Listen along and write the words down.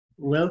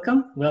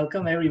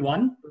Welcome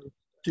everyone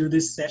to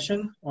this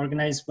session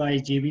organized by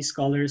JB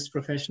Scholars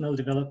Professional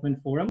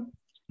Development Forum.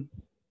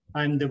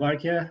 I'm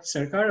Debarghya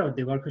Sarkar or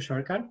Debarghya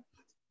Sarkar,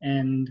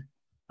 and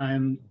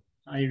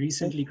I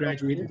recently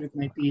graduated with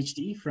my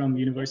PhD from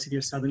University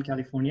of Southern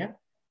California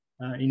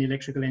in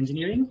electrical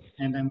engineering,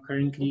 and I'm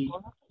currently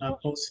a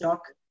postdoc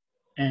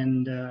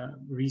and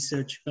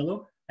research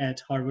fellow at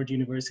Harvard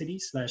University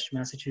 /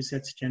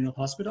 Massachusetts General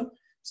Hospital.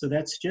 So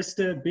that's just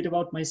a bit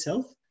about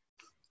myself.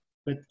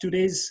 But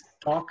today's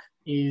talk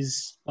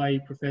is by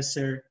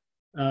Professor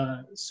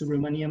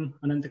Subramaniam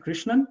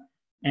Ananthakrishnan,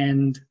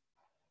 and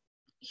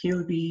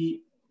he'll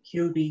be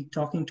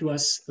talking to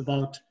us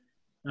about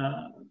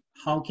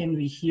how can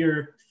we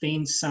hear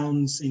faint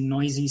sounds in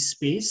noisy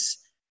space,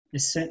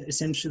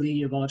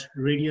 essentially about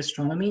radio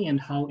astronomy and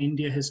how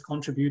India has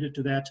contributed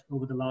to that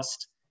over the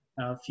last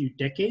few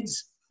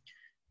decades.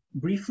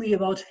 Briefly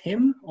about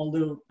him,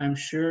 although I'm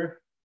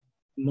sure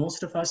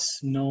most of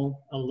us know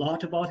a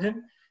lot about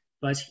him,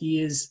 but he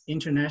is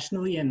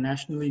internationally and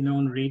nationally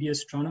known radio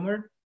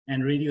astronomer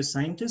and radio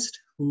scientist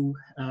who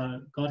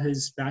got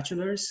his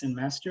bachelor's and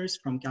master's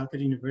from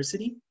Calcutta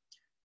University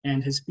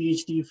and his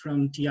PhD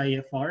from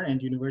TIFR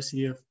and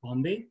University of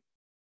Bombay.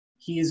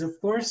 He is, of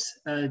course,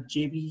 a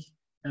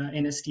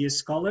JBNSTS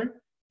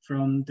scholar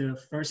from the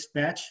first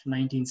batch,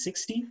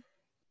 1960,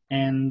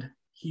 and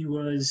he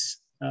was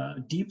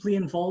deeply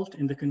involved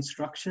in the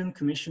construction,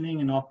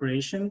 commissioning, and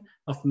operation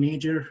of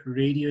major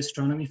radio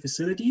astronomy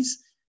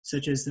facilities,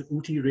 such as the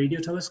Uti Radio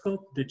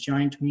Telescope, the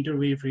Giant Meter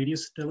Wave Radio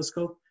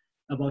Telescope,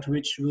 about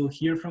which we'll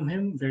hear from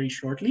him very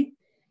shortly.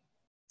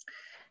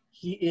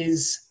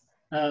 He's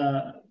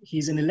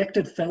an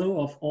elected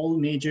fellow of all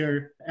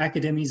major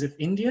academies of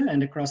India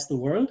and across the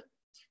world,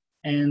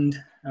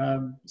 and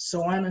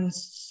so on and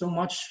so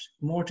much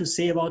more to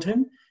say about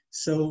him.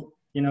 So,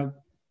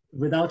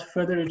 without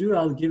further ado,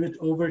 I'll give it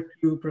over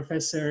to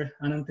Professor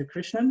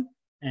Ananthakrishnan,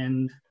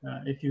 and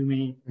if you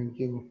may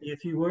say a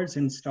few words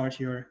and start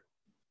your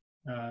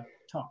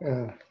talk.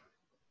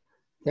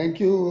 Thank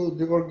you,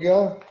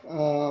 Debarghya.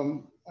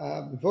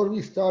 Before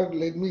we start,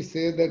 let me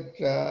say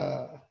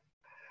that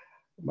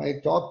my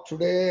talk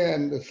today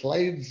and the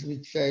slides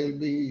which I will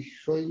be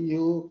showing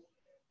you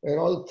are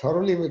all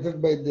thoroughly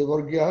vetted by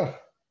Debarghya,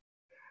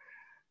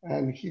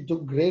 and he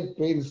took great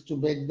pains to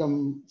make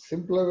them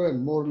simpler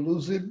and more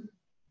lucid.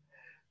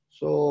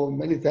 So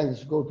many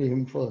thanks go to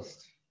him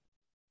first.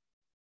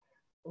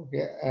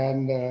 Okay,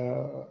 and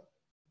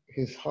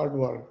his hard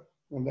work.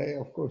 And I,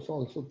 of course,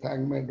 also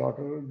thank my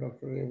daughter,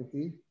 Dr.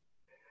 Revati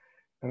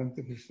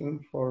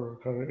Ananthakrishnan, for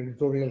her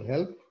editorial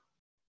help.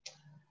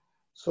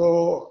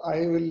 So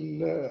I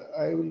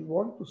will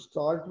want to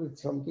start with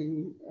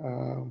something.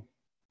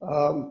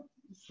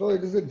 So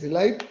it is a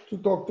delight to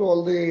talk to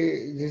all the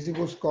JC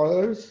Bose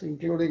scholars,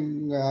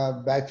 including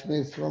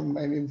batchmates from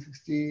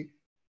 1960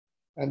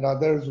 and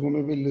others who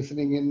may be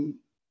listening in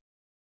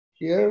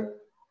here.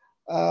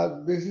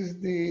 This is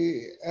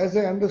as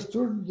I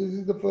understood, this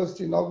is the first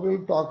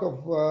inaugural talk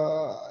of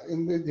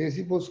in the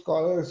JC Bose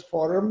Scholars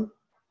Forum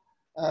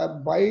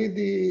by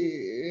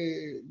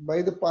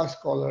the past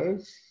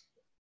scholars,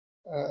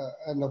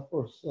 and of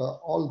course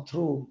all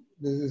through.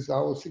 This is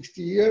now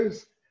 60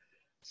 years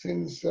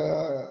since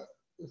the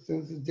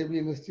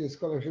JBNSTS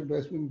scholarship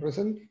has been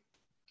present,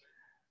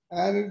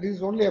 and it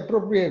is only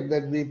appropriate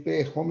that we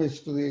pay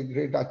homage to the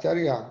great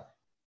Acharya,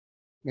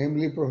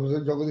 namely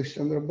Professor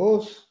Jagadis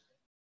Bose.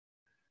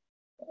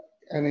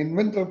 An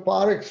inventor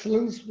par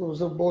excellence,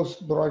 Professor Bose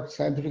brought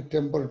scientific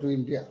temper to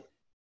India.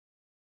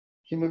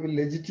 He may be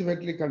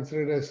legitimately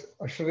considered as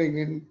ushering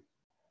in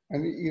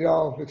an era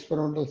of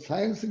experimental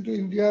science into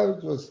India,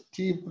 which was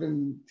steeped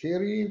in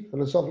theory,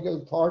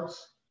 philosophical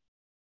thoughts,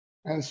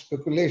 and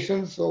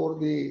speculations over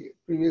the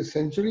previous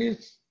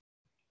centuries.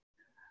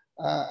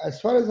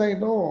 As far as I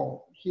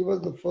know, he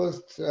was the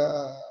first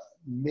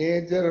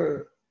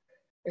major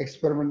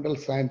experimental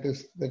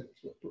scientist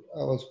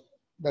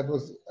that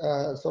was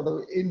sort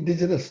of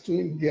indigenous to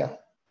India.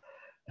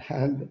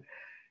 And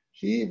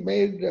he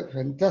made a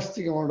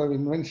fantastic amount of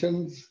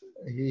inventions.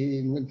 He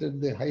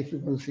invented the high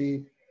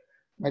frequency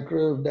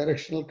microwave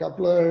directional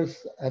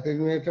couplers,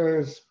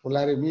 attenuators,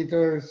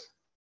 polarimeters.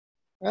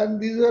 And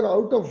these are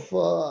out of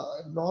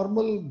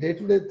normal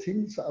day-to-day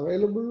things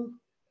available,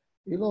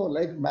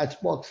 like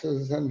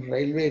matchboxes and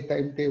railway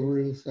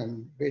timetables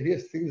and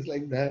various things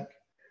like that,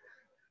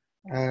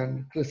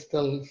 and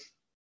crystals.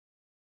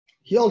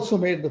 He also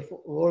made the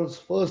world's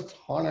first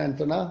horn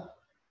antenna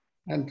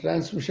and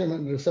transmission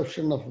and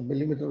reception of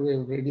millimeter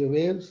wave radio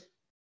waves,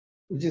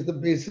 which is the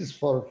basis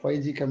for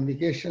 5G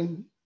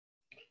communication.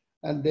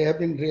 And they have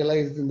been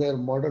realized in their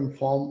modern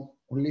form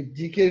only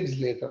decades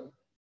later.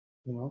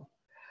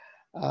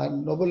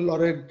 Nobel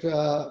laureate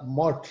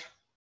Mott,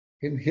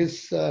 in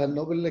his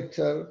Nobel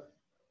lecture,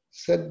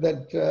 said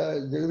that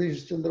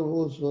Jagadis Chandra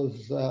Bose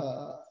was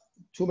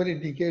too many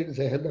decades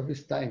ahead of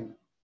his time.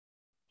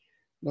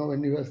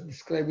 When he was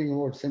describing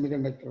about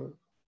semiconductor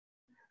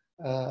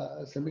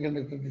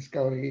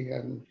discovery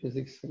and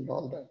physics and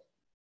all that.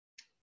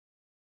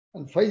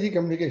 And 5G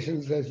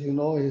communications, as you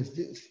know,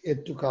 is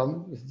yet to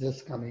come, is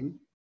just coming.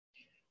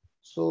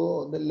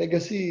 So the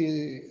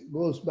legacy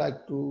goes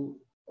back to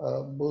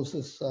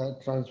Bose's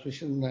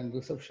transmission and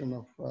reception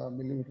of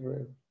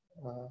millimeter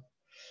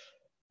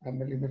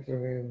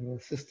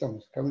wave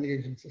systems,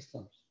 communication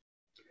systems.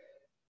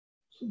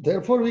 So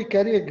therefore, we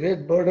carry a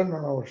great burden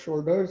on our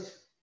shoulders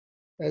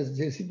as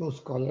JC Bose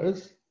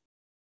scholars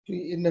to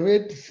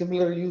innovate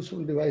similar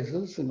useful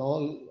devices in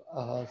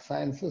all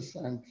sciences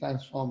and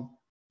transform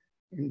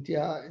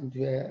India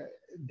into a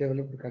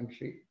developed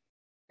country.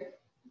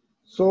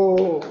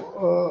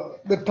 So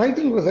the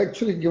title was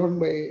actually given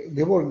by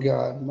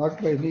Debarghya,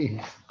 not by me.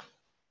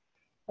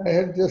 I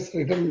had just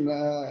written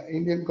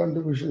Indian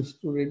contributions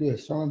to radio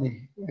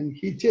astronomy, and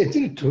he changed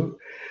it to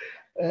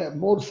a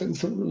more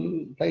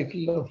sensible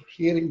title of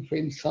Hearing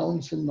Faint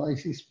Sounds in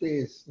Noisy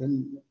Space.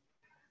 And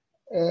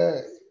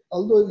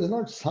although it is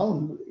not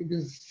sound, it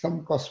is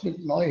some cosmic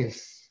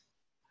noise.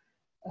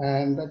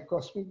 And that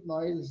cosmic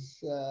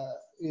noise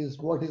is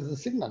what is the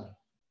signal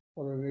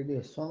for a radio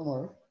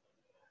astronomer.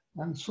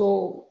 And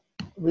so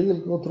we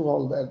will go through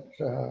all that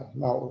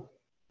now.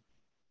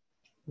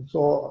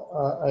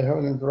 So I have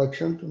an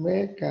introduction to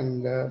make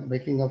and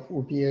making of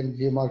UT and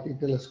GMRT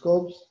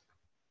telescopes,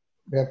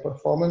 their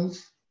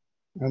performance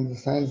and the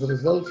science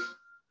results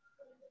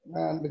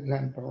and the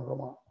grand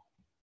panorama.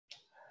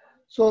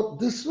 So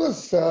this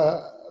was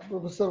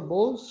Professor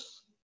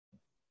Bose.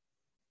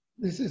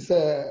 This is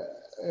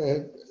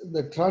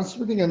the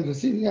transmitting and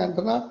receiving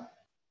antenna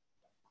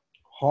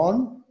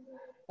horn,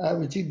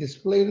 which he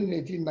displayed in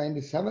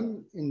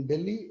 1897 in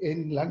Delhi,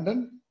 in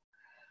London.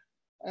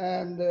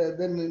 And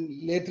then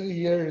in later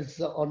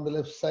years, on the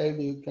left side,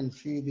 you can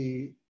see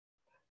the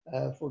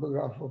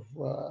photograph of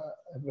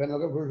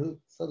Venerable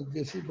Sir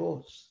J.C.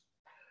 Bose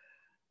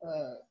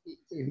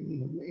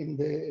in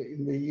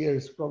the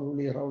years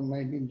probably around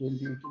 1920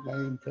 to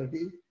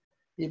 1930.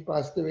 He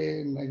passed away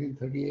in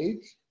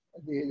 1938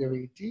 at the age of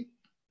 80.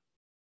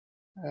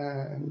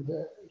 And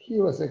he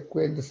was a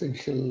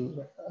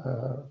quintessential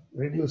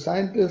radio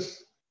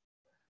scientist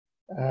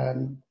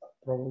and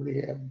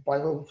probably a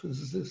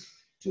biophysicist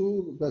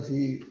too, because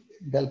he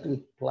dealt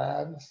with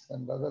plants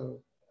and other,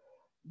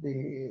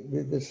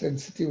 the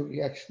sensitive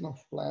reaction of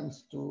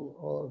plants to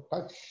or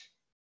touch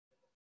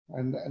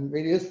and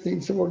various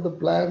things about the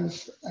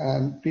plants,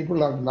 and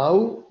people are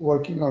now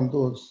working on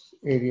those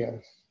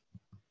areas.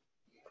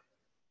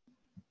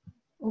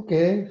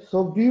 Okay,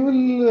 so we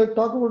will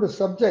talk about a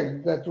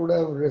subject that would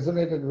have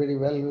resonated very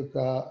well with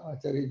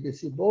Acharya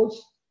J.C.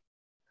 Bose,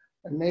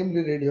 and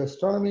namely radio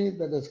astronomy,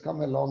 that has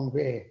come a long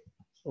way.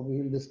 So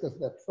we will discuss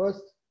that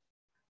first.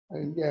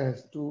 India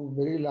has two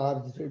very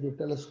large radio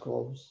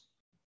telescopes.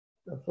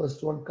 The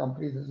first one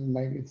completed in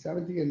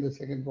 1970 and the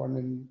second one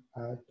in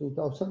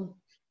 2000,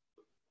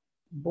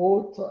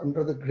 both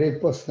under the great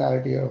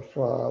personality of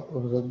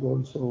Professor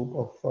Gonswarup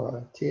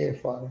of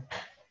TIFR.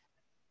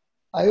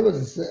 I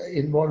was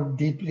involved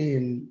deeply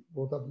in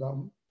both of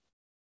them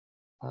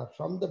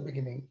from the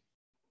beginning,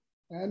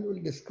 and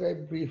will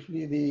describe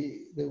briefly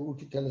the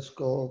UT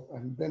telescope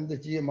and then the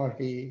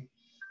GMRT,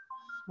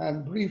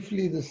 and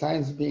briefly the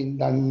science being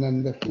done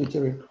and the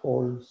future it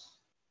holds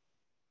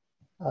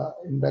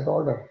in that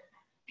order.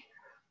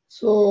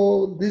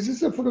 So this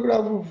is a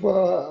photograph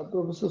of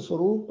Professor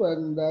Swarup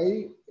and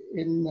I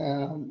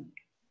in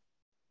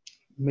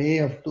May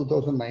of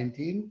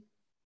 2019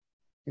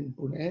 in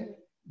Pune.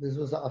 This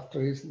was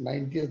after his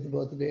 90th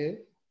birthday.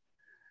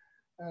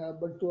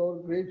 But to our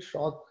great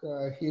shock,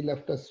 he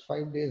left us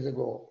 5 days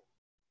ago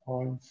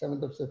on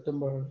 7th of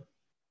September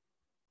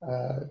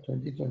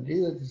 2020.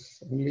 That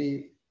is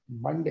only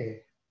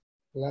Monday,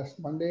 last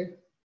Monday.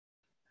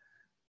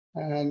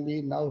 And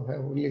we now have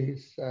only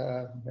his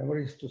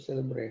memories to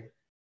celebrate.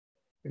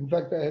 In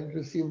fact, I had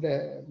received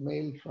a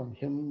mail from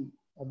him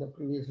the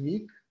previous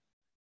week,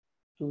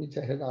 to which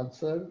I had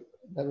answered.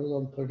 That was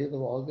on 30th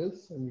of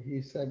August. And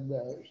he said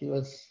he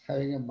was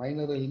having a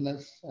minor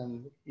illness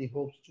and he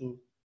hopes to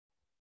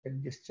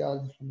get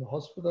discharged from the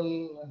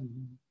hospital, and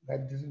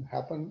that didn't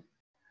happen.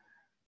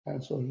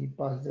 And so he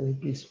passed away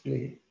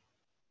peacefully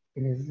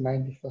in his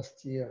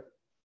 91st year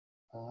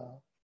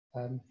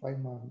and 5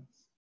 months.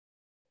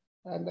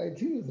 And I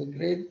think it's a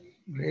great,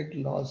 great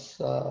loss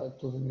to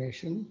the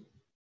nation,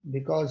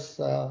 because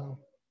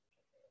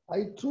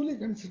I truly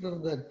consider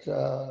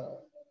that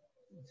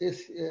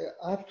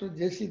after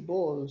J.C.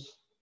 Bose,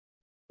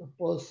 the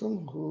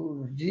person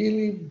who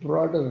really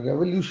brought a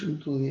revolution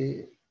to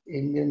the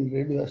Indian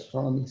radio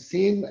astronomy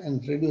scene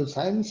and radio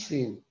science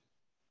scene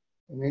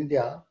in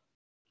India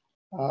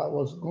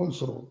was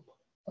Gonswarup.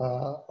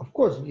 Of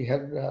course, we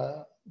had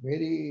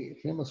very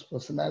famous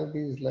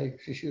personalities like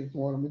Shishir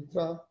Kumar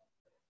Mitra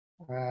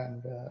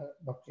and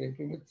Dr.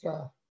 A.P.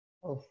 Mitra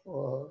of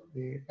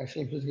the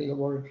National Physical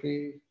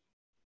Laboratory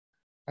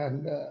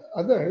and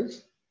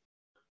others.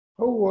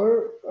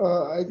 However,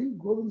 I think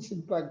Govind's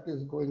impact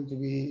is going to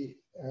be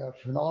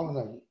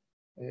phenomenal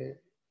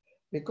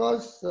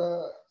because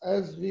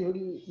as we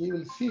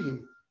will see,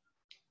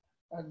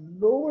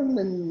 no one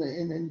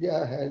in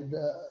India had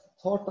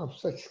thought of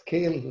such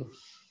scale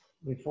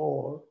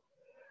before,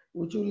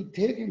 which will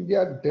take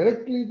India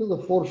directly to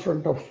the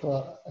forefront of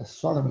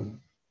astronomy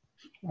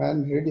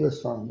and radio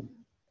astronomy.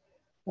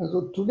 And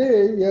so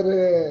today we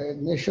are a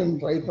nation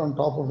right on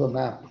top of the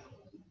map.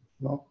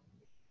 You know,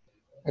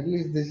 at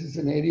least this is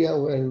an area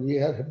where we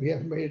have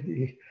made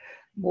the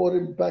more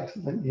impacts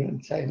than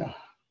even China,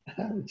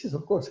 which is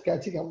of course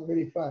catching up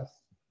very fast.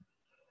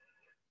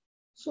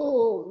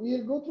 So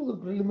we'll go through the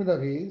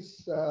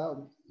preliminaries.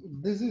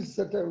 This is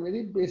at a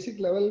very basic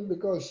level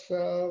because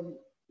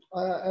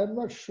I'm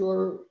not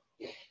sure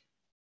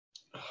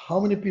how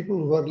many people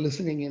who are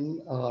listening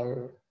in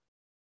are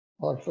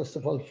first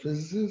of all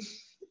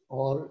physicists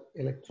or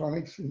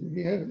electronics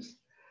engineers.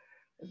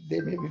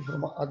 They may be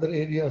from other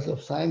areas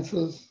of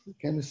sciences,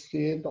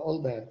 chemistry and all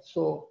that.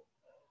 So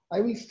I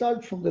will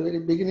start from the very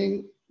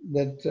beginning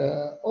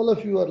that all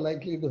of you are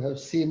likely to have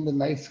seen the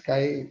night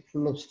sky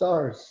full of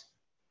stars,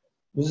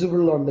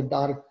 visible on the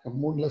dark,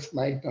 moonless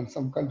night on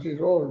some country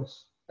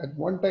roads at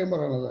one time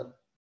or another.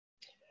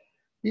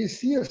 We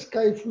see a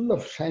sky full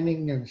of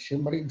shining and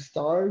shimmering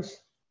stars,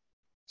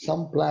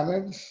 some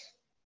planets,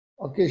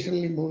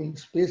 occasionally moving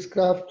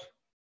spacecraft,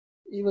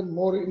 even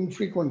more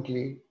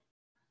infrequently,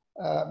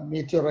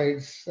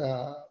 meteorites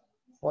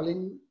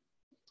falling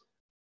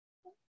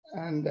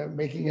and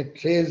making a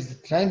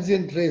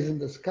transient trace in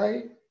the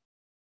sky,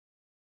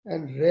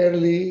 and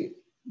rarely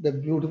the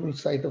beautiful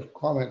sight of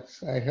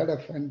comets. I had a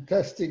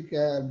fantastic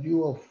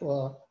view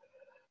of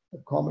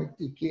the comet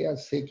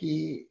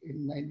Ikea-Seki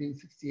in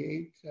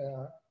 1968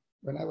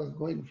 when I was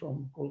going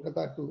from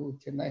Kolkata to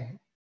Chennai.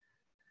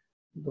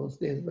 Those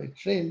days by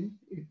train,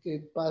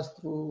 it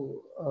passed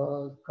through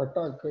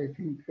Cuttack, I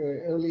think,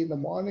 early in the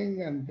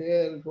morning, and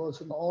there it was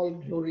in all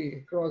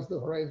glory across the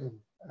horizon.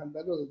 And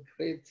that was a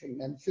great thing.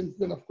 And since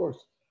then, of course,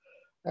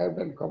 I have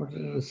done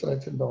cometary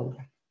research and all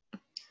that.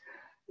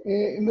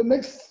 In the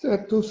next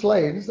two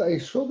slides, I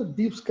show the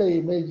deep sky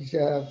image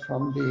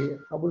from the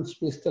Hubble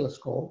Space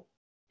Telescope.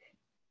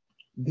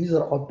 These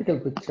are optical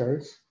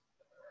pictures.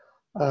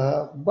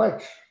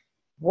 But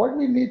what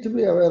we need to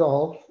be aware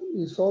of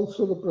is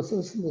also the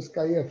presence in the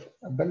sky of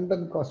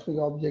abundant cosmic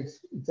objects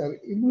which are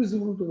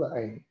invisible to the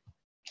eye.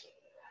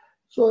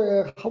 So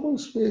a Hubble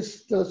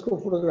Space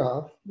Telescope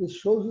photograph, this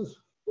shows us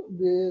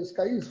the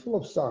sky is full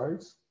of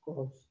stars, of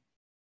course,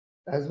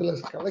 as well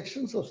as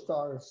collections of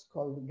stars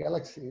called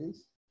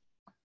galaxies.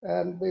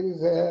 And there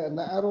is an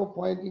arrow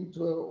pointing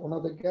to one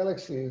of the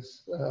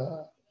galaxies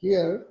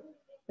here,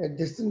 a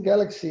distant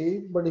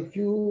galaxy. But if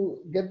you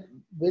get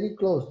very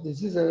close,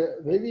 this is a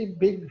very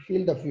big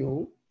field of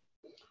view,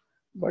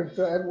 but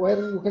where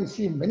you can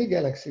see many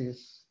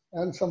galaxies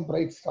and some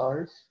bright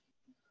stars.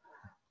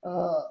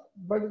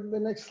 But in the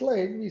next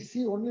slide, we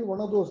see only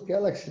one of those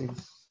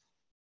galaxies.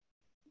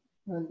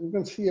 And you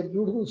can see a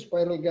beautiful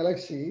spiral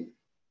galaxy.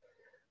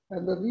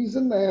 And the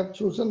reason I have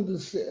chosen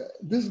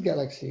this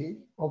galaxy,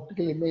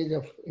 optical image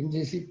of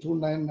NGC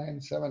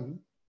 2997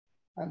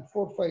 and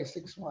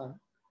 4561,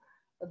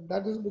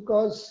 that is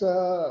because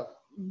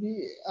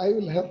I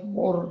will have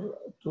more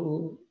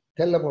to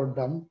tell about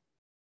them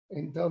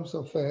in terms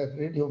of a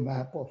radio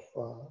map of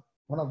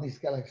one of these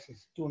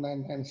galaxies,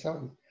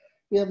 2997.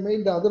 We have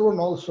made the other one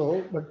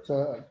also, but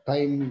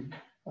time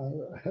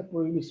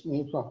prohibits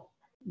me from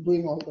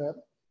doing all that.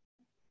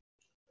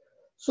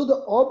 So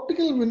the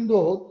optical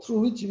window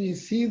through which we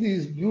see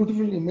these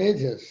beautiful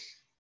images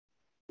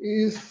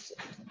is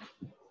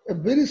a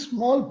very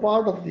small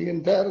part of the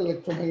entire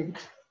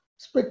electromagnetic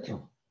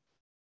spectrum.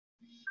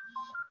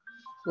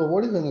 So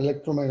what is an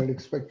electromagnetic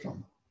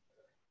spectrum?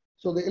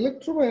 So the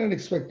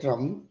electromagnetic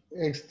spectrum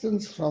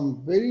extends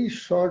from very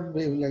short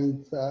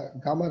wavelength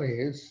gamma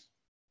rays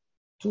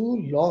to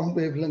long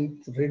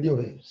wavelength radio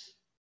waves.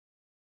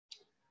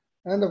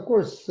 And of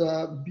course,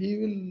 we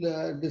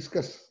will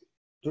discuss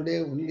today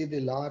only the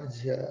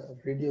large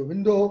radio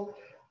window,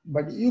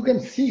 but you can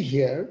see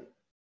here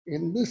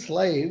in this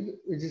slide,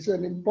 which is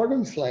an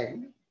important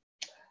slide,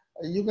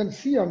 you can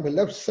see on the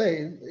left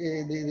side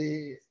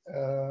the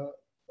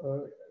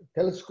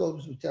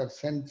telescopes which are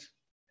sent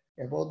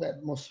above the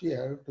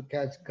atmosphere to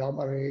catch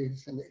gamma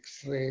rays and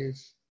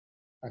X-rays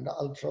and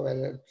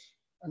ultraviolet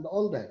and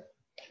all that.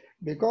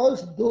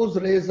 Because those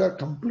rays are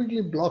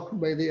completely blocked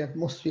by the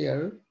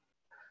atmosphere,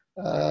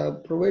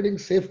 providing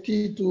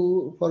safety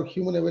for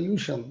human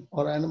evolution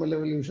or animal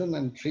evolution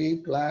and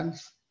tree,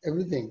 plants,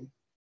 everything.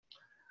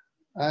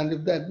 And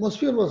if the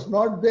atmosphere was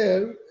not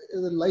there,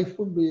 life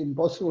would be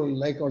impossible,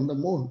 like on the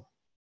moon.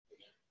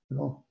 You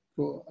know,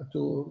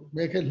 to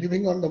make a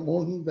living on the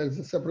moon, there's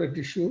a separate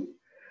issue.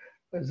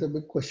 That's a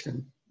big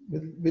question.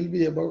 Will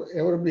we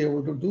ever be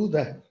able to do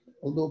that?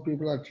 Although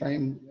people are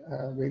trying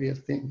various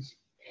things.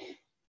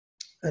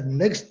 And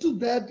next to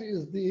that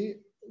is the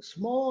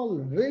small,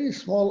 very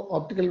small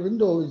optical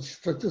window which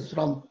stretches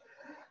from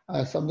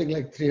something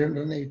like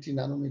 380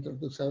 nanometer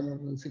to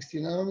 760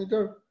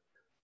 nanometer.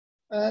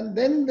 And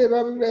then there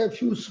are a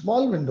few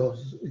small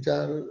windows which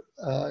are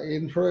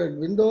infrared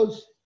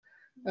windows.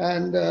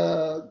 And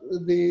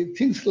the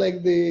things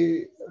like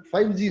the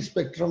 5G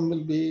spectrum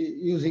will be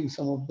using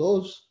some of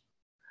those.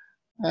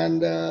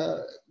 And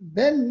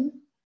then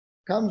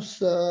comes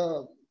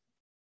the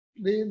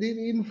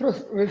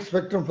infrared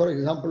spectrum, for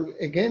example.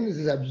 Again, this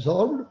is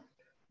absorbed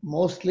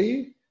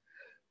mostly,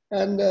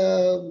 and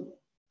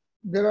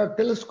there are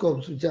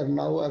telescopes which are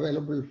now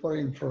available for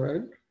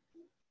infrared,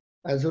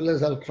 as well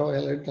as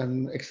ultraviolet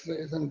and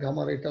X-rays and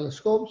gamma ray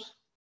telescopes.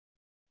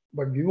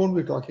 But we won't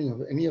be talking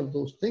of any of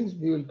those things.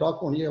 We will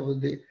talk only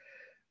about the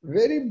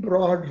very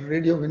broad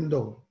radio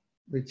window,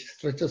 which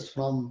stretches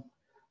from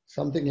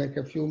something like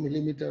a few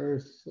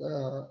millimeters,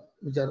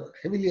 which are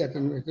heavily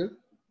attenuated,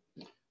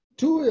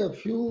 to a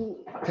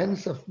few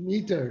tens of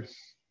meters,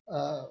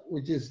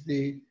 which is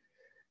the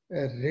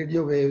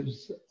radio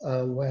waves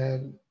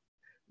where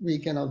we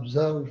can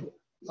observe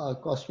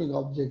cosmic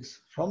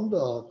objects from the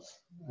Earth.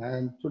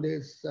 And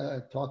today's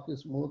talk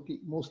is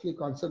mostly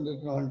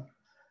concentrated on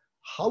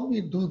how we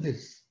do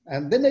this.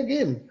 And then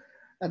again,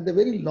 at the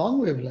very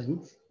long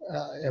wavelength,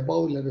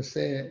 above, let us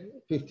say,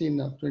 15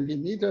 or 20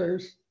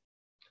 meters,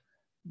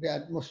 the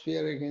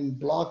atmosphere again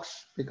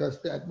blocks because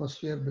the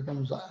atmosphere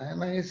becomes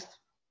ionized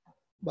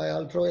by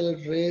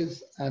ultraviolet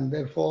rays, and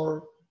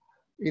therefore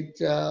it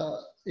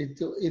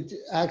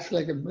acts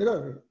like a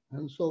mirror.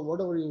 And so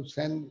whatever you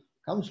send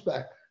comes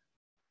back.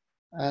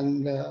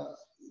 And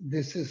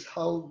this is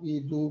how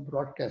we do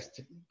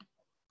broadcasting.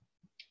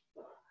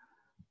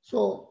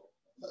 So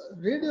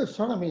radio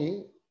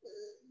astronomy,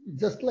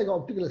 just like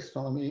optical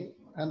astronomy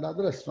and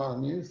other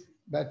astronomies,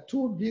 that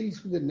too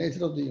deals with the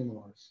nature of the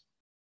universe,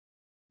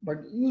 but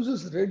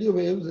uses radio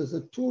waves as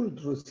a tool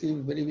to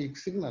receive very weak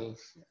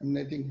signals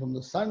emanating from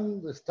the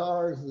sun, the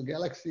stars, the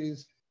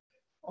galaxies,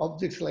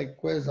 objects like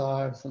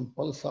quasars and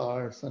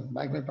pulsars and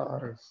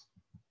magnetars,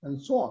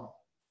 and so on.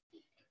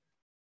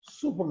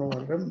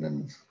 Supernova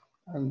remnants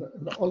and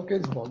all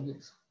kinds of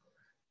objects.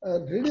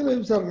 Radio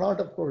waves are not,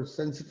 of course,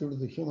 sensitive to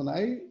the human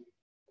eye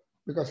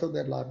because of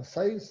their large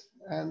size,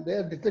 and they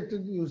are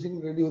detected using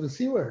radio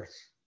receivers.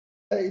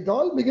 It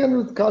all began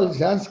with Carl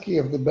Jansky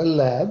of the Bell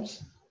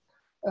Labs,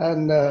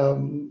 and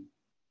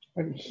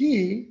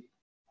he,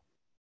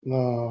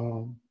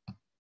 may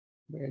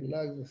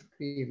enlarge the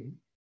screen,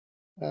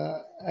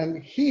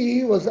 and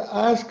he was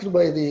asked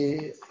by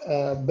the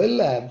Bell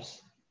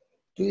Labs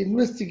to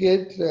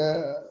investigate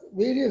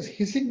various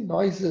hissing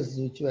noises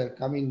which were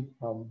coming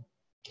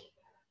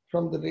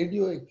from the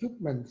radio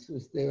equipments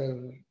which they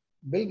were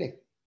building.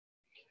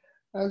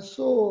 And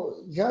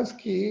so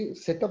Jansky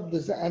set up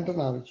this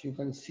antenna, which you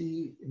can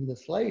see in the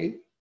slide.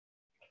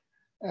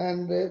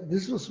 And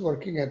this was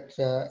working at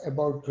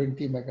about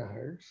 20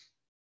 megahertz.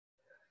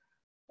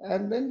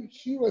 And then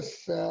he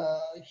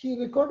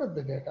recorded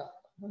the data.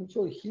 And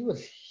so he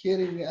was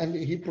hearing, and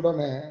he put on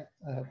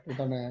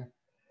a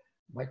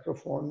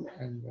microphone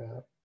and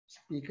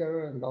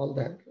speaker and all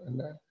that.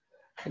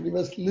 And he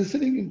was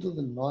listening into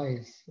the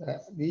noise.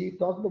 We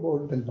talked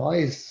about the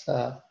noise,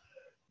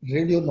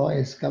 radio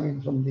noise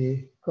coming from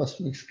the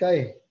cosmic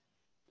sky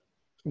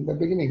in the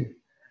beginning.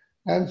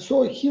 And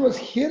so he was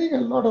hearing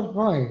a lot of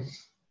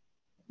noise,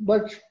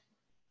 but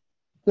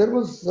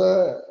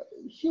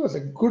he was a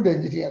good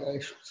engineer, I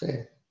should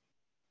say.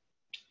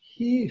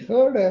 He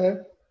heard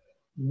a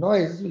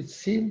noise which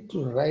seemed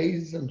to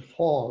rise and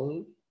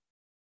fall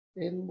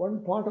in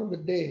one part of the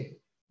day,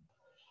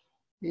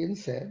 the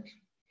inset.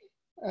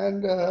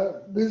 And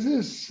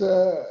this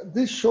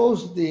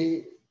shows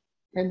the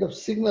kind of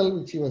signal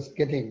which he was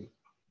getting.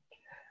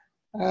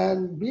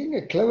 And being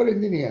a clever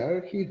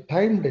engineer, he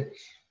timed it.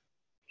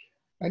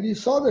 And he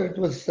saw that it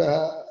was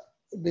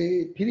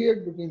the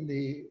period between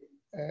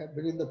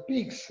the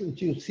peaks,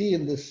 which you see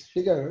in this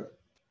figure,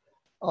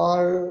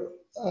 are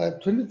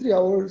 23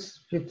 hours,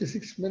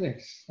 56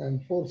 minutes,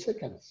 and 4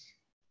 seconds.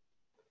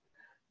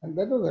 And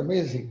that was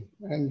amazing.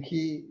 And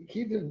he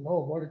didn't know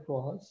what it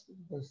was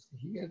because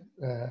he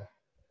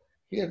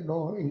had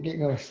no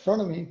inkling of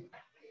astronomy.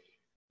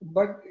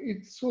 But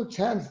it so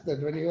chanced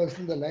that when he was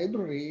in the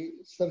library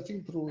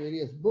searching through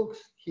various books,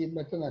 he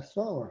met an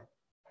astronomer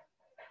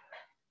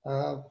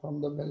from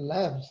the Bell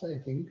Labs, I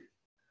think,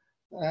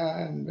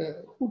 and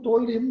who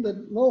told him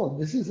that, no,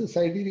 this is a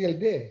sidereal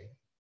day.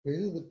 This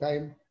is the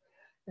time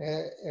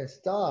a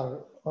star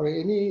or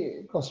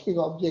any cosmic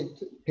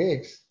object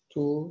takes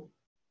to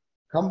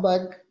come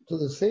back to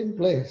the same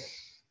place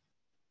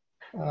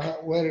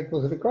where it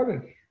was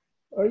recorded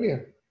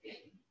earlier.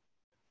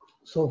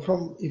 So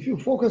if you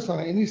focus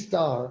on any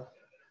star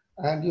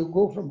and you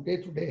go from day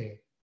to day,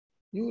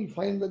 you will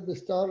find that the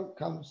star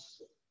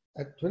comes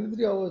at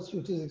 23 hours,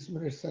 56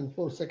 minutes and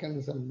 4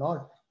 seconds and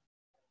not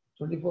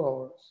 24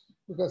 hours,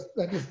 because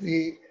that is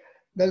the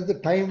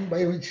time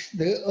by which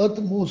the Earth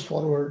moves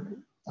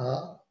forward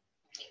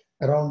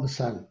around the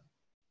sun.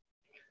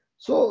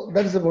 So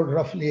that is about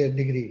roughly a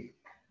degree.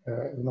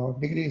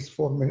 Degree is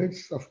 4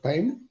 minutes of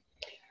time.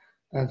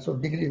 And so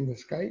degree in the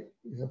sky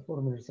is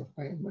 4 minutes of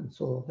time. And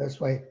so that's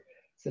why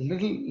it's a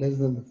little less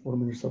than the 4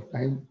 minutes of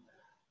time.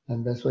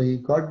 And that's why he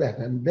got that.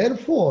 And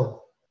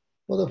therefore,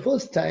 for the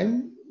first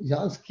time,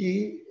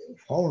 Jansky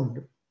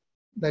found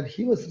that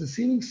he was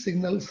receiving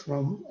signals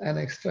from an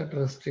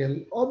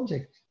extraterrestrial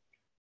object.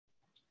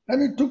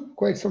 And it took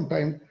quite some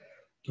time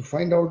to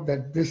find out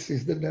that this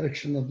is the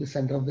direction of the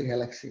center of the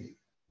galaxy,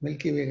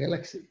 Milky Way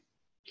galaxy.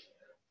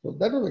 So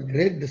that was a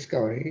great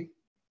discovery.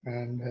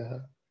 And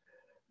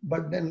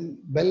but then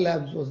Bell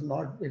Labs was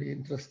not very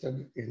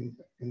interested in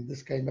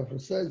this kind of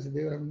research.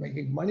 They were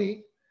making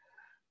money.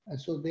 And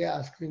so they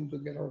asked him to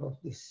get out of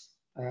this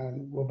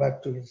and go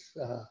back to his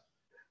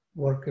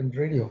work in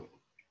radio.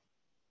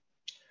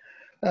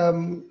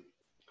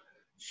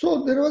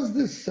 So there was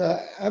this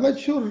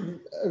amateur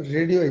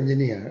radio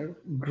engineer,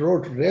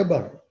 Grote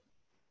Reber.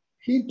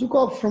 He took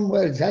off from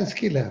where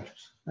Jansky left,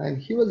 and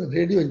he was a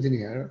radio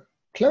engineer,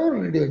 clever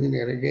radio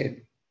engineer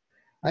again.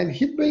 And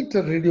he built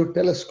a radio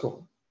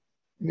telescope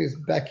in his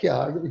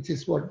backyard, which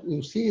is what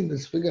you see in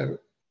this figure.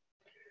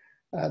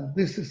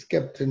 This is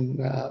kept in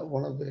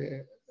one of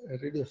the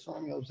radio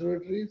astronomy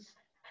observatories,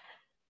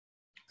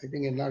 I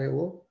think in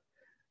NCRA-TIFR.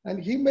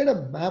 And he made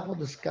a map of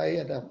the sky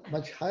at a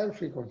much higher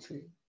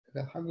frequency,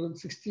 at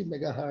 160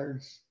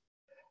 megahertz,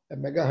 a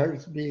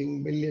megahertz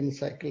being million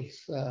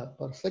cycles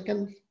per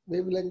second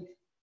wavelength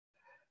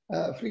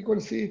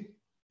frequency.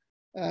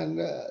 And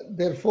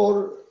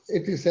therefore,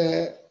 it is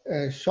a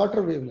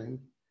shorter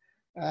wavelength,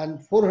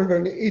 and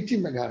 480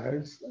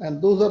 megahertz.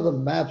 And those are the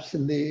maps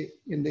in the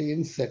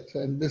inset.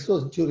 And this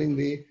was during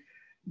the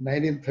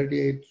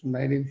 1938 to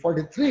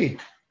 1943.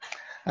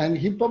 And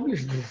he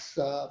published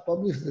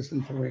this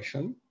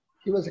information.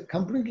 He was a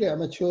completely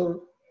amateur,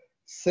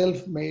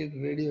 self-made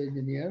radio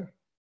engineer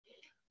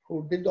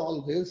who did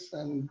all this.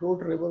 And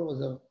Grote Reber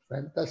was a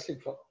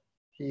fantastic fellow.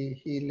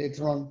 He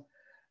later on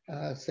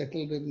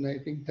settled in,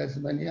 I think,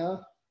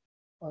 Tasmania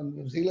on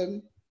New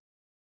Zealand.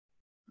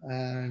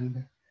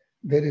 And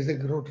there is a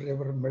Grote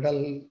Reber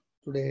medal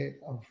today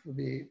of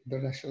the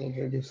International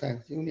Radio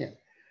Science Union,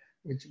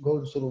 which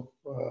goes through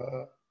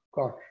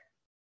court.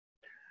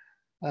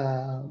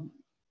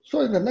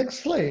 So in the next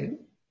slide,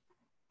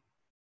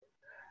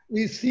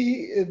 we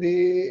see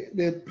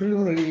the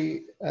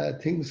preliminary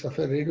things of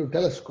a radio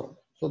telescope.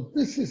 So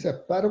this is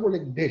a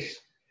parabolic dish.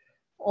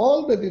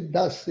 All that it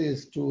does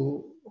is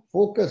to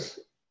focus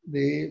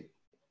the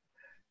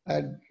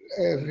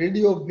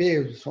radio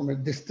waves from a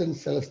distant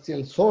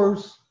celestial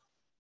source,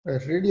 a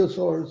radio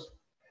source,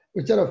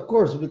 which are, of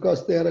course,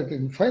 because they are at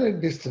infinite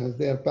distance,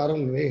 they are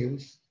parallel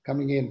waves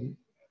coming in.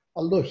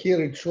 Although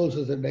here it shows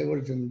us a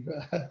divergent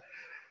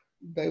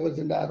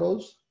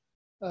arrows,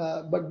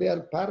 but they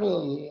are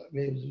parallel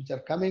waves which are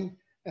coming,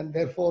 and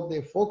therefore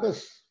they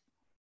focus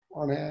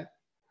on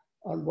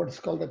what's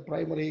called a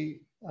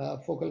primary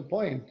focal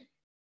point.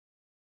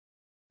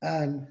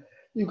 And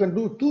you can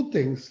do two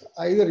things.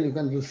 Either you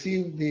can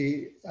receive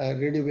the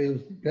radio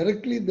waves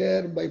directly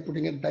there by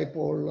putting a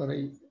dipole or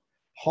a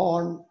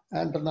horn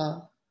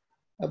antenna,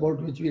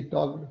 about which we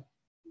talked,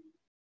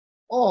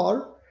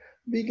 or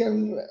we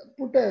can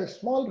put a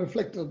small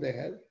reflector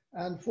there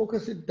and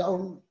focus it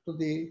down to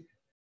the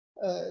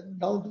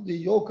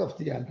yoke of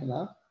the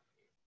antenna,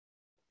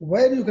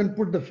 where you can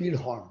put the feed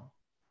horn.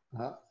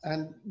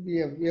 And we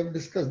have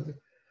discussed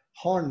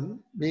horn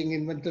being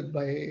invented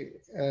by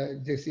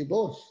J.C.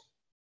 Bose.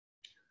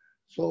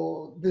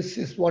 So this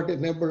is what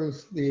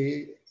enables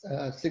the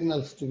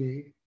signals to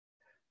be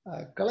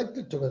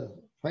collected together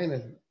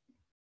finally.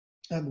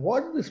 And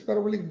what this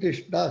parabolic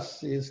dish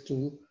does is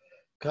to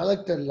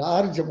collect a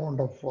large amount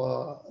of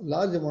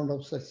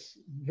such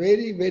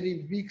very,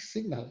 very weak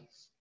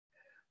signals.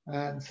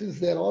 And since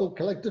they're all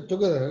collected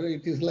together,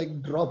 it is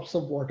like drops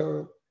of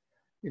water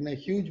in a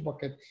huge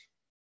bucket.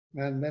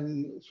 And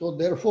then, so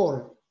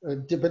therefore,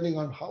 depending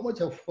on how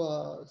much of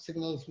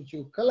signals which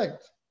you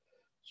collect,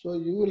 so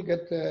you will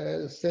get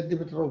a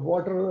centimeter of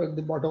water at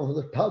the bottom of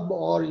the tub,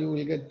 or you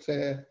will get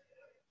a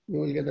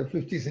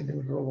 50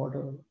 centimeter of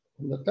water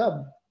from the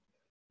tub.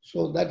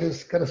 So that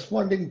is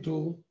corresponding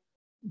to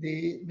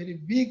the very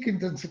weak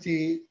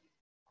intensity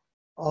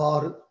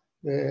or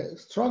the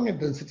strong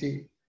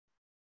intensity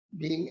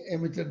being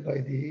emitted by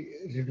the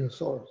radio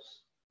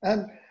source.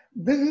 And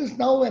this is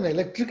now an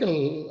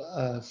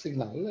electrical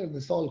signal, and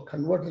it's all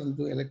converted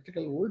into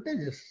electrical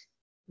voltages,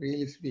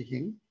 really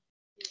speaking,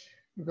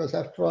 because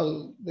after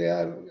all, they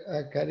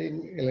are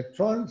carrying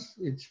electrons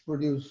which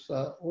produce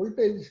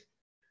voltage.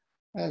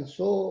 And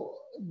so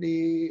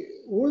the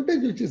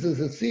voltage which is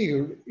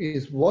received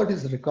is what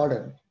is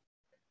recorded,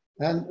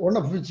 and one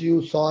of which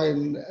you saw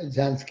in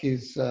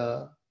Jansky's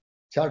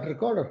chart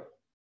recorder.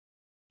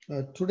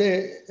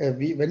 Today,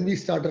 when we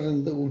started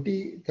in the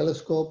Ooty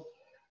telescope,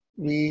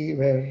 we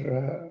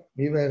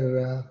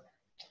were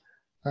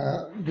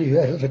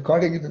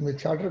recording it in the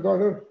chart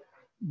recorder,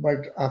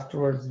 but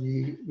afterwards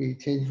we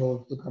changed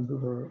over to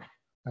computer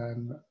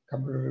and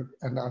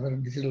other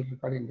digital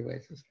recording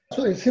devices.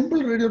 So a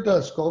simple radio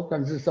telescope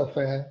consists of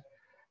a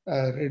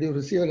radio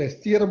receiver, a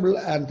steerable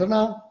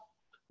antenna,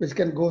 which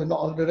can go in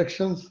all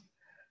directions,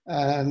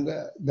 and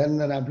then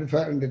an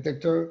amplifier and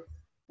detector,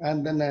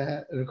 and then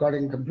a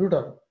recording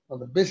computer. So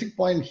the basic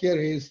point here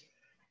is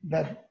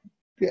that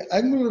the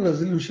angular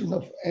resolution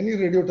of any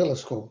radio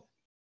telescope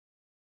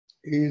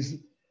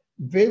is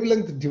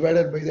wavelength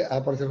divided by the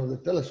aperture of the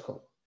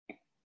telescope.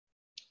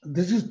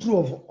 This is true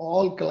of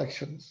all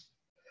collections.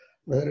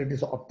 whether it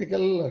is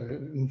optical or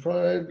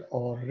infrared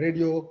or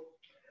radio.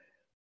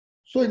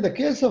 So in the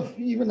case of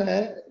even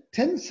a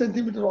 10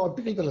 centimeter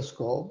optical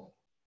telescope,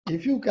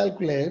 if you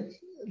calculate,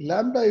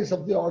 lambda is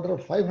of the order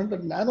of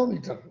 500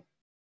 nanometer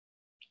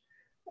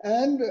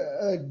and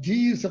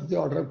G is of the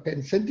order of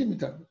 10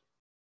 centimeter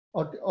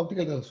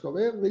optical telescope,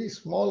 a very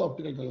small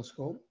optical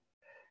telescope.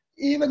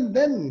 Even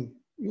then,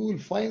 you will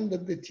find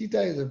that the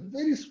theta is a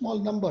very small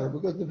number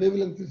because the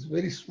wavelength is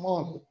very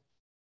small.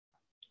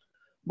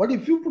 But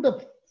if you put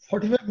a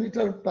 45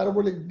 meter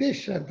parabolic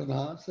dish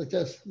antenna, such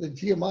as the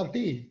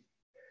GMRT,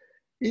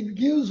 it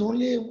gives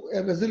only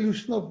a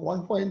resolution of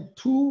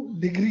 1.2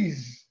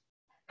 degrees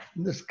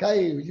in the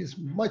sky, which is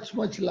much,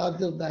 much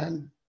larger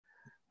than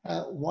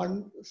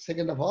 1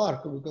 second of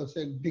arc, because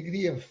a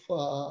degree of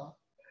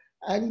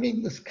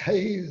angling the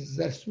sky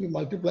has to be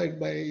multiplied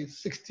by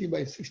 60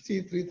 by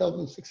 60,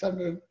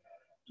 3,600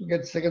 to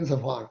get seconds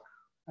of arc.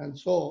 And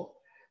so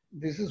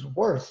this is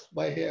worse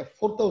by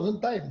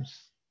 4,000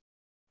 times.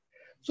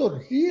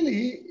 So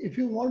really, if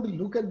you want to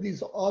look at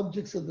these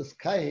objects in the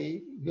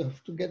sky, you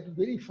have to get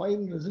very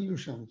fine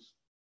resolutions.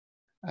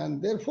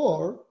 And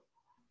therefore,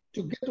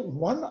 to get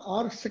 1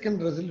 arc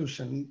second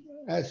resolution,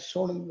 as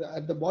shown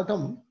at the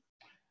bottom,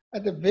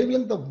 at a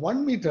wavelength of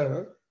 1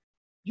 meter,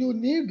 you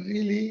need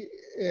really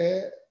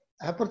an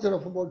aperture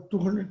of about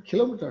 200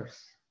 kilometers.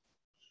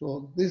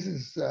 So this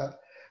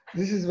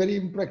is very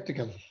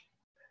impractical.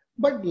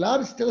 But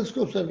large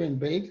telescopes have been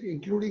built,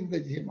 including the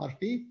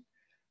GMRT,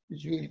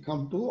 which we will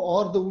come to,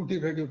 or the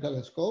Ooty radio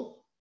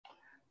telescope,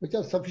 which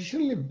are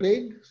sufficiently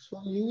big,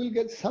 so you will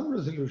get some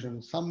resolution,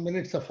 some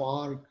minutes of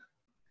arc,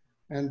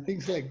 and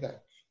things like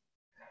that.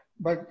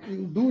 But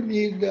you do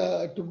need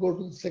to go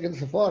to the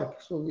seconds of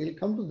arc, so we'll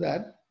come to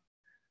that.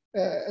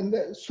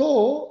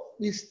 So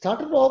we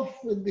started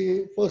off with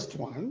the first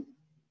one.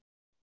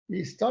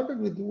 We started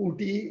with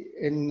Ooty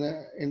in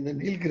the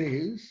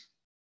Nilgiris,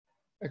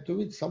 to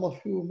which some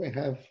of you may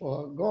have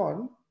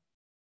gone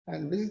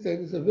and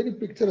visited. It's a very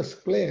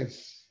picturesque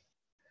place.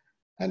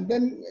 And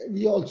then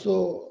we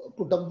also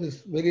put up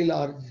this very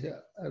large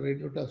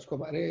radio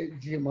telescope array,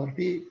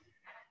 GMRT,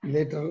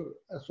 later.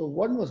 So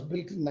one was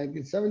built in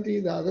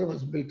 1970, the other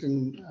was built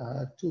in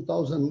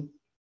 2000.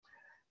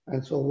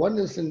 And so one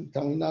is in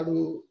Tamil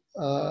Nadu,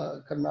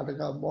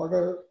 Karnataka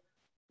border,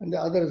 and the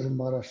other is in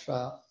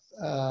Maharashtra,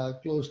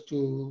 close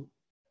to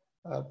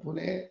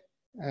Pune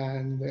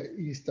and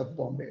east of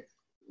Bombay.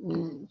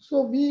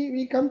 So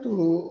we come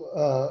to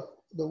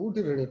the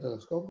Ooty radio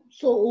telescope.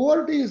 So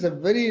ORT is a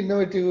very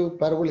innovative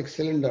parabolic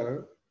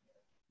cylinder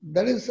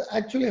that is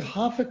actually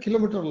half a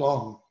kilometer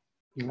long.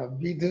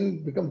 We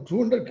didn't become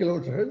 200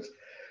 kilometers,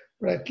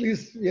 but at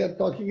least we are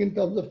talking in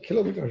terms of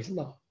kilometers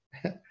now.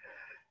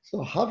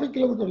 So half a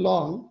kilometer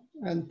long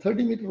and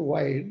 30 meter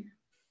wide.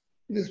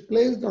 It is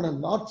placed on a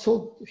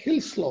north-south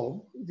hill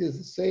slope, which is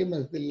the same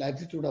as the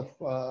latitude of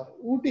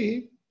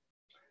Ooty,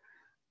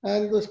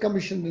 and it was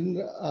commissioned in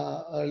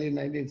early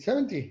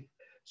 1970.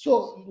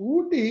 So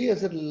Ooty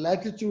has a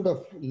latitude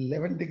of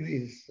 11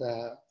 degrees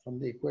from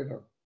the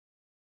equator.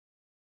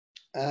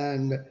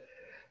 And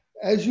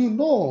as you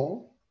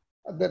know,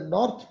 the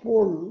North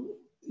Pole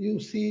you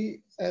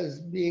see as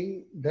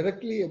being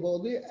directly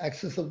above the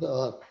axis of the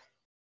Earth,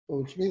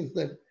 which means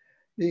that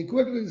the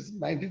equator is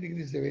 90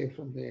 degrees away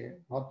from the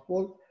North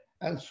Pole.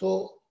 And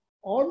so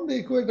on the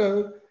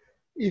equator,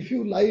 if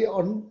you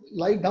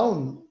lie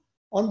down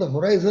on the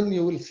horizon,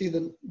 you will see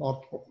the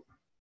North Pole.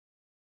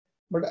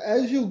 But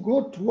as you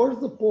go towards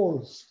the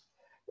poles,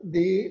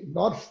 the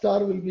North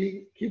Star will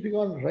be keeping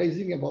on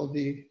rising above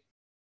the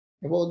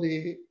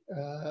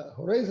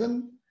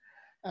horizon.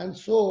 And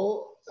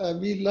so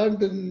we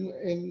learned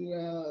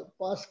in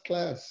past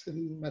class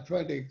in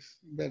mathematics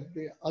that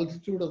the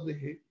altitude of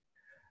the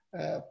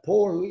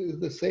pole is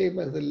the same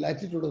as the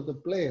latitude of the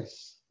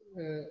place,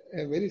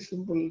 a very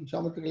simple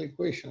geometrical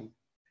equation.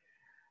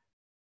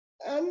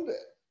 And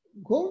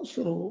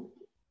Gonsuru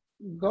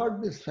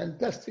got this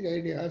fantastic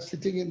idea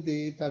sitting in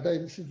the Tata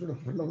Institute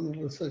of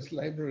Fundamental Research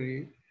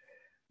Library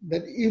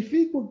that if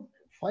we could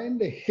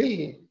find a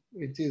hill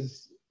which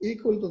is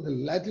equal to the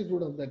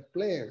latitude of that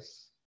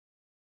place,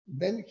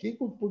 then he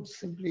could put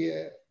simply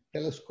a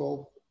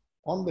telescope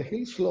on the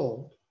hill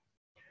slope,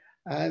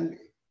 and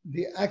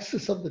the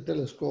axis of the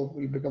telescope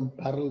will become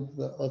parallel to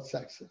the Earth's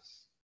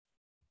axis.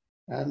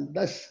 And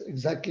that's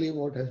exactly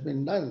what has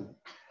been done.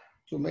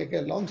 To make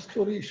a long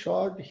story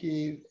short,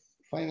 he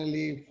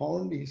finally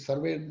he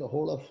surveyed the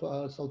whole of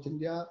South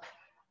India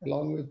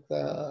along with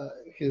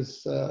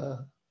his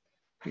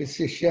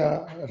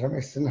Shishya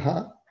Ramesh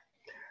Sinha.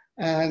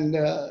 And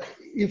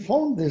he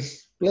found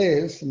this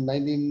place in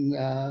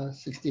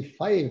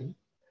 1965.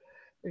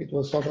 It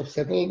was sort of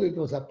settled, it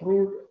was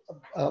approved.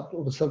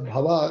 Professor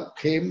Bhava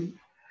came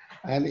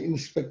and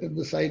inspected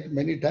the site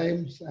many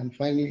times, and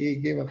finally he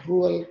gave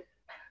approval.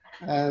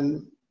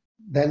 And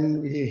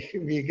then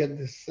we get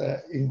this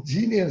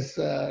ingenious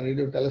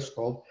radio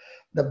telescope.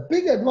 The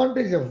big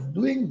advantage of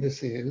doing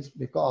this is,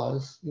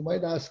 because you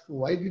might ask,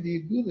 why did he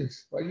do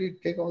this? Why did he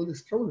take all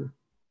this trouble?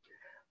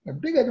 The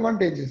big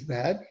advantage is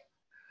that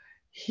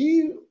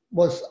he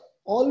was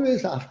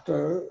always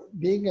after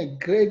being a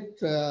great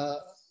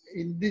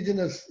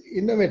indigenous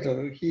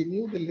innovator. He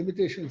knew the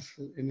limitations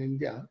in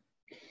India.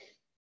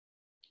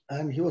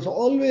 And he was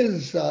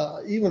always,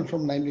 even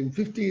from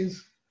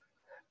 1950s,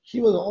 he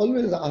was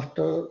always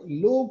after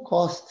low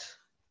cost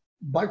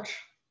but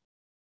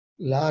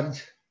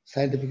large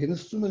scientific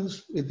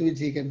instruments with which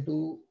he can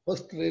do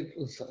first-rate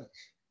research.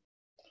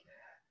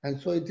 And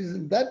so it is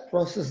in that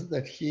process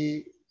that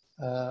he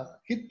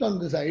hit on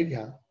this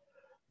idea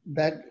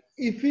that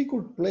if we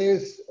could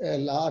place a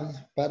large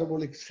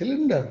parabolic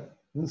cylinder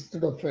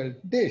instead of a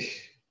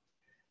dish,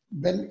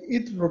 then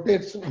it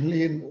rotates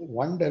only in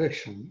one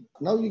direction.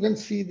 Now you can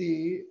see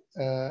the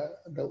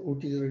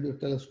OT radio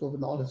telescope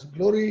in all its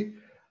glory.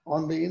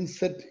 On the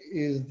inset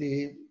is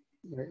the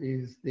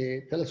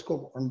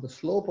telescope on the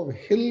slope of a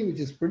hill, which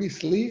is pretty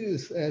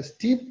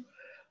steep,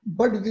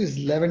 but it is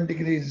 11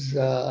 degrees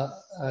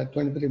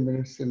 23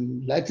 minutes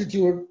in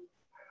latitude,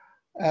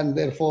 and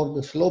therefore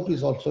the slope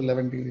is also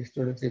 11 degrees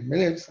 23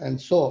 minutes. And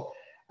so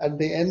at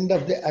the end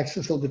of the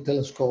axis of the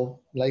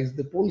telescope lies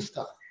the pole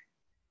star.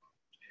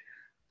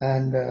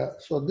 And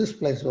so this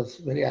place was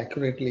very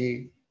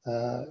accurately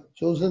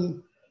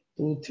chosen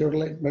through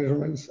theodolite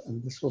measurements,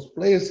 and this was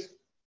placed.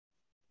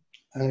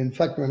 And in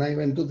fact, when I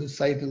went to the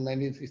site in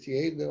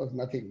 1968, there was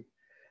nothing.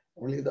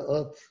 Only the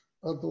Earth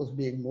was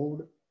being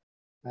moved,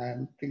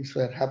 and things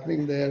were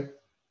happening there.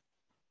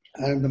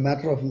 And in the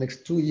matter of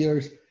next 2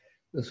 years,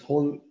 this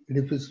whole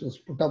edifice was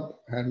put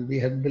up, and we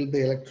had built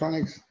the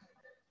electronics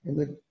in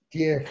the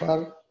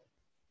TIFR,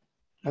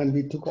 and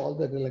we took all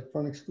that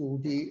electronics to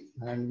UT,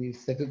 and we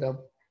set it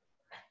up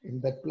in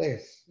that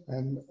place.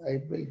 And I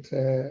built,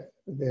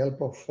 with the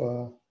help of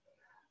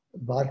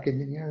BARC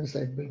engineers,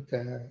 I built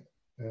a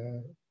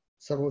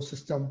servo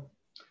system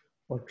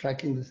for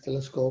tracking this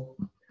telescope.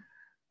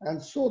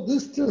 And so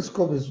this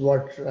telescope is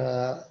what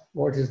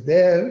is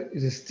there.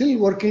 It is still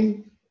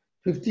working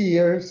 50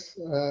 years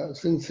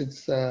since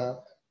its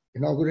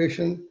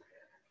inauguration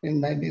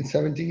in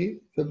 1970.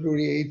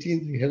 February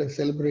 18th, we had a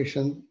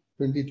celebration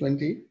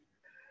 2020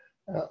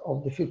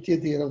 of the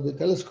 50th year of the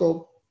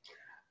telescope.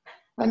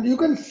 And you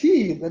can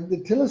see that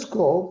the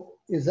telescope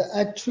is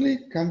actually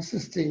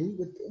consisting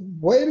with,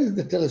 where is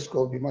the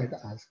telescope, you might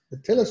ask? The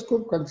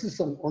telescope consists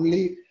of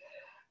only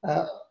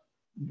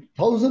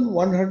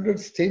 1,100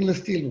 stainless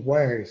steel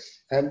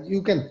wires. And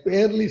you can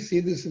barely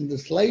see this in the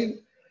slide,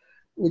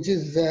 which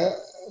is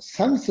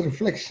sun's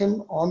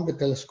reflection on the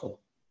telescope.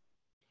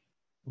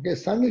 Okay,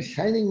 sun is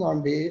shining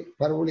on the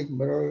parabolic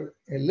mirror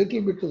a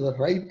little bit to the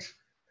right,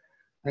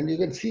 and you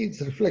can see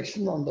its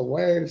reflection on the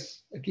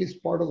wires, at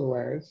least part of the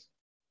wires.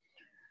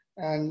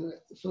 And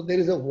so there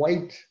is a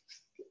white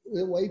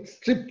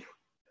strip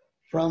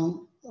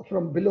from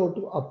below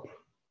to up,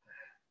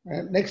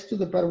 next to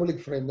the parabolic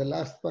frame, the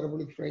last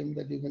parabolic frame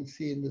that you can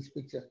see in this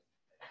picture.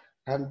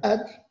 And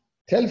that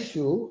tells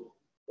you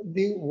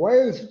the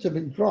wires which have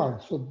been drawn.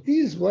 So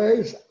these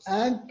wires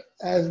act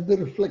as the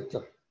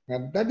reflector.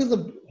 And that is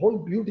the whole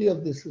beauty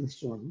of this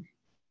instrument.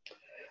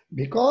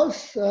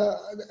 Because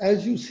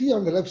as you see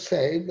on the left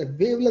side, the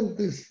wavelength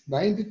is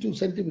 92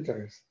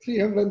 centimeters,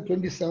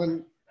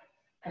 327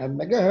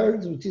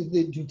 megahertz, which is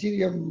the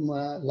deuterium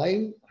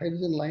line,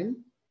 hydrogen line.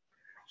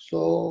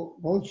 So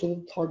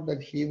Monson thought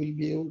that he will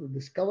be able to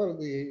discover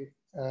the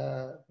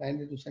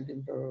 92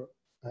 centimeter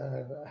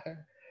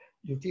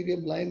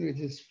deuterium line, which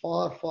is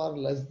far, far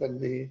less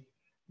than the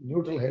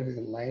neutral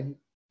hydrogen line,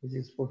 which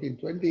is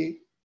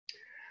 1420.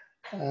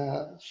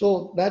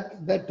 So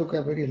that took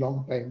a very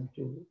long time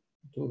to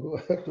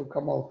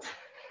come out.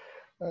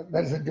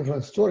 That's a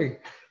different story.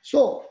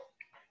 So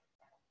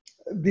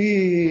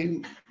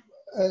the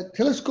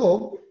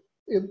telescope,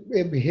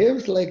 it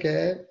behaves like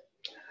a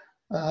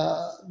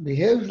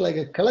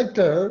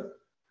collector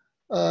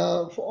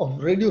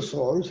of radio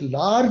source,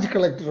 large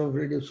collector of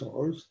radio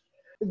source.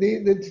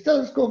 The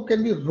telescope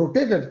can be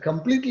rotated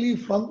completely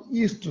from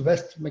east to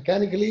west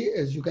mechanically,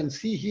 as you can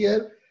see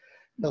here.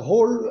 The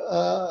whole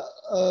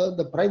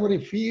the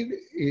primary feed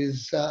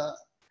is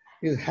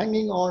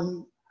hanging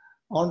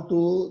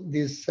onto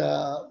this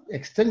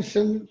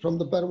extension from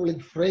the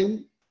parabolic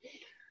frame,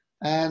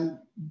 and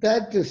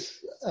that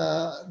is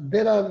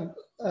there are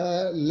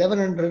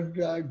 1100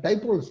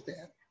 dipoles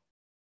there.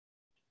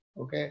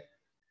 Okay,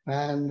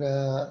 and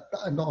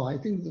no, I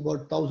think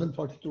about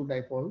 1042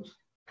 dipoles.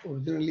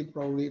 Originally,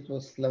 probably it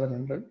was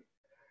 1100.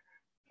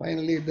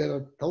 Finally, there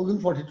are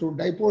 1042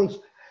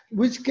 dipoles,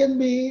 which can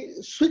be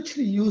switched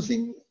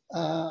using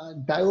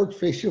diode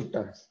phase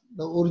shifters.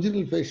 The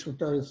original phase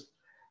shifters,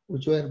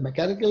 which were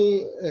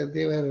mechanical,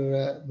 they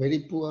were very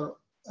poor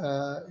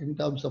in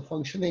terms of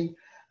functioning,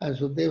 and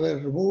so they were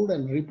removed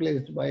and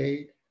replaced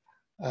by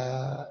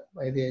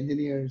the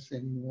engineers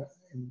in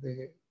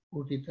the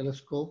OT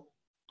telescope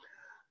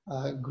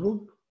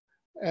group.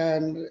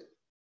 And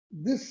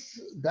this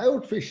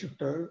diode phase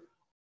shifter,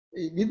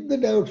 with the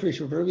diode phase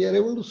shifter, we are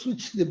able to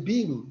switch the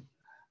beam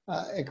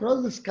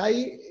across the sky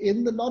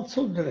in the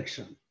north-south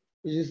direction,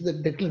 which is the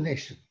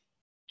declination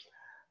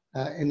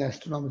in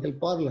astronomical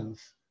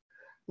parlance.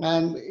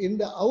 And in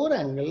the hour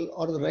angle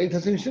or the right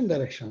ascension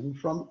direction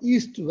from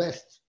east to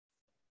west,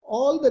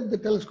 all that the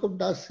telescope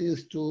does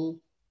is to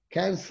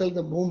cancel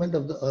the movement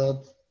of the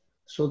Earth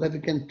so that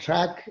it can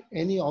track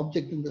any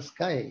object in the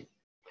sky.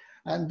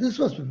 And this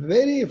was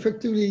very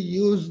effectively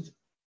used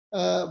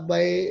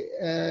by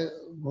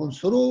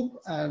Gonsarup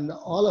and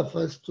all of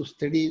us to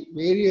study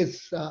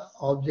various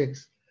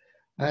objects.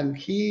 And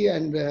he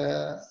and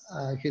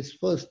his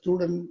first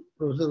student,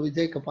 Professor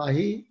Vijay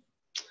Kapahi,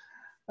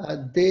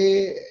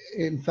 they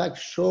in fact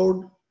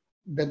showed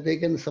that they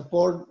can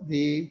support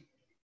the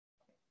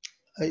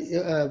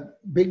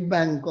Big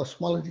Bang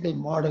cosmological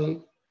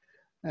model.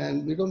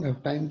 And we don't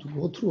have time to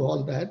go through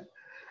all that.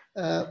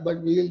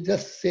 But we will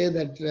just say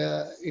that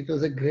it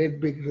was a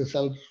great big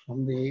result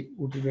from the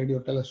Uti radio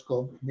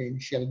telescope in the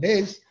initial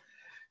days.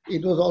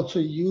 It was also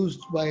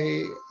used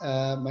by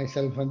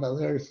myself and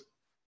others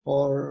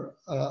for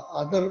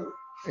other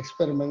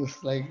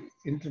experiments like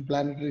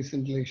interplanetary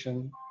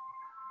scintillation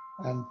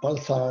and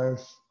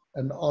pulsars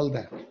and all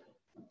that.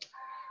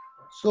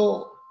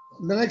 So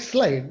the next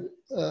slide,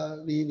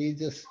 we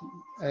just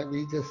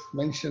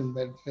mentioned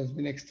that it has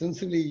been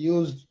extensively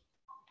used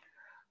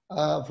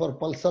for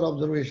pulsar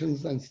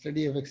observations and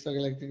study of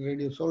extragalactic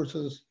radio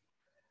sources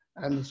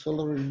and the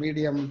solar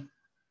medium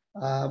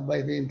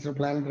by the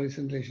interplanetary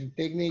scintillation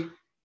technique.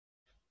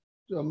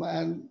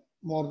 And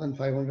more than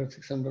 500,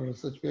 600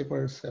 research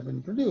papers have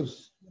been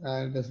produced.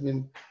 And it has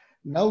been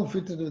now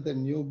fitted with a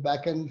new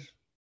backend.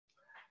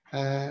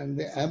 And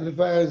the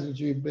amplifiers which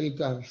we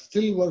built are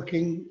still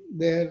working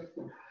there.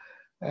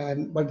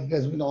 But it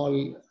has been all,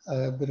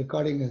 the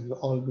recording has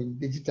all been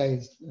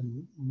digitized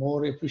in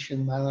more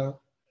efficient manner.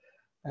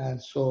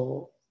 And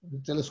so the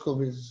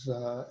telescope is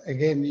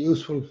again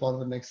useful for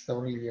the next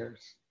several years.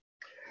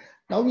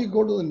 Now we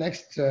go to the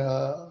next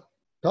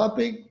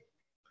topic.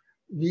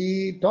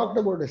 We talked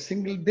about a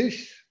single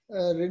dish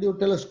radio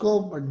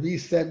telescope, but we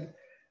said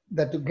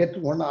that to get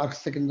 1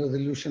 arc-second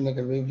resolution at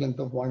a wavelength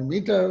of 1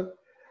 meter,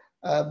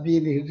 we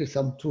needed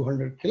some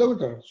 200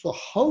 kilometers. So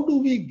how do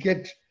we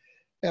get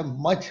a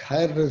much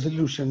higher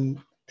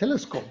resolution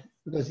telescope?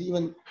 Because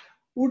even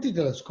Uti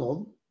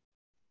telescope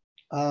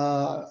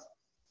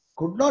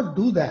could not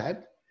do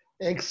that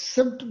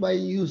except by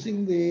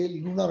using the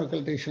lunar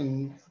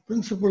occultation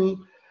principle,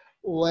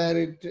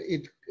 where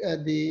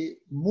the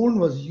moon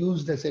was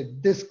used as a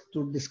disk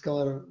to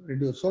discover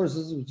radio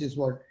sources, which is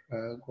what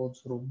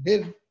Gonsarup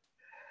did,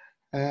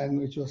 and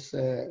which was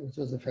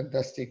a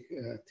fantastic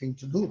thing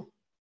to do.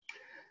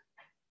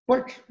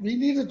 But we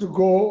needed to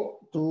go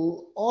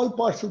to all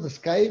parts of the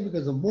sky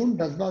because the moon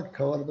does not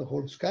cover the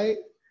whole sky.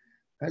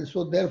 And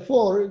so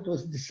therefore it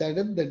was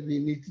decided that we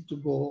needed to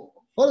go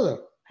further.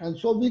 And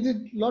so we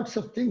did lots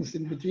of things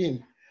in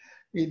between.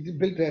 We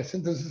built a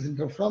synthesis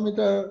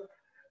interferometer,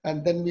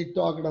 and then we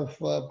talked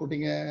of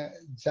putting a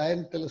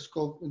giant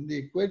telescope in the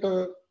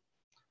equator,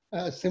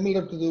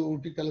 similar to the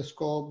Uti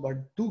telescope, but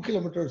 2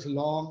 kilometers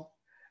long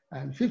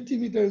and 50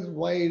 meters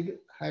wide,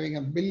 having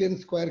a million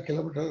square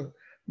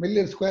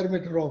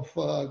meter of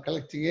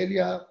collecting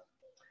area.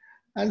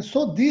 And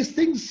so these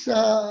things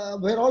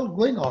were all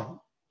going on.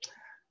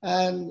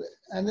 And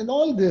in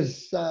all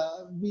this,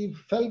 we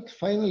felt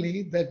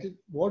finally that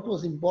what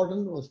was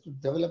important was to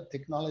develop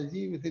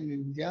technology within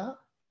India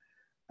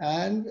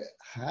and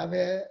have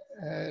a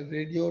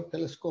radio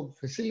telescope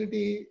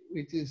facility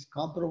which is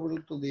comparable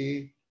to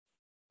the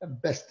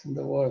best in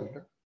the world.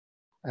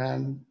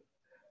 And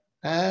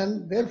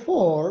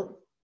therefore,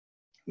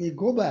 we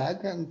go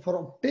back, and for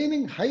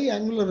obtaining high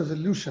angular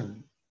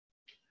resolution,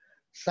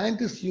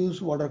 scientists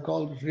use what are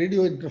called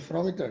radio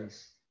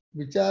interferometers,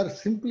 which are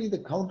simply the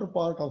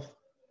counterpart of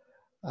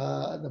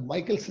the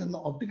Michelson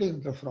optical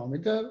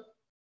interferometer,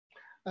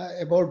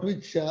 about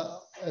which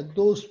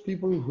those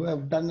people who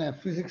have done a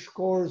physics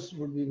course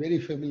would be very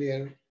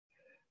familiar,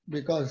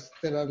 because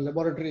there are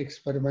laboratory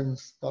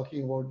experiments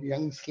talking about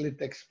young slit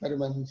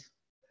experiments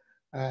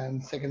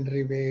and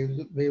secondary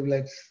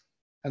wavelets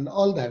and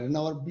all that in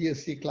our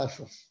BSc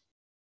classes.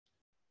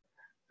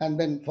 And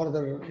then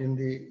further in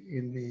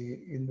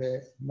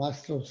the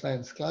Master of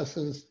Science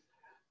classes,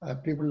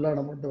 people learn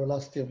about the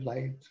velocity of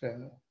light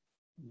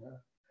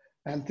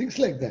and things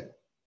like that.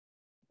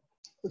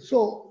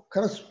 So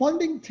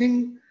corresponding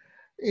thing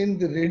in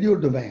the radio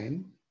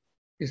domain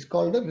is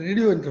called a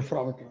radio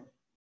interferometer.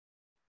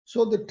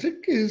 So the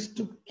trick is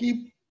to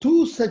keep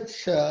two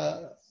such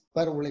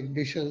parabolic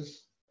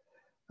dishes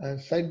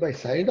side by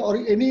side, or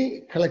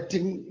any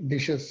collecting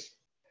dishes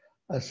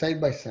side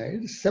by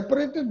side,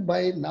 separated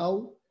by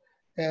now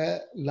a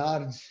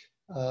large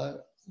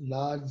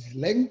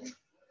length,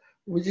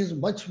 which is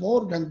much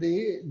more than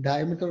the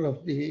diameter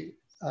of the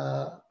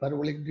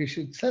parabolic dish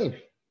itself.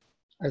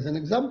 As an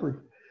example,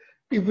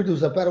 if it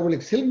was a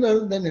parabolic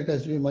cylinder, then it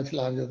has to be much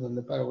larger than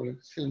the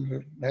parabolic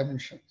cylinder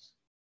dimensions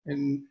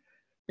in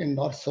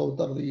north-south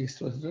or the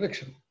east-west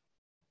direction.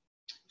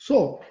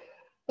 So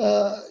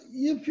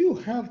if you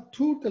have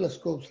two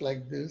telescopes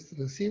like this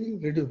receiving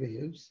radio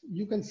waves,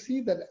 you can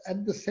see that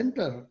at the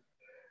center,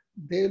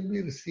 they'll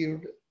be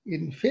received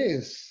in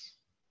phase.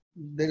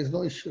 There is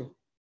no issue.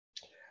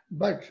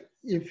 But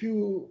if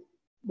you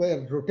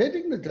were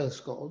rotating the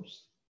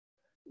telescopes,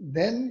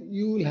 then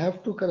you will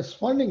have to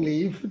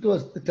correspondingly, if it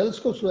was the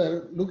telescopes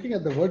were looking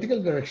at the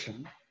vertical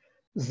direction,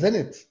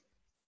 zenith,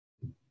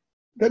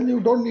 then you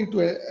don't need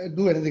to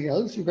do anything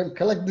else. You can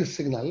collect this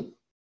signal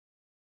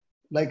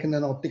like in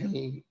an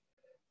optical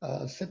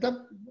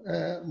setup,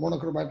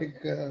 monochromatic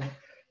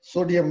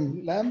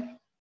sodium lamp,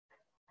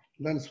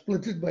 then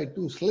split it by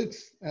 2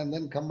 slits and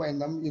then combine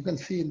them. You can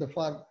see in the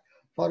far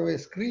away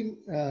screen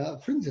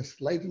fringes,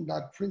 light and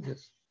dark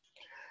fringes.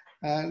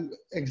 And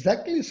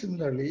exactly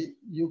similarly,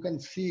 you can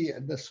see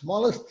at the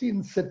smallest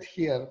inset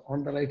here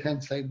on the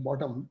right-hand side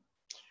bottom,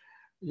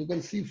 you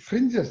can see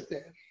fringes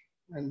there,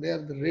 and they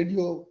are the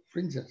radio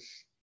fringes.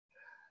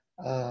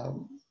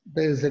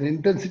 There's an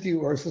intensity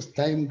versus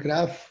time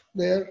graph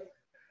there,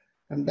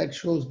 and that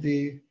shows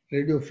the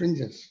radio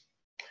fringes.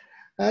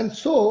 And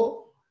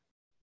so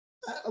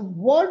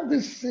what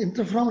this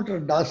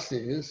interferometer does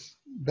is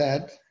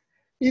that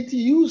it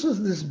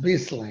uses this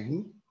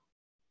baseline,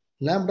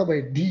 lambda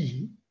by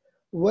d,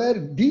 where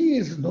d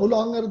is no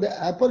longer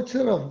the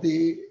aperture of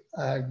the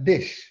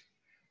dish,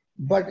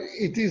 but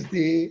it is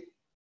the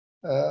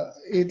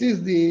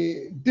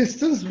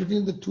distance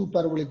between the two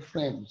parabolic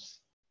frames.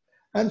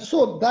 And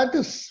so that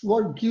is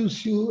what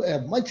gives you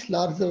a much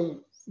larger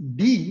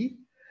d.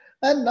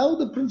 And now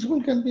the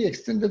principle can be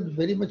extended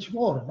very much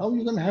more. Now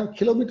you can have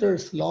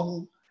kilometers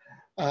long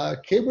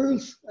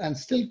cables and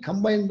still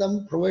combine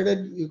them,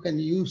 provided you can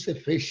use a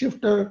phase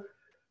shifter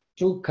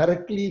to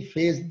correctly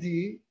phase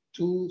the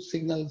two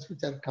signals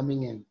which are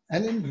coming in.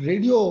 And in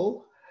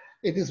radio,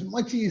 it is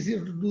much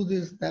easier to do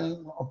this than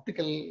an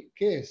optical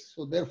case.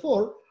 So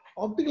therefore,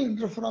 optical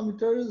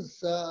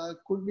interferometers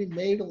could be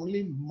made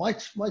only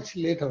much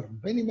later,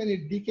 many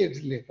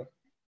decades later.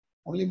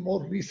 Only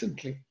more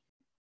recently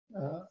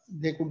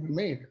they could be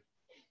made,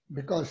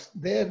 because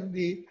there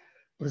the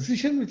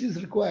precision which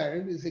is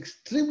required is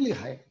extremely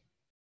high,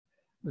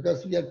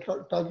 because we are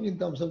talking in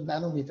terms of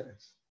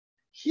nanometers.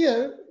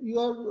 Here you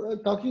are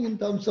talking in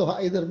terms of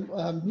either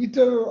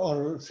meter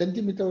or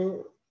centimeter,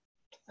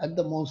 at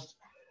the most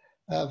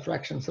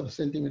fractions of a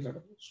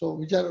centimeter. So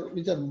which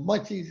are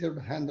much easier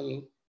to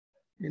handle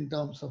in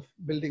terms of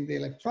building the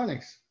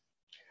electronics.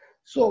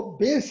 So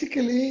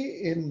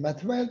basically, in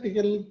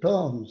mathematical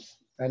terms,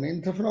 an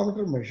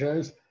interferometer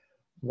measures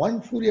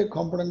one Fourier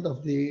component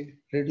of the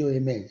radio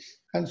image.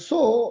 And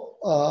so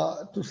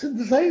to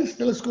synthesize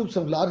telescopes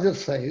of larger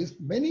size,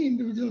 many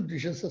individual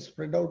dishes are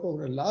spread out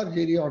over a large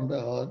area on the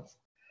Earth,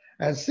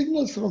 and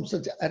signals from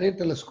such array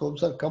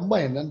telescopes are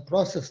combined and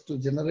processed to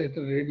generate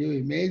a radio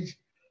image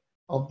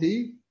of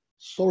the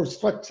source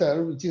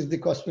structure, which is the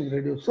cosmic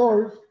radio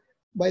source,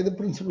 by the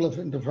principle of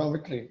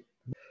interferometry.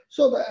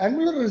 So the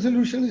angular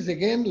resolution is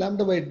again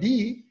lambda by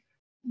d,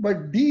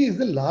 but d is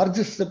the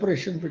largest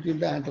separation between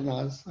the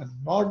antennas and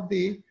not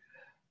the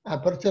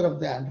aperture of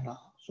the antenna.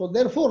 So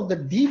therefore the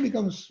d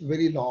becomes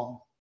very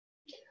long.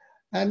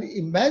 And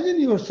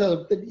imagine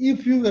yourself that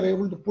if you were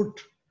able to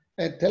put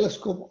a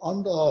telescope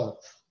on the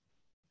Earth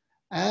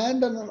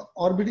and an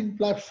orbiting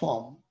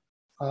platform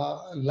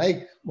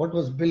like what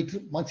was built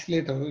much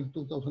later in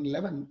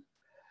 2011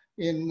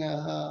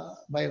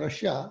 by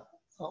Russia,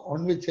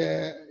 on which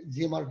a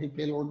GMRT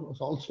payload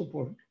was also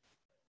put,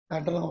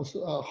 antenna was,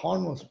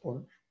 horn was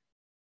put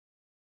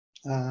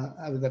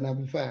with an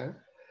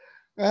amplifier.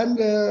 And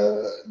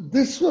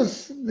this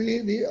was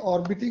the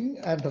orbiting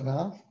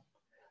antenna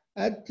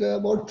at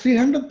about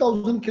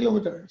 300,000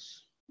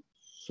 kilometers.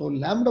 So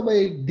lambda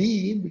by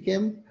d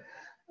became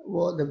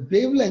the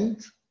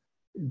wavelength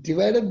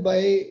divided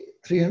by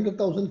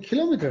 300,000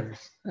 kilometers.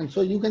 And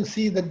so you can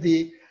see that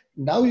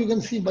now you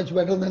can see much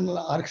better than an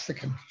arc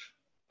second.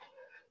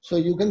 So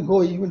you can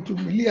go even to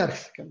milliarc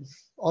seconds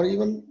or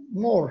even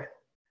more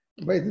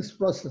by this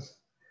process.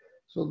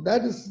 So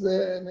that is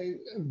a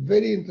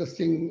very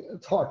interesting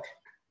thought.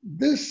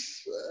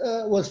 This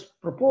was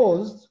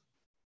proposed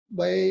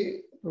by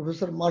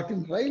Professor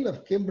Martin Ryle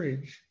of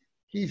Cambridge.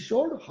 He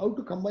showed how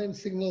to combine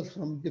signals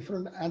from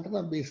different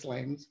antenna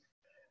baselines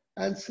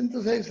and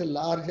synthesize a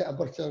large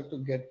aperture to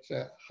get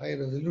high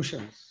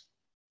resolutions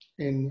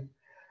in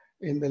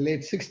the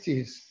late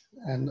 60s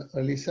and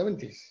early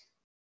 70s.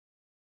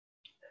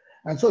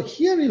 And so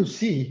here you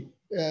see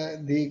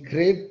the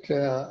great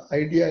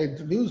idea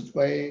introduced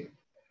by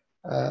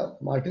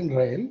Martin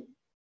Ryle,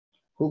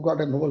 who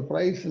got a Nobel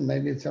Prize in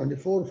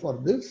 1974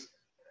 for this.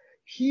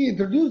 He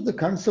introduced the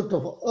concept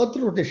of Earth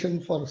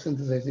rotation for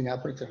synthesizing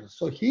apertures.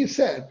 So he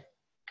said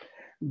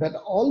that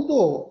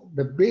although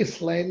the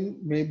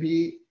baseline may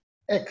be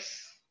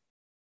X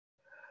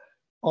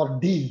or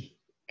D,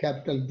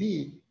 capital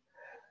D,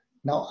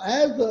 now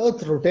as the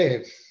Earth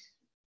rotates,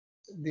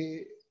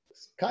 the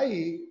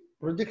sky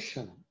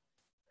projection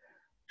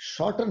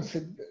shortens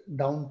it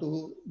down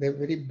to the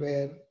very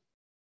bare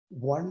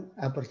one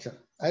aperture.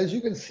 As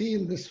you can see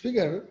in this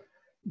figure,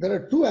 there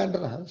are two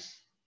antennas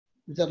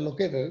which are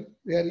located,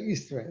 they are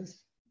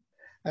east-west.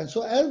 And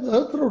so as the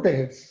Earth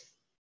rotates,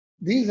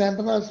 these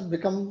antennas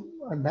become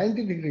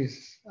 90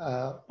 degrees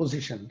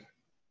positioned.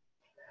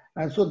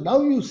 And so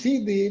now you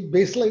see the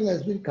baseline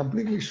has been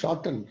completely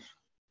shortened.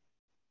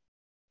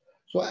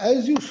 So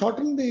as you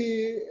shorten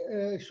the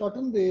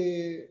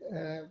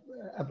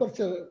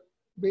aperture,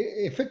 the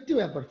effective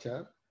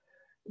aperture,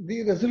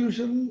 the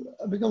resolution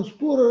becomes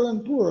poorer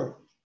and poorer.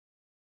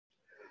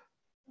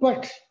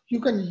 But you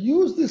can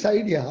use this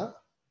idea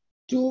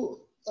to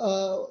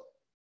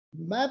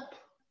map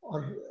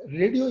or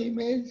radio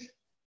image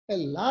a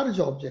large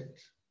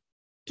object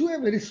to a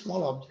very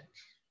small object.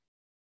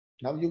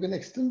 Now you can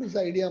extend this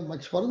idea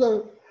much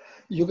further.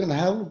 You can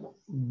have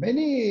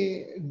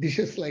many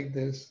dishes like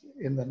this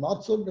in the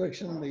north-south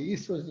direction, in the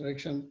east-west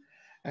direction,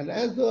 and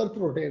as the Earth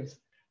rotates,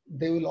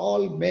 they will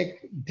all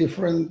make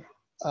different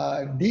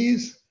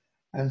Ds,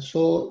 and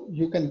so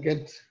you can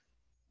get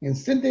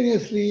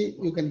instantaneously,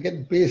 you can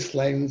get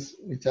baselines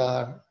which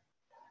are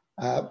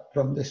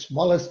from the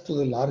smallest to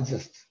the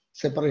largest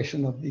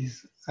separation of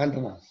these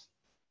antennas.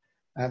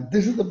 And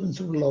this is the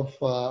principle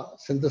of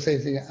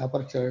synthesizing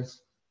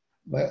apertures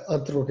by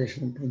Earth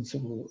rotation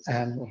principle.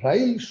 And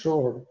Ryle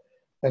showed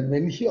that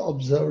when he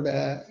observed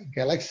a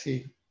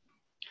galaxy,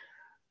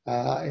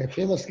 a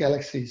famous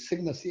galaxy,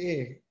 Cygnus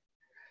A,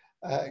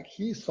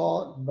 he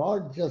saw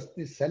not just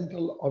the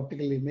central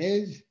optical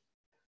image,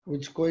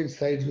 which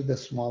coincides with a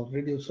small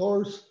radio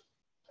source,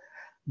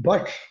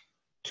 but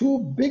two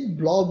big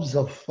blobs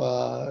of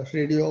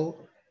radio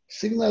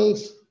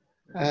signals,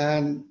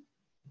 and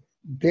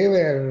they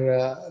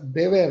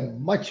were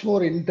much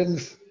more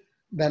intense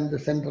than the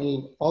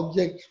central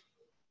object.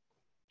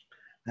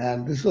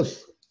 And this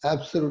was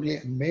absolutely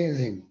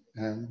amazing.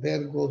 And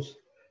there goes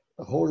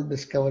the whole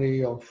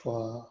discovery of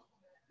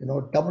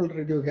double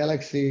radio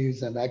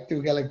galaxies and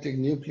active galactic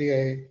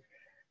nuclei,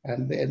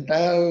 and the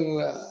entire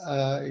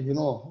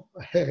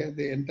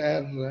the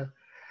entire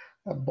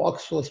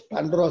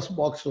Pandora's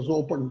box was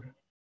opened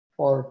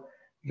for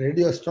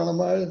radio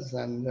astronomers,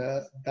 and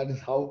that is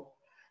how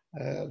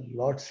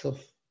lots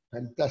of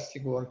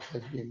fantastic work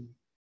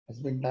has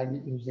been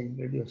done using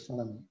radio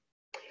astronomy.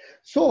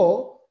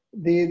 So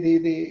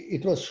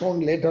it was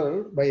shown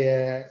later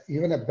by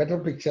even a better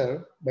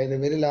picture by the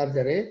Very Large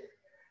Array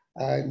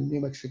in New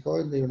Mexico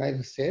in the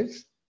United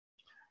States,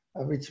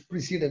 which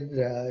preceded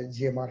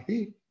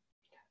GMRT,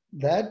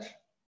 that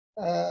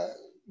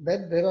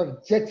there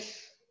are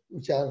jets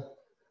which are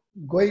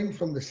going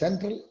from the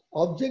central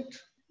object.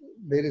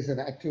 There is an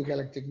active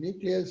galactic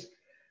nucleus,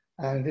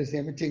 and it is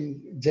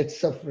emitting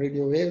jets of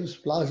radio waves,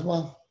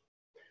 plasma,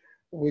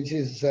 which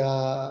is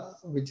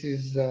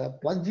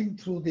plunging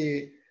through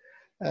the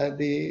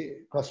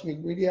cosmic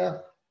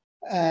media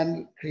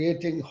and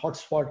creating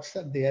hotspots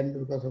at the end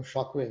because of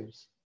shock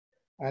waves.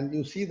 And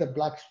you see the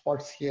black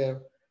spots here,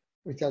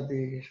 which are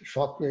the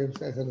shock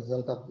waves as a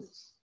result of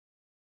this.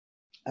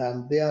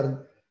 And they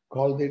are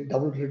called the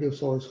double radio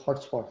source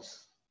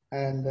hotspots.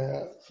 And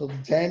so the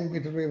Giant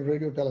Meter Wave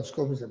Radio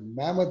Telescope is a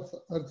mammoth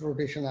Earth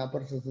rotation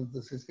aperture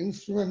synthesis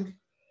instrument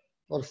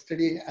for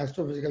studying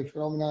astrophysical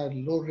phenomena at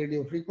low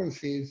radio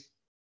frequencies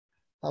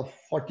of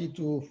 40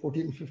 to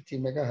 1450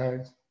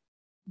 megahertz.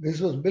 This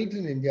was built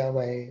in India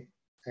by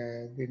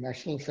the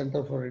National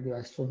Center for Radio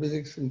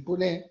Astrophysics in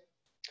Pune,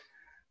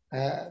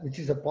 which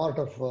is a part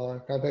of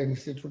Tata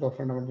Institute of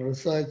Fundamental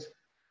Research,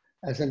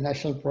 as a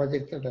national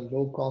project at a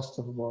low cost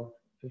of about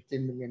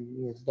 $15 million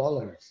in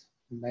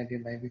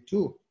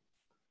 1992.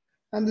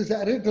 And this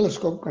array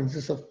telescope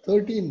consists of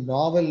 13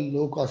 novel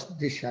low-cost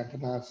dish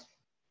antennas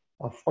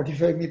of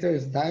 45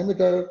 meters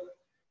diameter,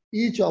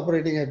 each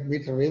operating at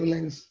meter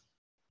wavelengths,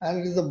 and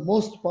it is the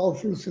most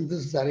powerful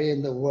synthesis array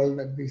in the world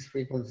at these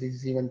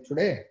frequencies even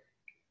today.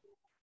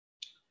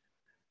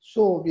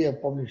 So we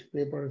have published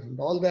papers and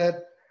all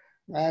that,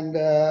 and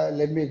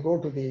let me go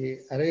to the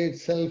array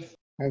itself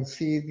and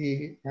see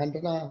the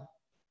antenna.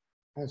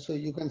 And so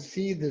you can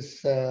see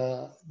this,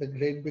 the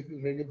great big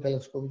radio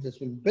telescope which has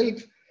been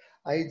built.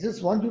 I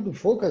just want you to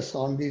focus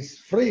on these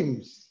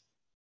frames,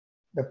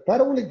 the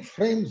parabolic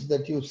frames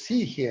that you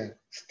see here,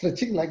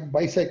 stretching like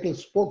bicycle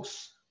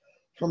spokes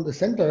from the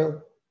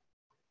center.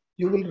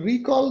 You will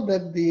recall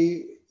that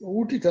the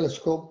Ooty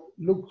telescope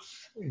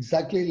looks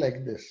exactly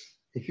like this.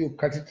 If you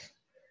cut it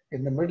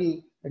in the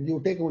middle and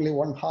you take only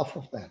one half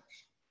of that.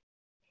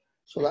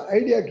 So the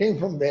idea came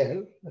from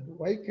there, that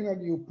why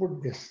cannot you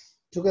put this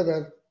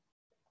together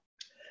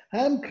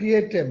and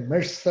create a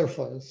mesh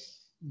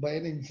surface by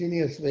an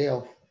ingenious way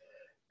of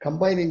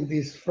combining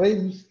these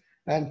frames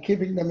and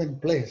keeping them in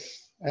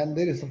place. And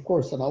there is, of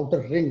course, an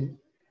outer ring,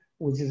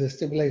 which is a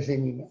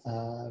stabilizing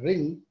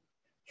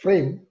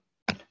frame,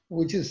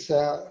 which is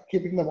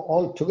keeping them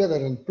all together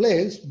in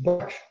place.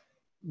 But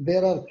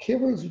there are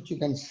cables which you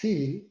can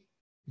see,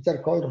 which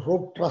are called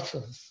rope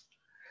trusses,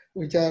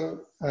 which are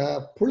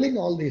pulling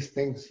all these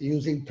things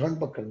using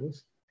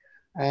turnbuckles.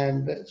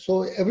 And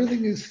so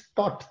everything is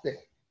taut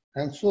there.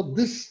 And so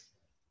this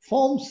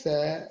forms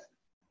a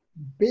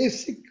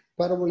basic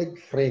parabolic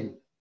frame.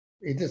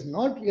 It is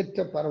not yet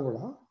a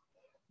parabola,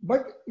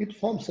 but it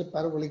forms a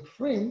parabolic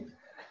frame,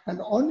 and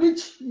on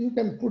which you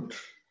can put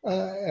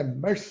a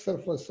mesh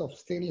surface of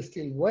stainless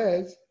steel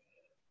wires,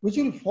 which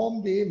will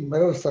form the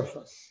mirror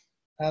surface.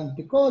 And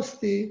because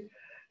the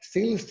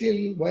stainless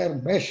steel wire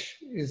mesh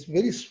is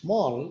very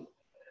small,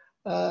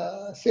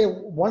 say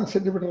 1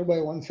 centimeter by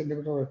 1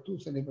 centimeter or 2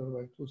 centimeter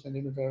by 2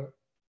 centimeter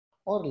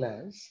or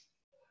less,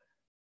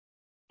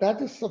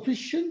 that is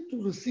sufficient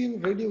to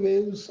receive radio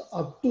waves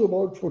up to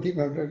about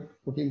 1400,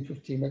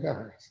 1450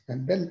 megahertz.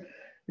 And then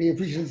the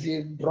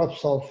efficiency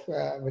drops off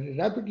very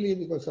rapidly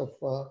because of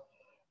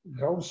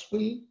ground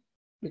spill,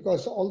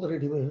 because all the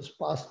radio waves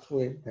pass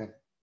through it then.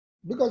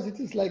 Because it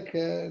is like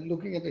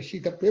looking at a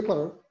sheet of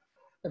paper,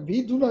 and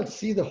we do not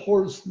see the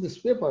holes in this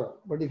paper.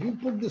 But if you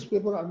put this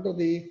paper under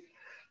the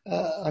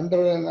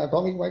under an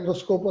atomic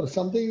microscope or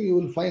something, you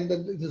will find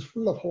that it is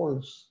full of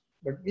holes.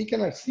 But we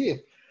cannot see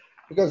it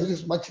because it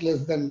is much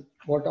less than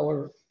what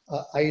our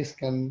eyes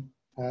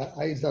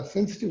are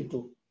sensitive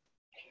to.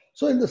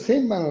 So in the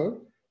same manner,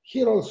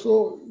 here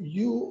also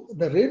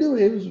the radio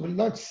waves will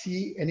not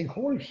see any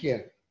hole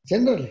here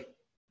generally.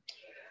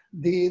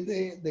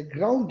 The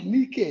ground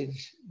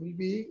leakage will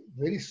be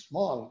very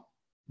small.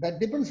 That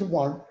depends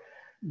upon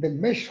the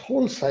mesh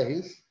hole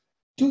size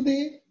to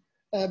the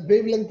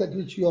wavelength at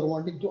which you are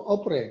wanting to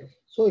operate.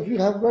 So if you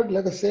have got,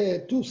 let us say,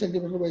 a 2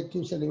 centimeter by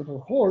 2 centimeter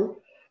hole,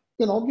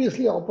 you can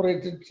obviously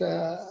operate it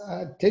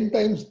 10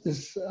 times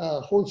this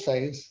hole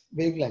size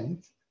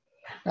wavelength,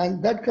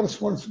 and that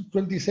corresponds to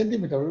 20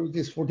 centimeter, which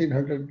is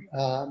 1400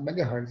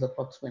 megahertz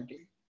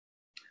approximately.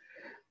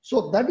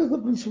 So that is the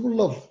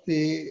principle of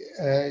the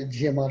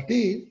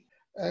GMRT,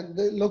 and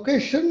the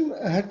location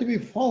had to be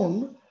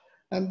found,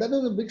 and that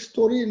was a big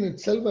story in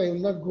itself. I will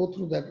not go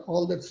through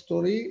all that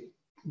story.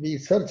 We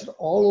searched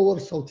all over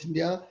South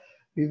India.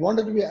 We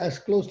wanted to be as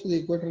close to the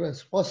equator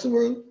as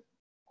possible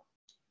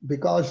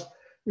because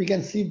we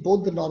can see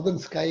both the northern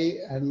sky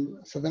and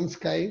southern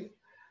sky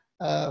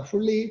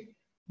fully,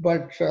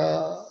 but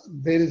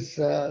there is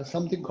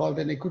something called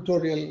an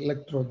equatorial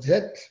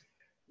electrojet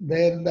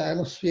there in the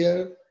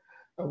atmosphere,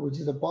 which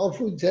is a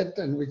powerful jet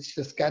and which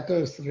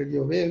scatters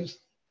radio waves.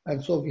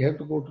 And so we have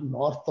to go to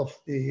north of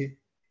the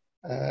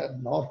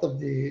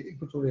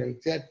equatorial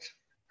jet.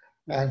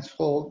 And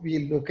so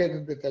we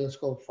located the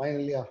telescope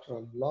finally after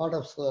a lot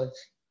of search,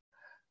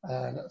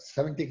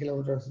 70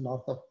 kilometers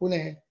north of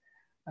Pune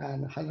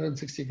and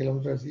 160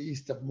 kilometers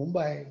east of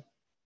Mumbai,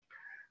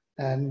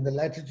 and the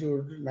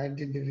latitude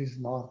 19 degrees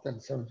north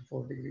and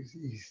 74 degrees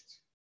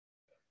east,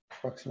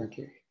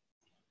 approximately.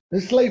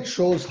 This slide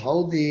shows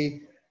how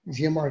the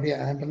GMRT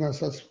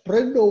antennas are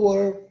spread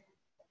over,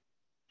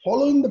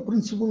 following the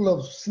principle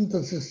of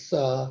synthesis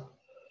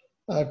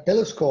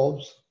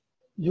telescopes.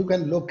 You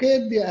can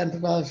locate the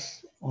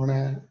antennas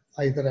on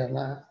either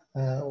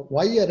a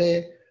Y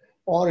array,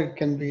 or it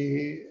can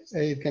be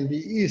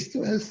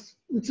east-west,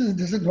 which is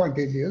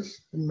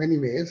disadvantageous in many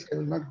ways. I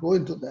will not go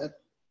into that.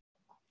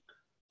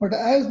 But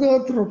as the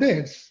Earth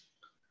rotates,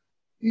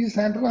 these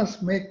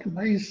antennas make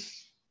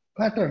nice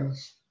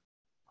patterns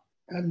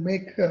and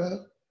make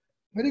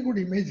very good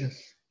images.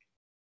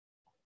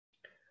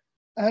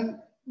 And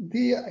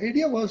the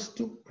idea was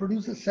to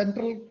produce a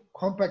central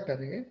compact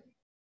array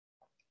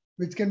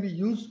which can be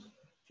used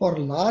for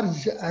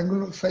large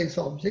angular size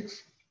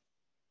objects,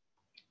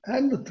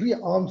 and the 3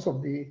 arms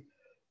of the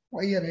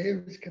Y array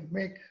which can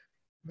make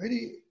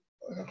very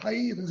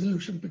high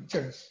resolution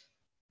pictures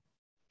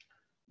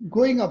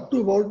going up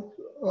to about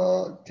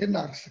 10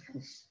 arc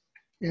seconds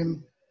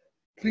in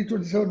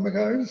 327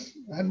 megahertz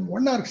and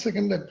 1 arc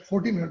second at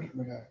 1400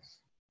 megahertz.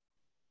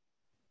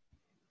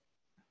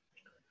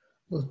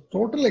 The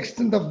total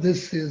extent of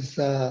this is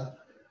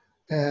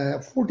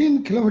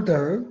 14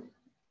 kilometer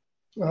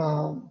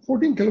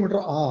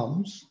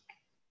arms.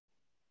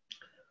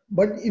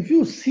 But if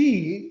you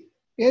see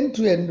end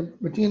to end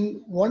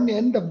between one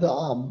end of the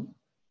arm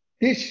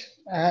dish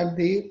and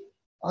the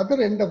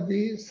other end of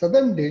the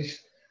southern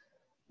dish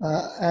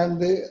and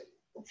the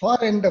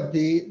far end of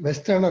the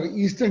western or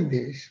eastern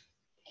dish,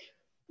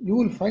 you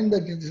will find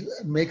that it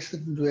makes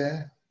it into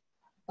a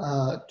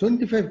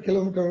 25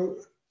 kilometer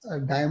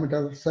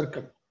diameter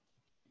circle.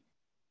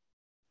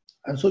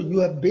 And so you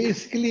have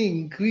basically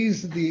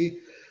increased the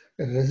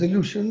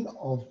resolution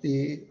of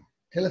the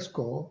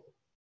telescope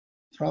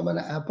from an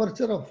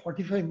aperture of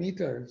 45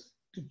 meters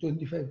to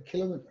 25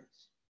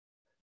 kilometers.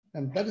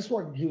 And that is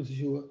what gives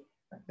you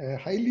a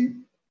highly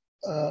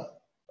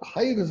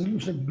high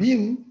resolution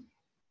beam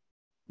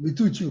with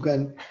which you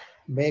can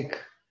make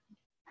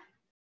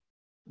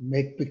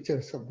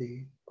pictures of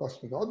the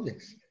cosmic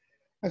objects.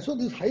 And so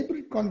this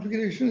hybrid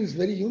configuration is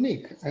very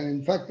unique. And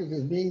in fact, it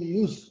is being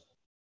used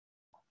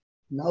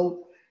now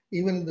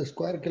even in the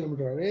square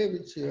kilometer array,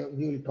 which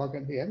we will talk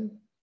at the end.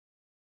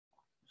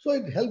 So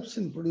it helps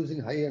in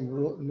producing high and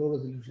low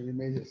resolution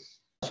images.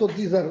 So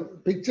these are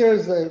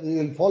pictures we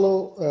will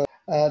follow.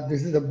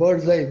 This is a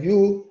bird's eye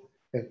view,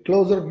 a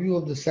closer view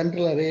of the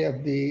central array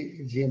of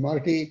the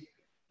GMRT.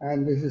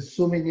 And this is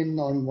zooming in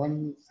on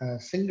one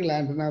single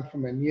antenna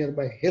from a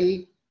nearby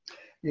hill.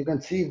 You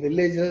can see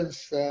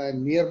villages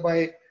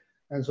nearby.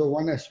 And so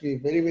one has to be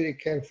very, very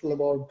careful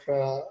about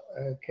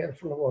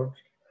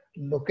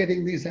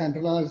locating these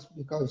antennas,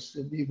 because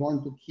we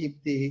want to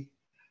keep the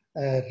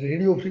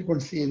radio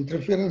frequency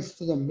interference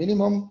to the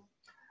minimum.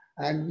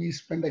 And we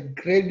spent a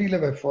great deal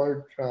of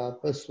effort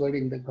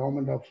persuading the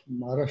government of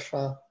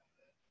Maharashtra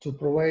to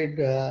provide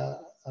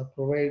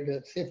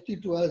safety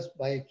to us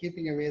by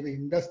keeping away the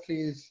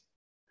industries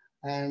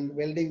and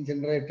welding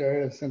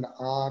generators and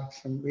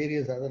arcs and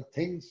various other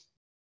things.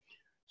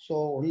 So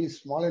only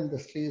small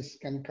industries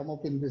can come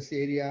up in this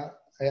area,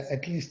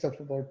 at least of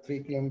about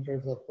 3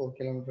 kilometers or 4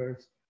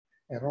 kilometers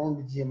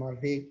around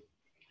GMRT.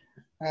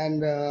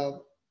 And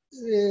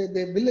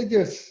the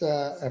villagers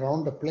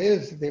around the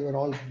place, they were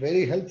all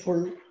very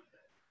helpful,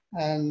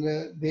 and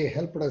they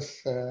helped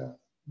us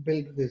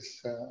build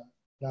this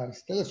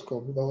large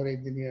telescope with our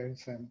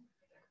engineers and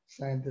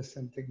scientists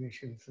and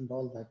technicians and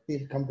all that.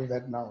 We'll come to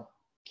that now.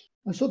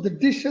 And so the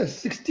dish has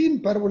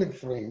 16 parabolic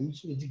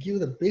frames which give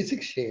the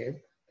basic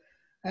shape,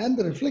 and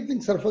the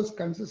reflecting surface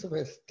consists of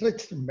a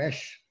stretched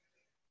mesh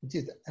which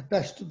is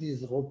attached to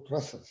these rope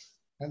trusses.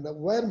 And the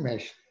wire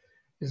mesh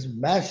is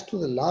matched to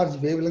the large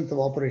wavelength of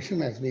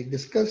operation as we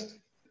discussed,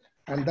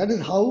 and that is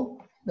how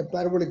the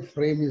parabolic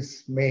frame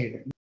is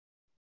made.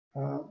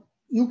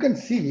 You can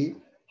see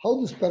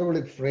how this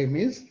parabolic frame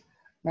is,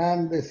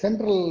 and the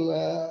central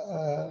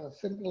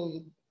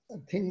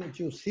thing which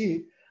you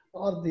see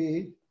are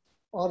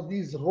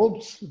these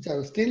ropes, which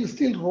are stainless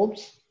steel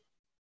ropes,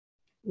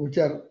 which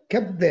are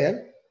kept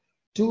there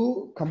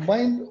to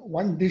combine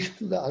one dish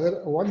to the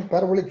other, one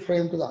parabolic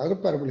frame to the other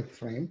parabolic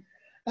frame.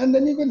 And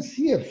then you can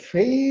see a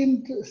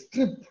faint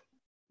strip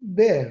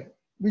there,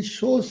 which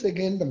shows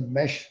again the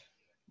mesh,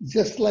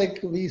 just like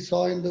we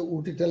saw in the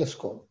Ooty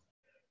telescope.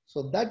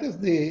 So that is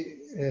the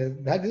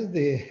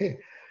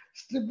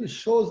strip which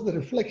shows the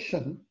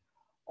reflection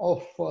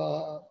of,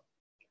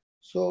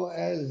 so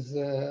as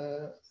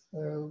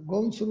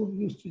Govind Swarup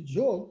used to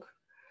joke,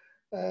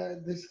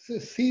 this is a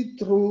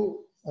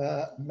see-through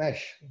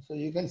mesh. So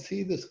you can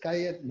see the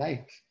sky at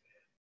night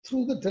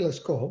through the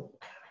telescope.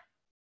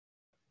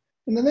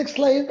 In the next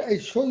slide, I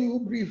show you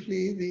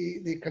briefly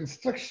the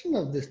construction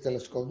of this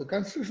telescope. The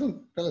construction of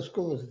the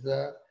telescope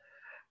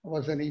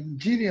was an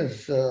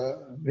ingenious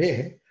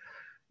way.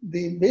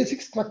 The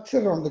basic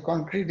structure on the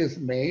concrete is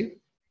made,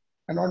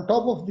 and on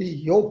top of the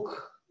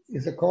yoke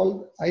is a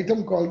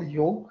item called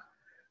yoke,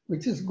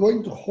 which is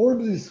going to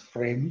hold these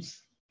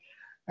frames.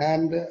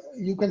 And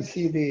you can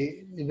see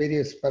the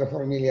various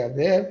paraphernalia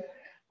there.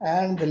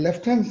 And the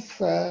left-hand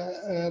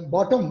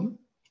bottom,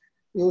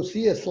 you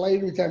see a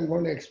slide which I'm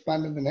going to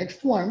expand in the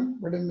next one.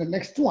 But in the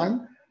next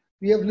one,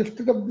 we have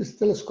lifted up this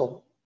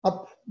telescope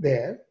up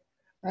there.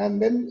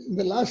 And then in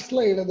the last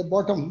slide at the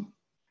bottom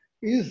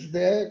is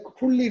the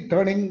fully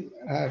turning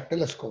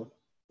telescope.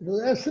 It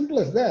was as simple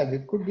as that.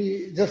 It could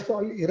be just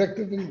all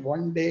erected in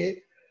one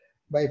day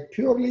by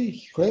purely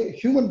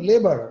human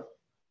labor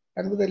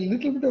and with a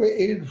little bit of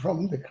aid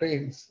from the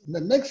cranes. In the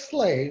next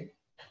slide,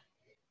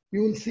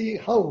 you will see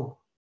how.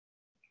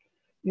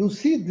 You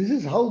see, this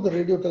is how the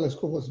radio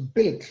telescope was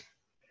built.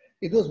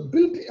 It was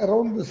built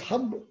around this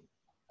hub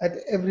at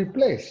every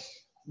place.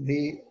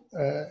 The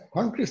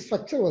concrete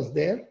structure was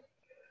there,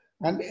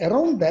 and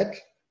around that,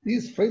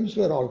 these frames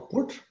were all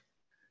put.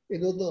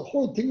 The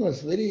whole thing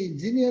was very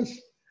ingenious,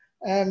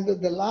 and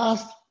the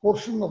last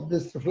portion of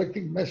this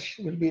reflecting mesh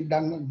will be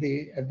done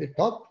at the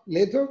top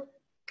later.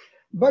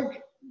 But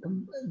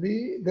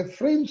the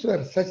frames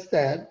were such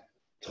that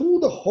through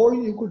the hole,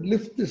 you could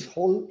lift this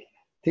whole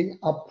thing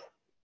up.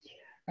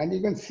 And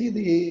you can see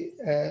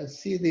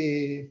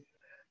the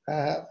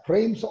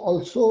frames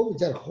also,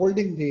 which are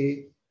holding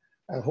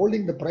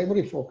the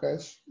primary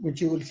focus,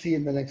 which you will see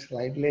in the next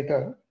slide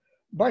later.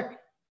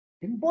 But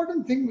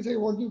important thing which I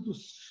want you to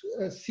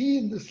see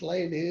in this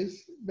slide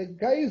is the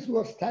guys who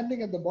are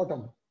standing at the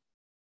bottom.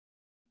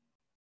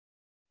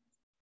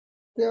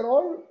 They are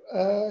all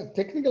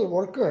technical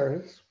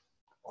workers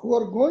who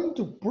are going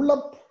to pull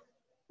up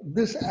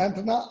this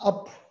antenna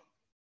up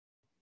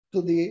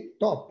to the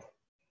top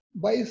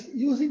by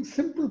using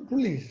simple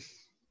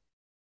pulleys.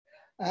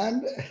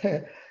 And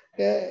a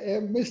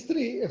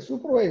Mistri, a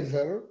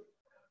supervisor,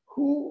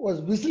 who was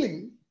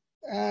whistling,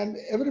 and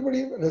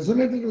everybody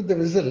resonated with the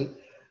whistle.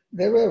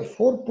 There were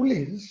 4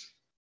 pulleys,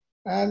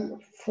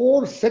 and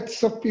 4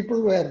 sets of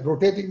people were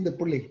rotating the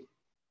pulley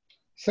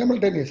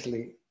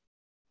simultaneously,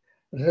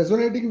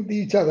 resonating with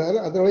each other,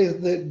 otherwise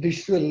the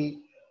dish will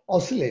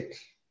oscillate.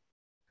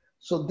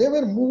 So they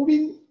were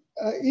moving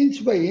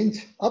inch by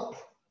inch up.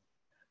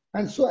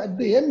 And so at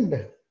the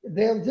end,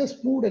 they have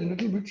just moved a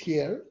little bit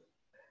here.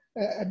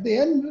 At the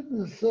end,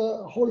 this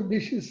whole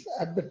dish is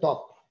at the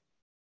top.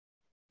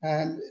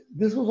 And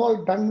this was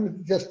all done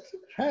with just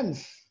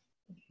hands,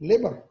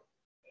 labor.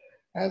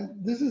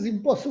 And this is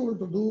impossible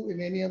to do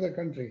in any other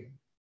country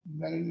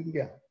than in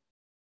India,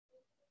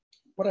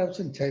 perhaps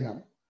in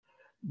China.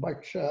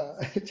 But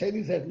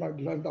Chinese had not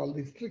learned all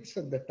these tricks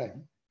at that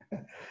time.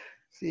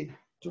 See,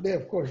 today,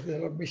 of course,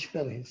 there are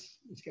missionaries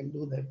which can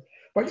do that.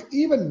 But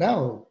even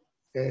now,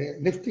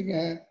 lifting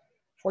a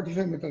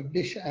 45-meter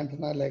dish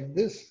antenna like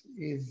this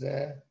is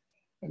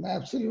an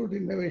absolute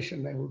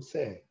innovation, I would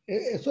say.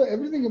 So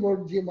everything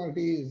about GMRT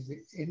is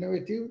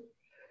innovative,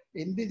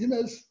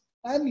 indigenous,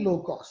 and low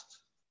cost.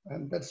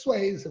 And that's why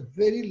it's a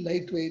very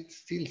lightweight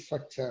steel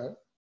structure.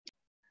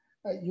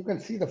 You can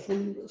see the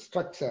full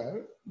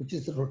structure, which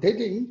is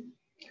rotating,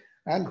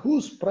 and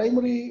whose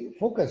primary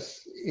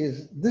focus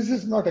is, this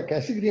is not a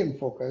Cassegrain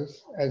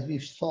focus, as we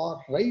saw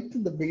right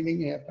in the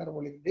beginning, a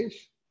parabolic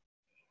dish,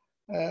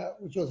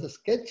 which was a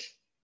sketch,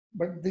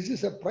 but this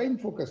is a prime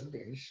focus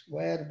dish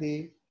where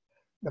the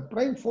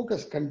prime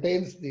focus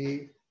contains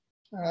the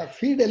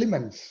feed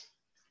elements,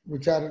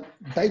 which are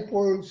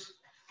dipoles,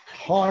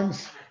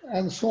 horns,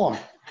 and so on.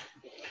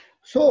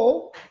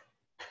 So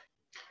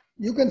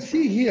you can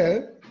see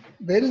here,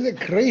 there is a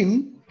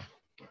crane,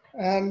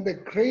 and the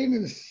crane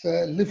is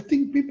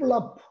lifting people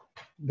up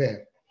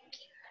there.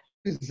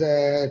 It's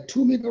a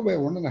 2 meter by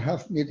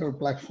 1.5 meter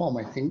platform,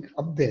 I think,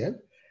 up there.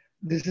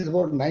 This is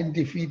about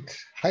 90 feet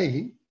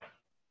high.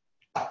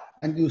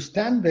 And you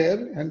stand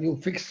there and you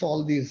fix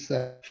all these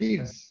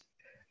feeds.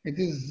 It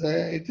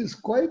is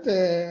quite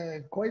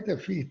a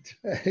feat.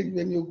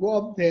 When you go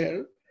up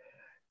there,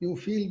 you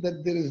feel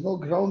that there is no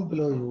ground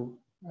below you,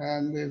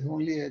 and there's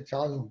only a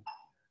chasm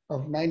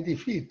of 90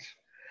 feet.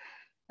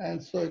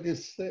 And so it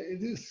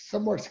is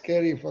somewhat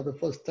scary for the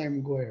first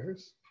time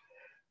goers.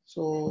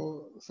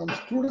 So some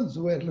students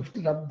were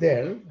lifted up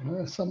there.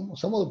 Some of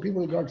the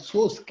people got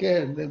so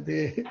scared that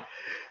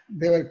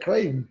they were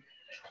crying.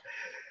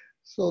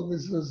 So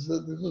this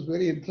was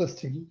very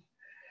interesting.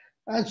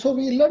 And so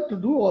we learned to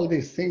do all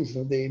these things,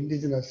 the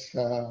indigenous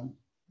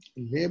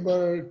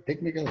labor,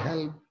 technical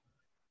help.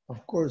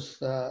 Of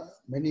course,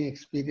 many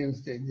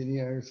experienced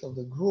engineers of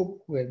the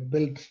group who had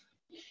built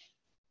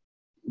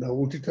the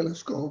Ooty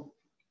telescope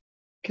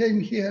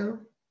came here,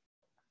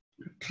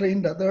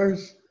 trained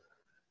others,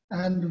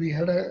 and we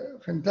had a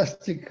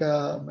fantastic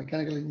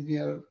mechanical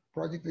engineer,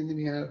 project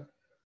engineer,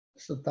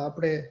 Mr.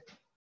 Tapde,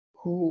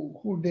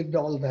 who did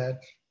all that,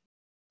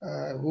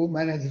 who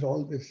managed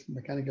all this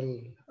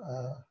mechanical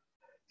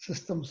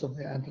systems of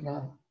the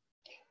antenna.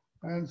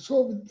 And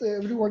so with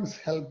everyone's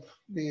help,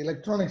 the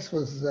electronics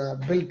was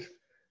built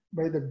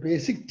by the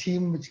basic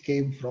team which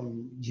came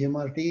from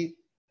GMRT,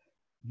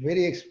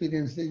 very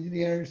experienced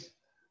engineers.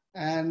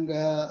 And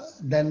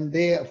then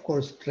they, of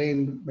course,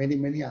 trained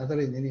many other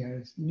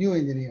engineers, new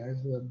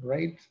engineers who were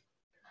bright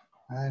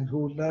and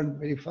who learned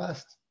very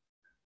fast.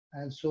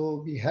 And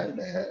so we had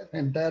an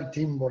entire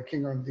team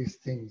working on these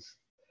things.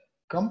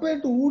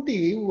 Compared to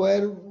Ooty,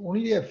 where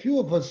only a few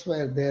of us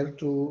were there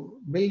to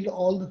build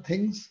all the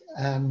things,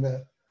 and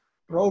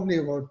probably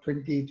about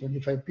 20,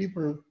 25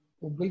 people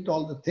who built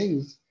all the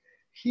things,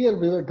 here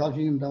we were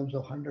talking in terms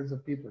of hundreds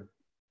of people.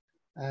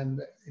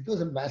 And it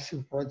was a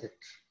massive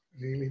project,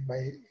 really,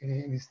 by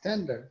any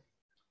standard.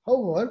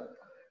 However,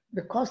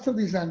 the cost of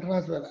these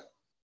antennas were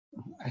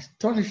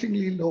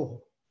astonishingly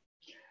low.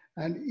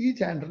 And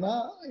each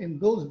antenna in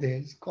those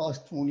days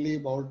cost only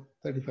about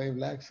 35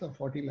 lakhs or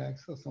 40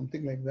 lakhs or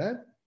something like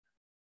that.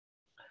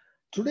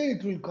 Today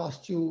it will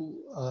cost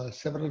you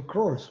several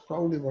crores,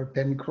 probably about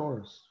 10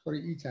 crores for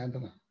each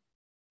antenna,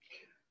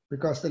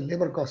 because the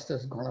labor cost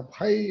has gone up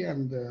high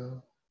and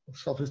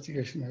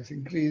sophistication has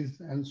increased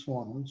and so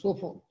on and so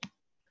forth.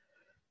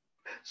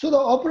 So the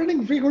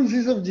operating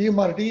frequencies of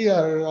GMRT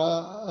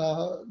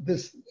are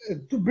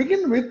to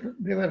begin with,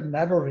 they were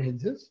narrow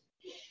ranges.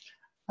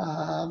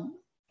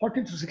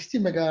 40 to 60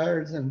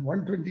 megahertz and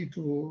 120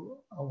 to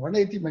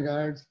 180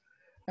 megahertz.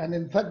 And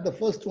in fact, the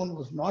first one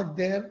was not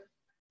there.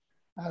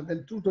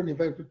 Then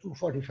 225 to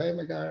 245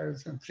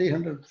 megahertz, and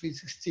 300 to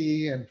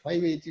 360, and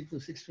 580 to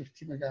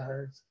 650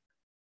 megahertz,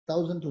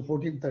 1000 to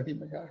 1430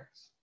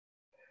 megahertz.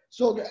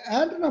 So the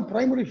antenna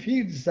primary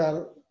feeds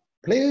are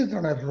placed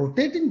on a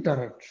rotating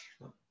turret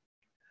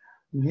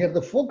near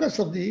the focus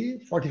of the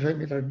 45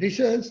 meter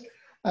dishes.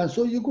 And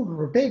so you could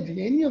rotate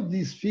any of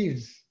these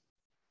feeds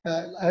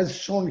as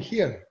shown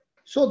here.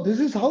 So this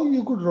is how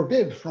you could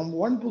rotate from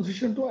one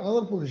position to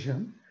another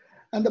position.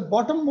 And the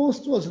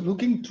bottommost was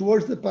looking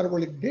towards the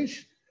parabolic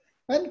dish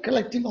and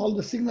collecting all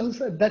the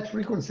signals at that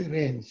frequency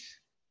range.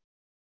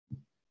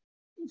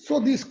 So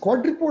these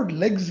quadrupod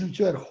legs which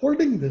were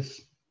holding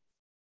this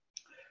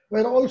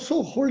were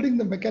also holding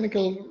the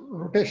mechanical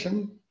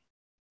rotation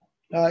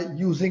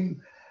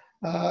using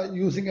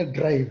a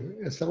drive,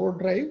 a servo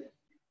drive.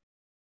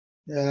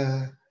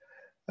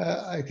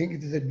 I think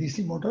it is a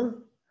DC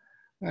motor.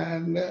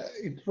 And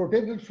it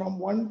rotated from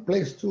one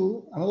place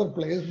to another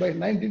place by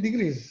 90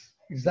 degrees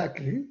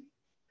exactly.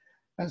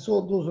 And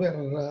so those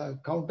were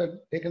counted,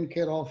 taken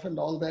care of and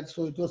all that.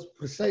 So it was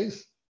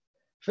precise,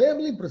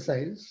 fairly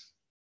precise,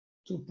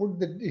 to put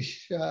the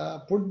dish,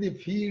 put the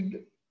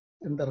feed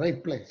in the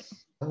right place.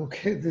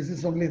 Okay, this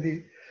is only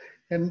the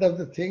end of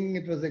the thing.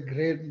 It was a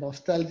great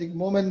nostalgic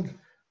moment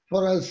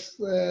for us.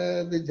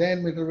 The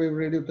Giant Meter Wave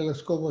Radio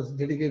Telescope was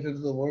dedicated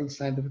to the world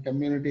scientific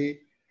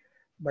community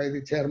by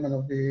the chairman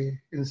of the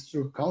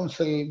Institute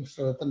Council,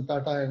 Mr. Ratan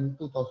Tata, in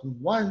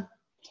 2001.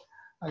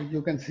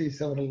 You can see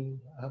several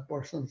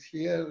persons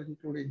here,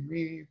 including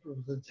me,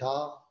 Professor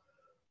Jha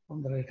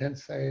on the right-hand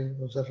side,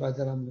 Professor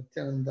Rajaram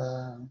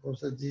Nityananda, and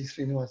Professor G.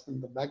 Srinivas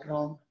in the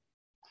background.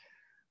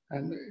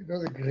 And it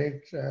was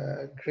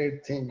a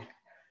great thing.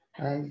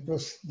 and it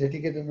was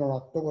dedicated on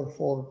October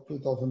 4,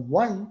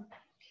 2001.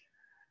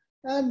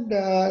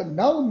 And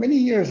now many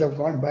years have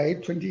gone by,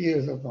 20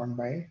 years have gone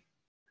by.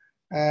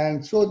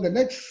 And so the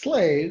next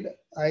slide,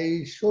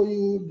 I show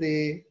you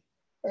the,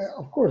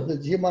 of course, the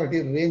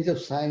GMRT range of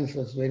science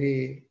was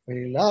very,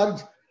 very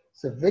large.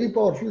 It's a very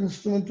powerful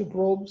instrument to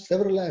probe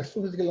several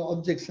astrophysical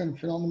objects and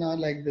phenomena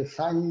like the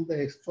sun, the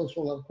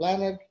extrasolar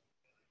planet,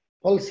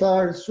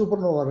 pulsars,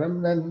 supernova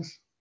remnants,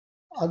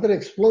 other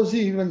explosive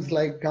events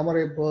like gamma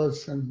ray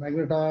bursts and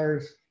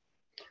magnetars,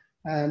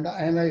 and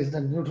ionized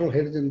and neutral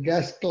hydrogen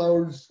gas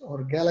clouds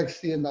or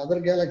galaxy and other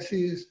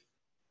galaxies,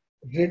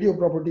 radio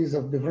properties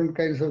of different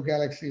kinds of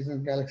galaxies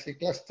and galaxy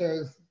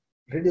clusters,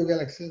 radio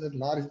galaxies at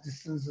large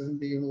distances in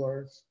the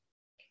universe,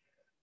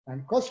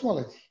 and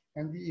cosmology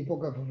and the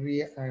epoch of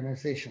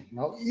reionization.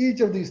 Now,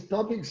 each of these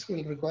topics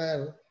will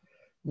require,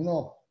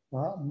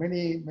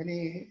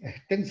 many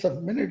tens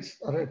of minutes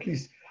or at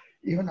least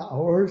even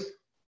hours.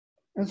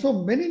 And so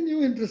many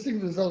new interesting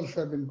results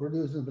have been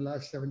produced in the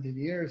last 17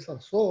 years or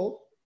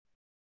so.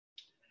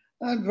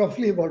 And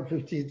roughly about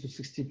 50 to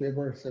 60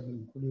 papers have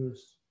been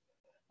produced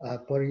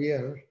per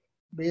year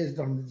based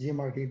on the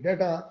GMRT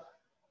data.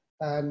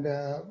 And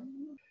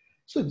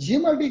so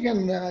GMRT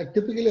can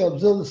typically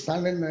observe the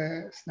sun in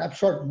a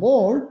snapshot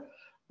mode,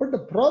 but the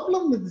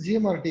problem with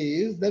GMRT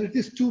is that it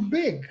is too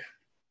big.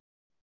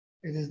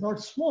 It is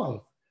not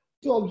small.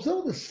 To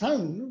observe the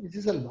sun, which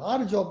is a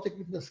large object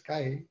in the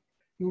sky,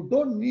 you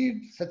don't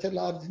need such a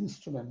large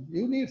instrument.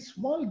 You need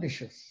small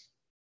dishes.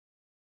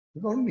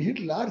 You don't need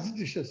large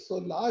dishes. So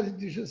large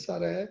dishes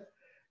are a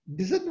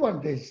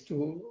disadvantage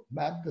to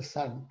map the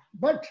sun.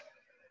 But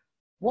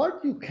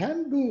what you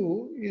can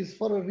do is,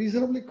 for a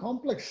reasonably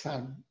complex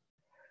sun,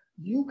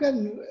 you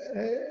can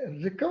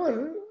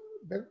recover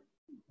the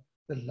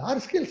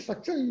large scale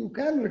structure. You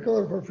can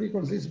recover for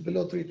frequencies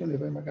below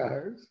 325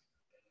 megahertz,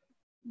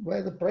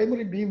 where the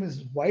primary beam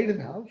is wide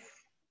enough,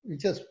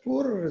 which has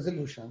poor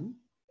resolution.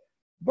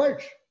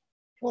 But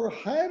for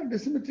higher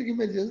dosimetric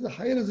images, the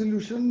high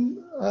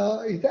resolution,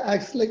 it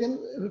acts like a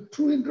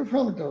true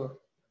interferometer.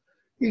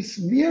 It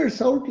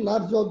smears out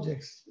large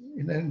objects.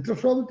 In an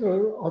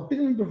interferometer,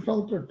 optical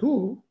interferometer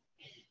too,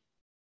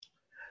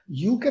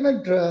 you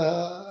cannot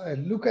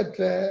look at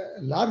a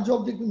large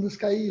object in the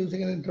sky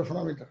using an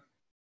interferometer.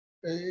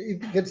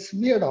 It gets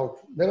smeared out.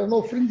 There are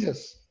no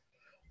fringes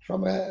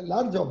from a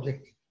large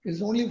object.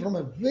 It's only from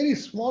a very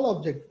small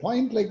object,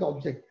 point-like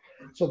object.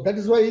 So that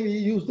is why we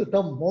use the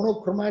term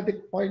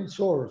monochromatic point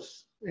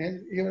source,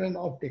 and even in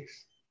optics,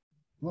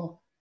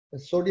 a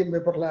sodium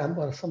vapor lamp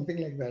or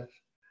something like that.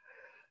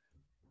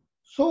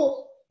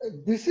 So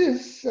this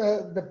is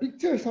the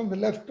pictures on the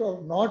left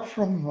are not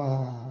from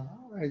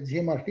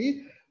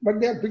GMRT, but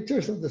they are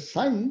pictures of the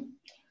sun,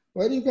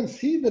 where you can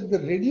see that the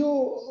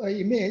radio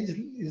image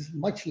is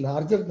much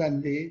larger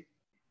than the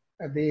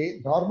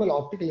normal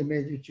optical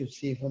image which you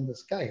see from the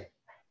sky.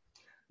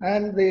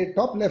 And the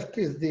top left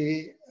is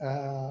the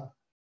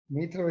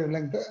meter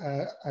wavelength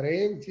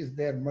array, which is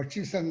their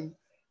Murchison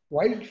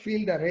wide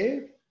field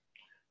array,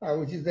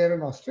 which is there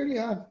in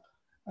Australia,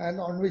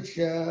 and on which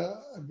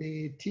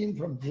the team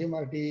from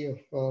GMRT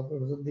of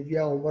Professor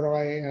Divya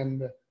Oberoi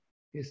and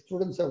his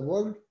students have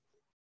worked.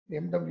 The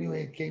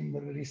MWA came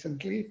very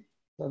recently,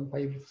 some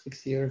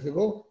 5-6 years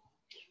ago.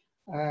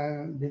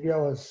 And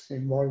Divya was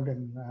involved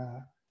in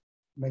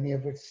many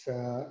of its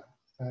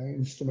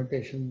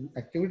instrumentation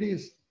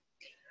activities.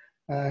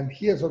 And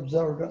he has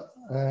observed,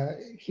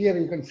 here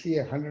you can see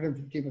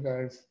 150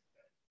 megahertz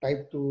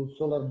type 2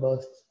 solar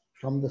bursts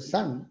from the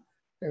sun,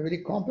 a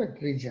very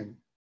compact region.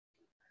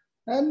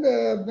 And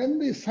when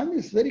the sun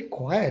is very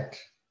quiet,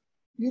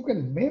 you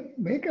can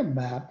make a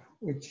map,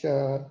 which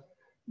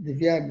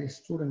Divya and his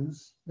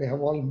students, they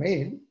have all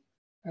made,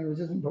 and which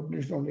has been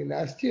published only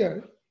last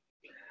year.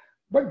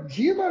 But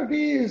GMRT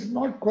is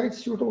not quite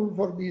suitable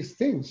for these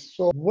things.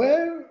 So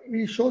where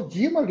we show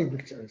GMRT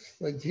pictures,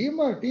 the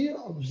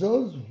GMRT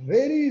observes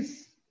very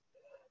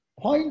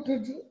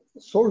pointed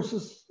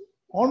sources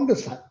on the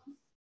sun.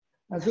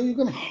 And so you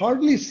can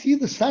hardly see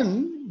the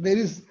sun. There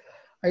is,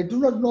 I do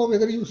not know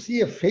whether you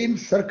see a faint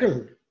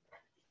circle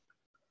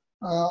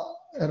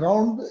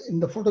around in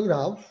the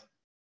photograph.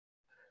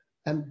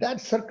 And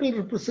that circle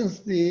represents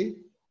the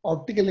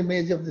optical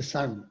image of the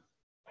sun.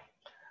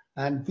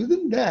 And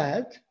within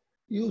that,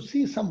 you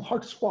see some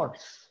hot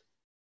spots.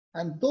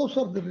 And those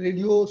are the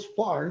radio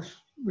spots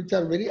which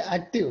are very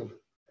active.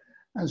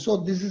 And so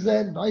this is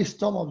a noise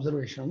storm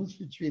observations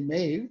which we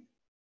made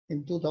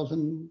in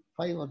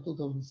 2005 or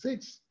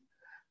 2006.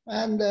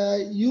 And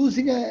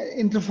using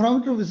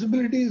interferometer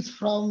visibilities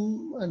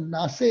from a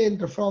NASA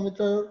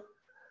interferometer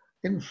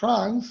in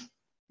France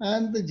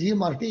and the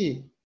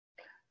GMRT.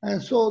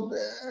 And so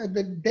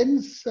the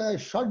dense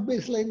short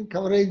baseline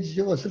coverage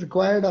was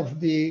required of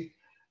the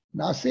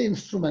NASA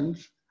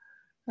instruments.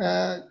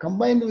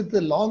 Combined with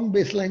the long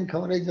baseline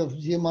coverage of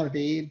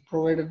GMRT, it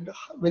provided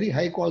very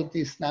high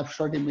quality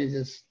snapshot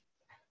images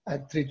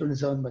at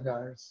 327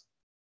 megahertz.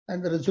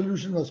 And the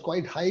resolution was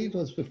quite high, it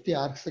was 50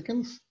 arc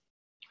seconds.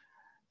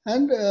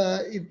 And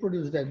it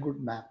produced a good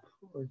map.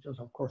 which was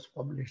of course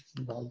published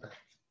and all that.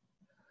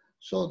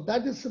 So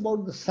that is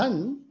about the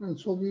sun. And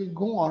so we will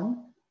go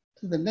on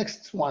to the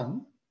next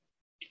one,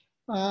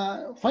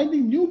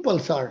 finding new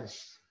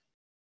pulsars.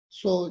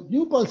 So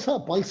new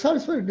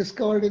pulsars were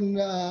discovered in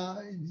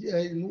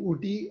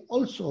Ooty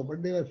also,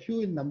 but they were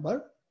few in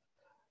number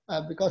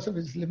because of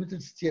its limited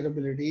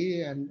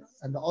steerability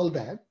and all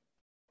that.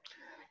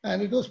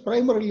 And it was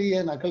primarily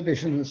an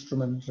occultation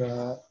instrument,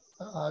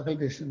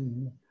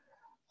 occultation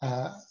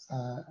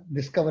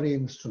discovery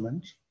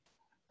instrument.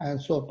 And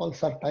so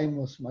pulsar time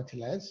was much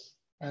less.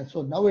 And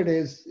so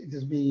nowadays it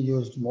is being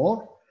used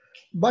more.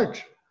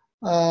 But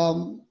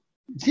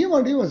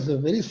GMRT was a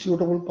very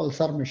suitable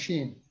pulsar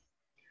machine.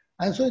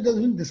 And so it has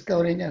been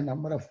discovering a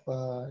number of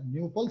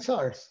new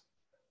pulsars.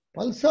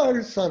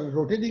 Pulsars are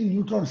rotating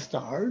neutron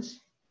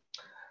stars,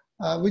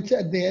 which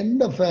at the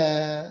end of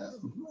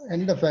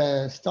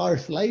a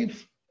star's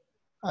life,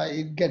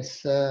 it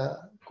gets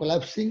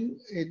collapsing.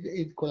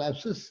 It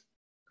collapses,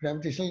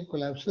 gravitationally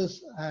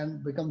collapses,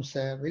 and becomes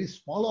a very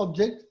small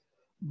object,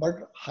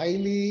 but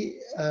highly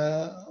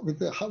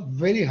with a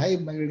very high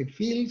magnetic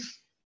fields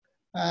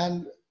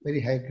and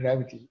very high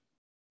gravity.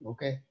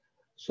 Okay.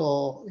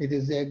 So it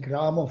is a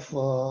gram of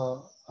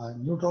a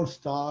neutron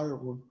star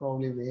would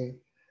probably weigh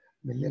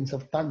millions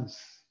of tons,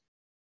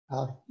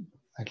 or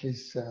at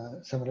least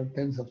several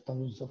tens of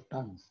thousands of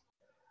tons.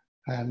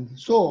 And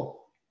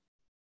so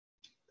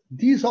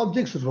these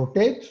objects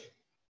rotate,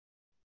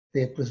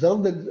 they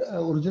preserve the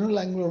original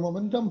angular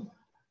momentum,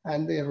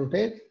 and they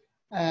rotate,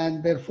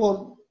 and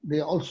therefore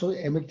they also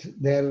emit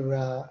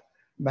their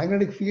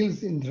magnetic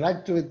fields,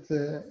 interact with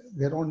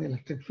their own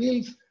electric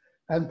fields,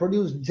 and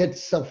produce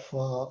jets of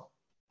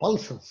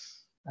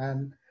pulses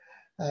and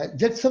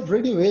jets of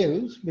radio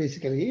waves,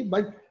 basically.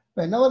 But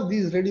whenever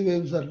these radio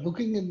waves are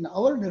looking in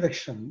our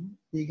direction,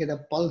 we get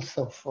a pulse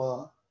of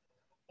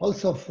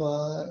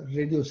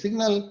radio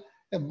signal,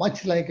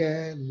 much like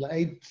a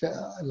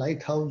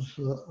lighthouse,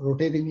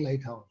 rotating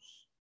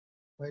lighthouse,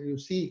 where you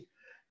see,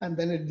 and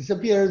then it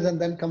disappears and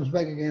then comes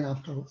back again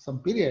after some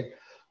period.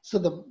 So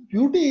the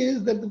beauty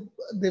is that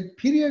the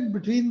period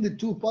between the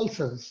two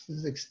pulses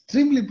is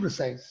extremely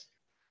precise.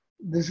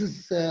 This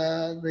is,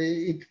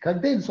 it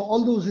contains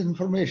all those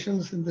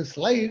informations in the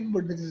slide,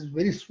 but it is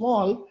very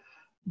small,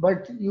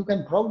 but you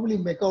can probably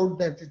make out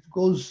that it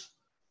goes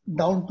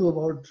down to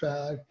about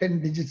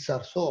 10 digits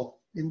or so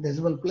in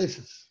decimal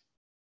places.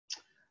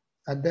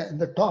 At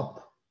the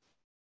top,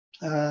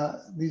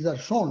 these are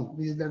shown,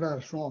 these data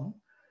are shown.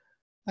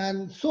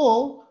 And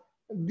so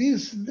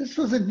this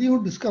was a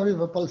new discovery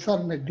of a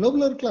pulsar in a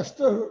globular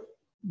cluster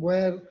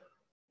where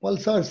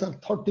pulsars are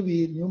thought to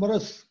be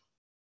numerous.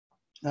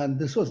 And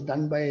this was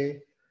done by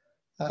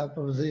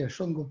Professor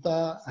Yashwant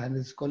Gupta and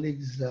his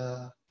colleagues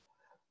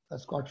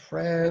Scott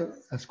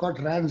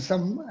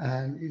Ransom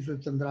and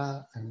Ishwar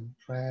Chandra and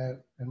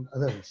Frere and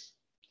others.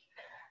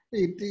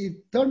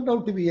 It turned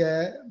out to be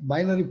a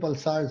binary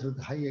pulsars with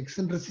high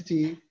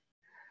eccentricity.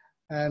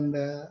 And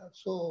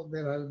so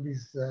there are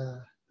these,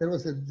 there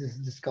was this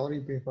discovery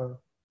paper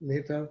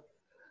later.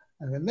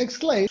 And the next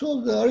slide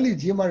shows the early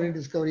GMRT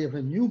discovery of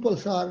a new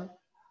pulsar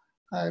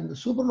and the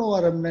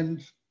supernova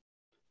remnant.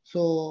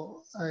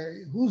 So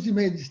whose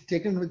image is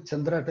taken with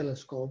Chandra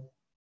telescope,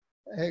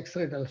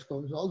 X-ray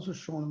telescope, is also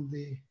shown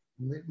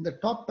in the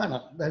top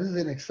panel. That is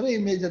an X-ray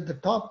image at the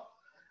top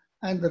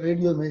and the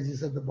radio image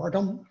is at the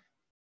bottom.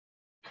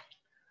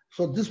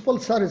 So this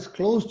pulsar is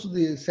close to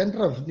the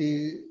center of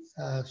the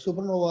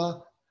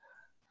supernova.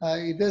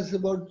 It has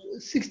about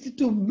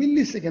 62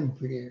 millisecond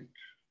period.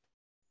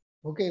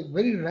 Okay,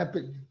 very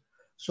rapid.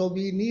 So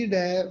we need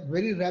a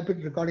very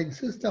rapid recording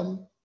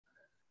system.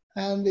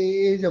 And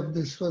the age of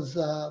this was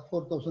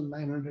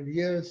 4,900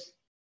 years.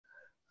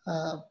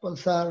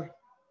 Pulsar,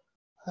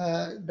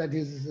 that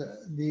is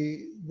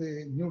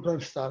the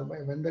neutron star,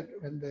 when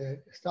the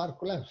star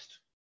collapsed.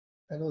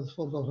 That was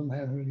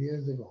 4,900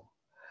 years ago.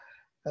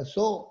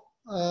 So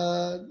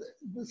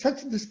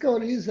such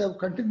discoveries have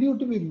continued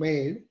to be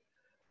made,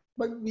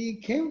 but we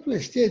came to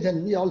a stage,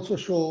 and we also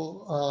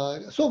show,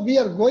 so we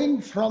are going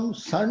from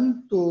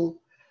sun to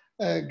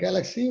a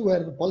galaxy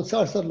where the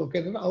pulsars are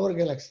located, our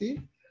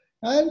galaxy,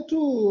 and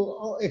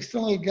to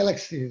external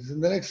galaxies. In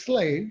the next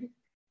slide,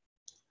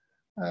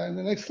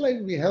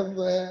 we have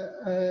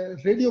a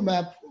radio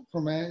map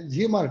from a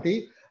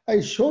GMRT.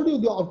 I showed you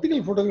the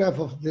optical photograph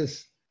of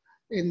this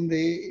in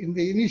the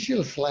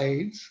initial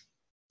slides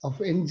of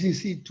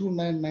NGC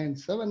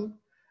 2997.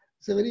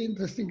 It's a very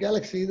interesting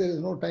galaxy. There is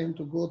no time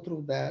to go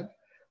through that.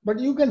 But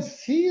you can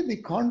see the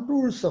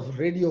contours of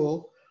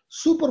radio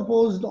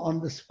superposed on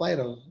the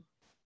spiral.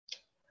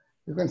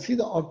 You can see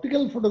the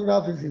optical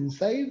photograph is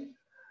inside,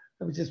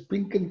 which is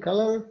pink in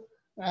color,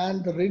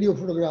 and the radio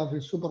photograph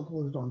is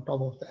superposed on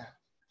top of that.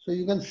 So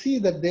you can see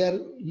that they are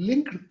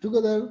linked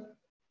together,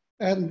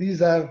 and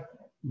these are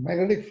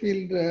magnetic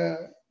field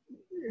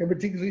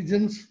emitting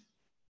regions,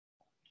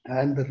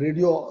 and the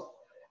radio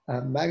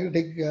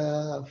magnetic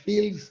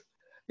fields,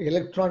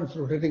 electrons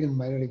rotating in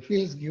magnetic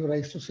fields give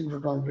rise to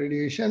synchrotron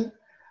radiation,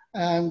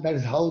 and that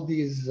is how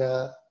these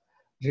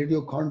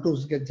radio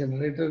contours get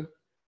generated,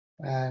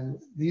 and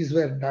these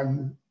were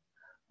done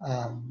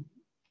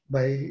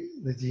by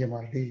the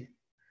GMRT.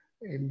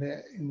 In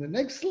the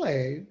next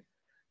slide,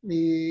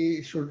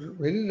 we should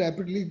very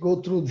rapidly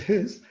go through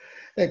this.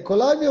 A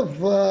collage of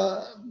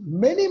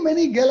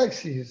many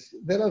galaxies.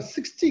 There are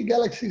 60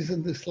 galaxies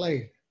in this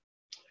slide.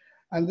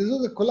 And this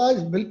was a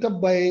collage built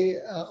up by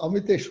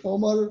Amitesh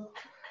Omar,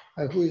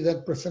 who is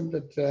at present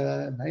at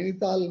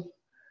Nainital.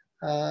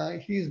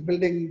 He is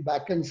building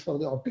backends for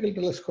the optical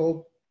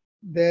telescope.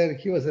 There,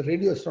 he was a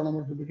radio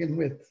astronomer to begin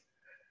with,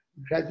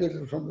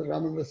 graduated from the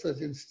Raman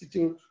Research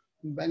Institute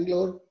in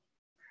Bangalore.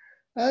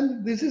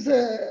 And this is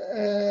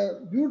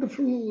a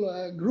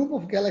beautiful group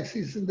of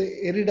galaxies in the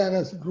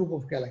Eridanus group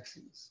of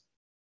galaxies.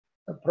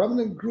 A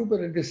prominent group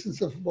at a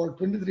distance of about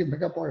 23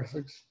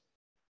 megaparsecs,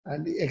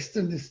 and the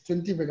extent is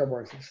 20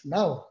 megaparsecs.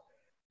 Now,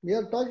 we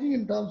are talking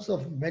in terms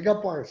of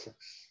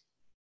megaparsecs.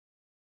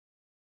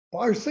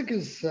 Parsec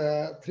is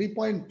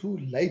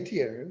 3.2 light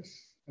years,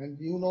 and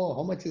you know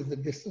how much is the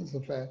distance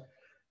of a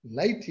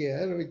light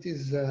year, which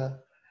is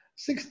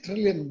 6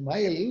 trillion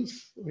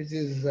miles, which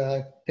is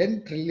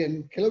 10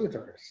 trillion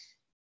kilometers.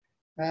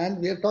 And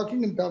we are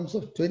talking in terms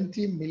of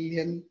 20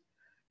 million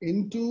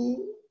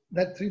into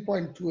that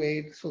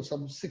 3.28, so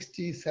some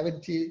 60,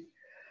 70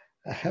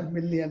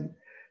 million,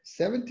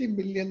 70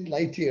 million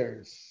light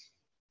years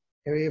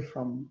away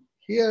from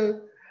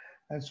here.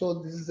 And so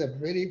this is a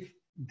very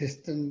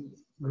distant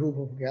group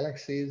of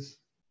galaxies.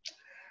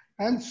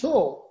 And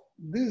so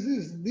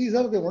these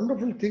are the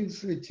wonderful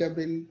things which have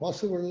been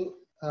possible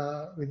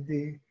with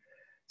the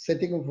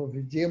setting up of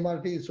the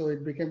GMRT. So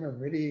it became a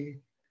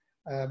very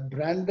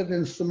branded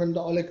instrument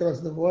all across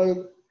the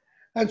world.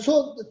 And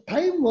so the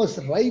time was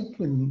ripe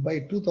by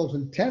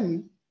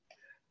 2010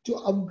 to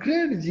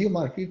upgrade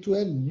GMRT to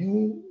a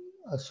new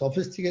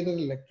sophisticated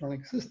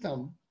electronic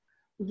system,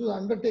 which was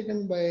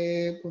undertaken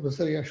by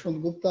Professor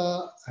Yashwant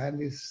Gupta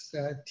and his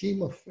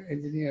team of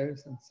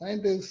engineers and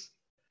scientists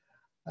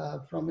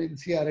from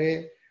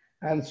NCRA.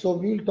 And so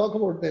we will talk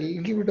about a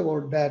little bit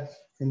about that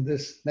in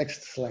this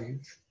next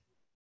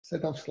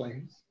set of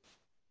slides.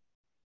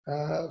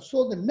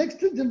 So the next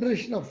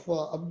generation of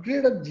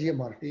upgraded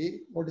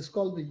GMRT, what is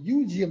called the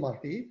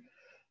UGMRT,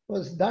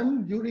 was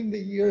done during the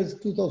years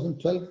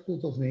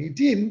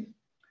 2012-2018,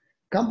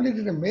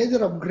 completed a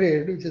major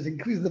upgrade, which has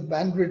increased the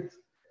bandwidth.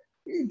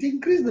 It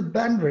increased the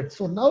bandwidth.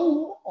 So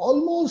now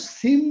almost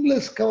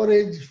seamless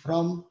coverage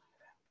from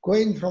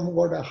going from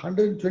about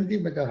 120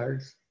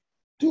 megahertz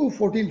to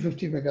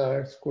 1450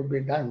 megahertz could be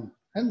done.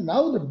 And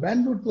now the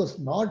bandwidth was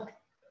not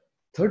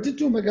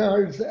 32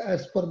 megahertz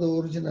as per the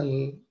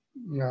original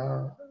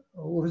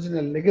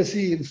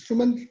legacy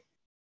instrument,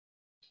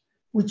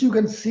 which you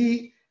can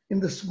see in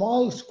the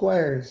small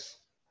squares,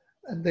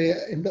 in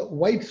the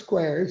white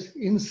squares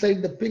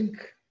inside the pink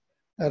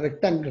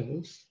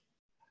rectangles.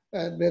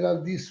 There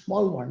are these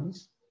small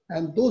ones,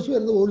 and those were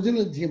the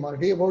original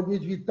GMRT about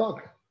which we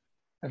talked.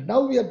 And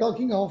now we are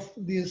talking of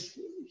this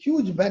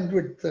huge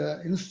bandwidth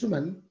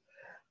instrument,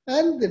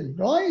 and the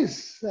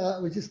noise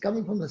which is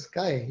coming from the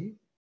sky,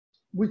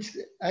 which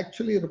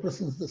actually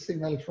represents the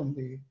signal from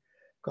the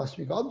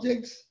cosmic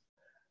objects,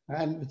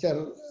 and which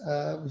are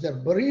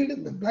buried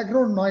in the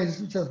background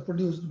noise which is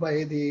produced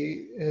by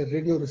the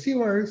radio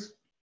receivers.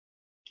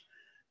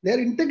 They are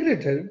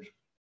integrated,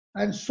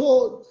 and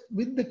so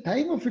with the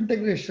time of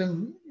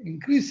integration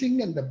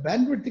increasing and the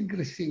bandwidth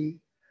increasing,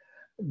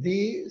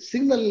 the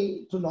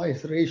signal to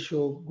noise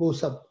ratio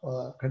goes up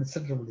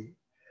considerably.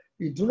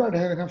 We do not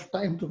have enough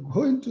time to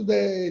go into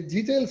the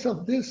details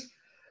of this,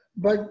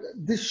 but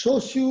this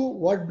shows you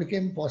what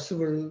became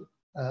possible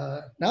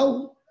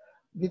now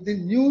with the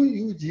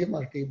new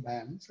UGMRT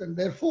bands, and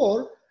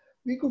therefore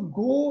we could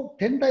go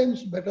 10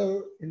 times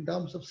better in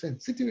terms of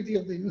sensitivity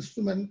of the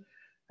instrument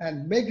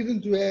and make it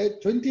into a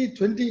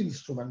 2020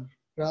 instrument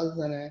rather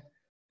than a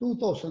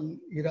 2000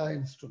 era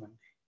instrument.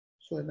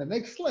 So in the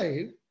next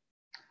slide,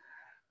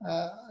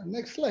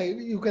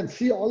 you can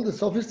see all the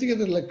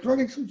sophisticated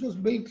electronics which was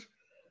built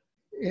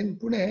in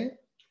Pune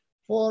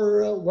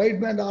for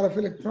wideband RF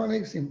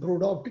electronics,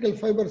 improved optical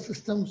fiber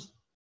systems.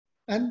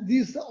 And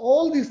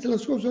all these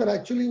telescopes were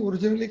actually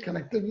originally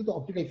connected with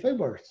optical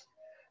fibers.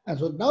 And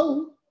so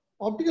now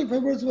optical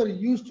fibers were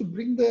used to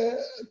bring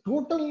the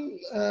total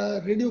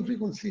radio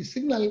frequency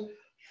signal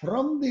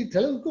from the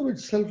telescope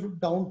itself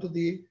down to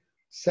the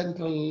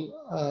central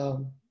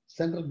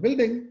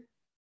building,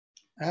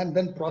 and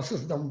then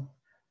process them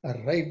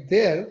right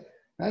there,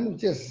 and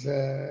which is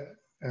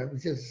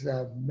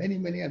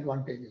many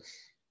advantages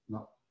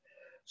now.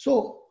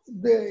 So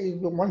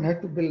one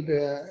had to build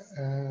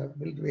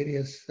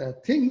various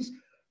things,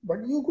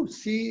 but you could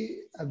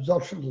see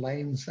absorption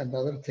lines and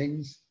other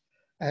things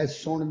as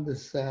shown in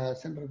this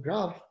central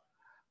graph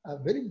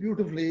very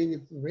beautifully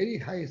with very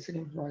high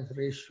signal to noise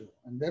ratio.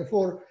 And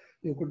therefore,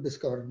 you could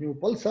discover new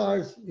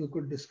pulsars, you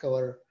could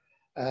discover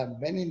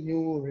many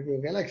new radio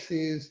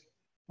galaxies,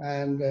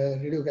 and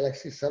radio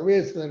galaxy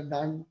surveys were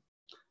done.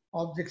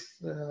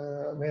 Objects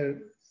were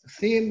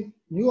seen,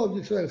 new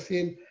objects were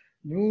seen,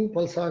 new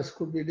pulsars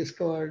could be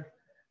discovered,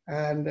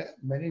 and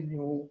many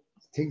new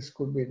things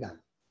could be done.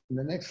 In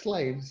the next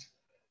slides,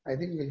 I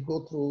think we'll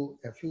go through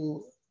a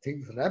few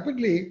things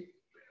rapidly.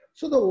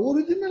 So the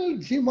original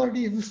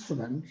GMRT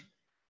instrument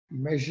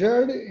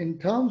measured in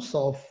terms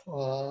of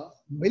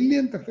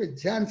millionth of a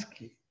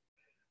Jansky.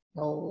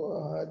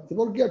 Now,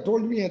 Debarghya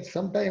told me at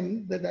some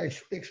time that I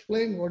should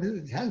explain what is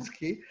a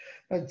Jansky.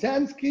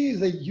 Jansky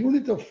is a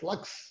unit of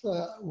flux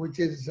which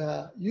is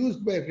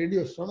used by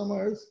radio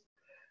astronomers,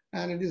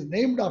 and it is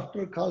named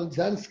after Carl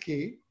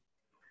Jansky,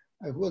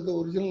 who was the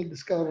original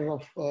discoverer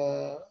of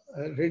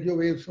radio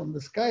waves from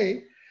the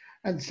sky.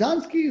 And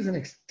Jansky is an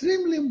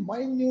extremely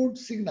minute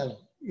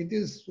signal. It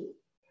is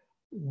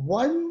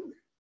 1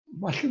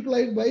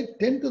 multiplied by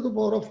 10 to the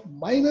power of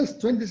minus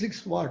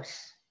 26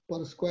 watts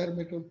per square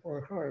meter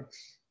per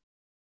hertz.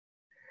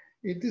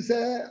 It is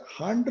a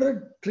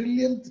 100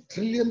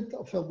 trillionth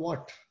of a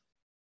watt.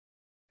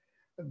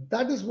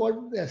 That is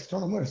what the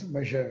astronomers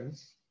measure.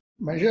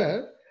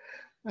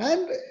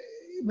 And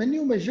when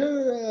you measure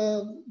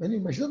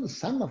the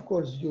sun, of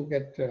course, you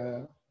get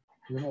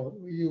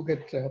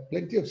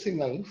plenty of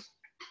signals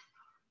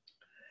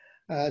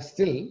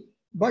still.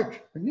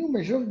 But when you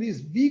measure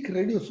these weak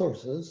radio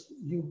sources,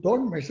 you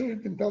don't measure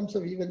it in terms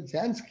of even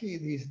Jansky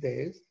these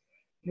days.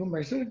 You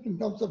measure it in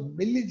terms of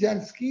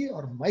millijansky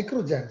or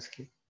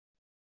microjansky,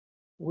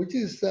 which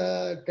is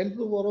 10 to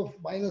the power of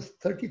minus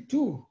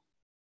 32,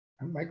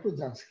 and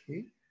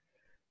microjansky,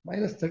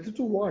 minus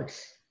 32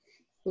 watts.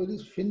 So it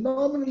is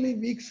phenomenally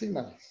weak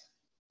signals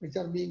which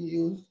are being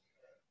used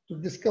to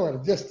discover,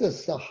 just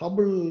as a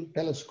Hubble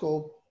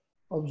telescope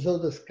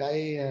observes the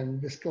sky and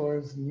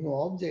discovers new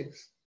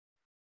objects,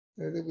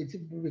 which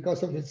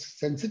because of its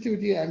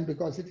sensitivity and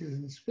because it is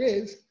in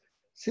space.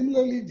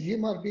 Similarly,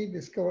 GMRT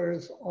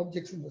discovers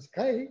objects in the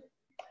sky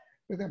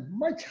with a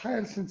much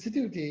higher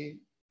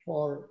sensitivity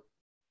for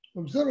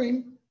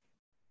observing.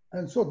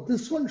 And so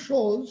this one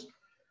shows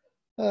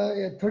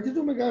a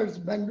 32 megahertz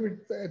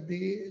bandwidth at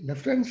the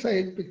left-hand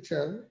side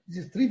picture, which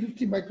is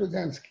 350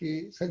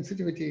 microjansky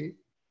sensitivity,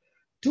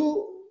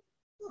 to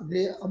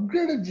the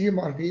upgraded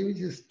GMRT,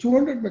 which is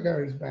 200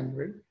 megahertz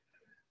bandwidth,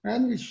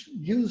 and which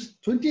gives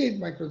 28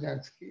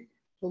 microjansky,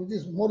 so which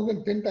is more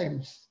than 10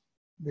 times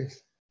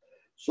this.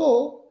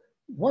 So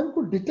one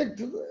could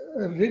detect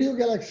radio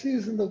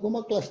galaxies in the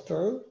Goma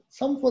cluster,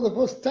 some for the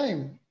first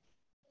time.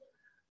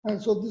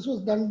 And so this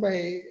was done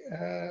by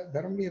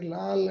Dharamveer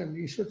Lal and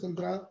Ishwar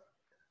Chandra,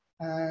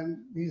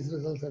 and these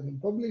results have been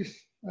published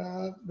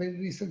very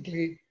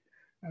recently.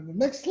 And the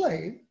next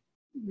slide,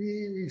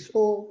 we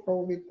show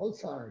probably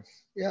pulsars.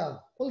 Yeah,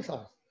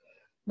 pulsars.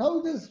 Now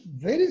there's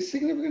very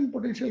significant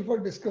potential for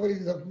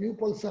discoveries of new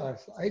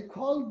pulsars. I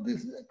call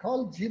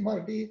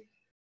GMRT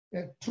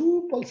a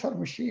true pulsar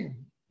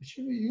machine. It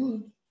should be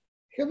used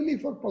heavily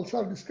for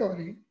pulsar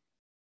discovery.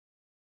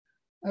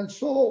 And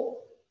so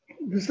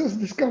this has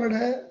discovered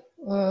a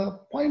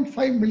 0.5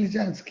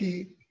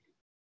 millijansky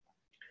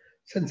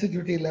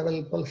sensitivity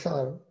level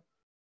pulsar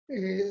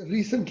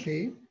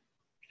recently.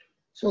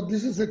 So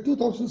this is a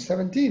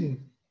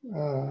 2017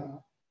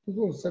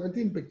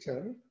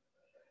 picture.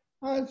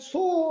 And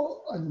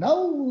so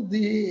now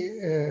the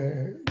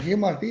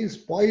GMRT is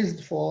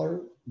poised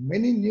for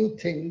many new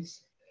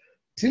things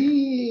till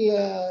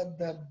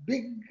the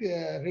big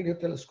radio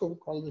telescope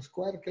called the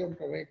Square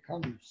Kilometer Array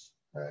comes.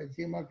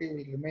 GMRT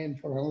will remain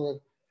for another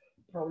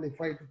probably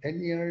 5 to 10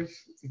 years.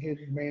 It will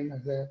remain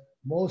as the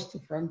most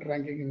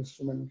front-ranking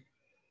instrument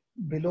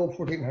below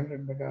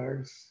 1400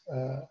 megahertz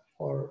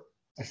for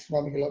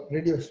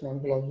radio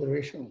astronomical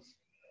observations.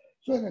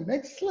 So in the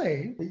next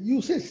slide, the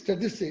usage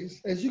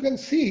statistics, as you can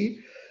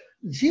see,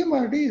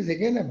 GMRT is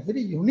again a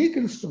very unique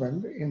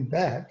instrument in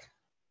that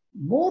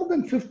more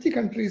than 50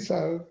 countries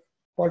are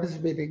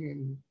participating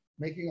in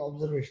making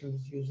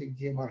observations using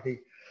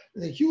GMRT.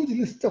 There's a huge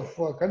list of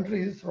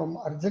countries from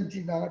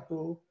Argentina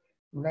to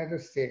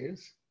United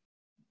States,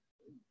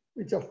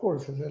 which of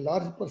course is a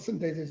large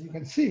percentage, as you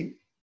can see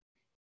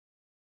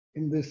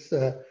in this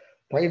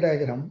pie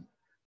diagram.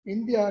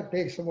 India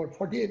takes about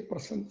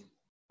 48%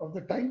 of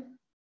the time,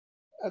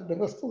 and the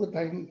rest of the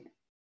time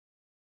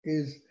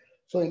is,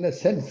 so in a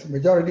sense,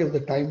 majority of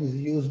the time is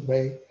used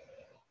by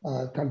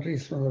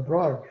countries from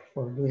abroad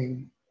for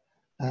doing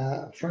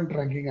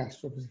front-ranking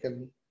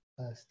astrophysical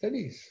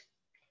studies.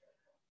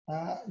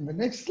 In the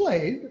next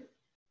slide,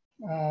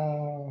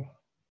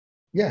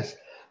 yes,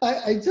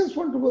 I just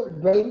want to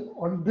dwell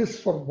on this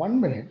for 1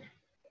 minute.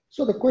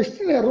 So the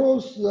question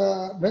arose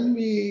when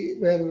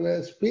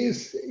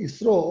Space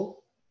ISRO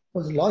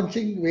was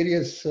launching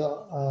various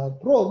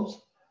probes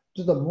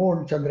to the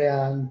moon,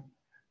 Chandrayaan,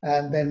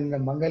 and then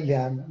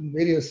Mangalyaan, and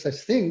various such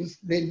things.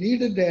 They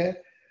needed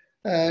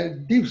a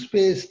deep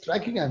space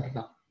tracking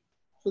antenna.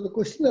 So the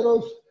question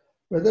arose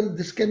whether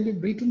this can be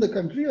built in the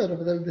country or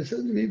whether this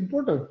is to be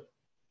imported.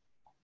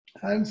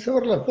 And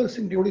several of us,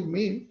 including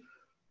me,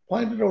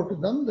 pointed out to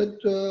them that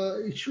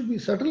it should be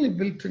certainly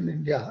built in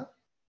India.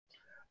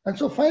 And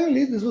so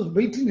finally, this was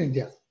built in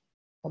India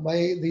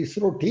by the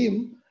ISRO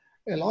team,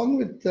 along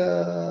with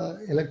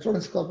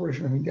Electronics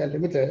Corporation of India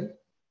Limited.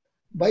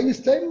 By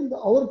this time,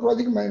 our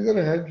project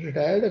manager had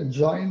retired and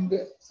joined.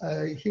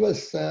 He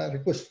was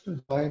requested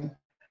to join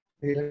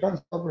the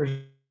Electronics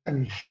Corporation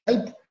and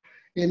help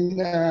in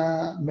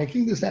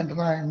making this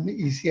antenna in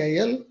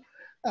ECIL.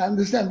 And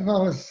this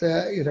antenna was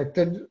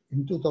erected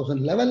in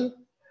 2011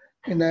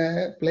 in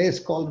a place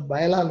called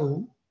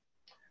Bailalu.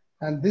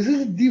 And this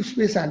is a deep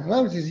space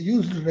antenna which is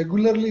used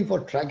regularly for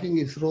tracking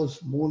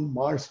ISRO's Moon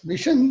Mars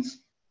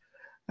missions.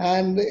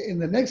 And in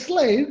the next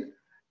slide,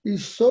 we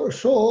show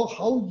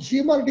how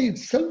GMRT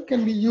itself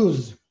can be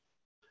used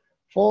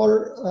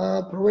for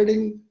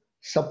providing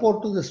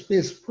support to the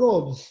space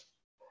probes.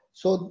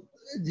 So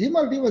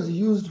GMRT was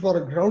used for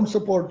ground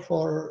support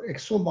for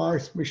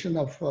ExoMars mission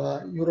of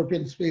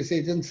European Space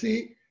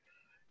Agency,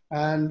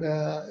 and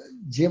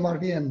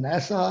GMRT and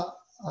NASA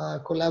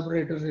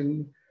collaborated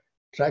in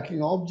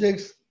tracking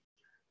objects,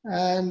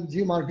 and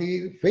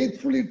GMRT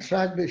faithfully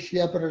tracked the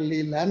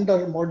Schiaparelli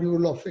lander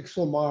module of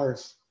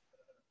ExoMars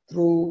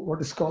through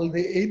what is called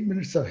the 8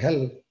 minutes of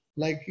hell.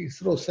 Like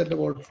ISRO said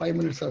about 5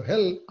 minutes of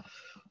hell,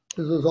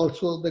 this was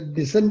also the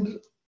descent,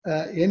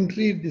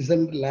 entry,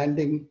 descent,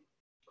 landing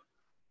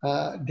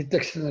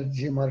detection at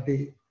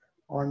GMRT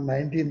on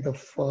 19th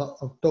of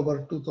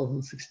October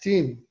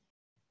 2016.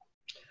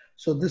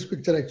 So this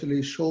picture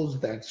actually shows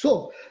that.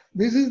 So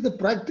this is the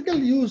practical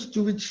use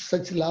to which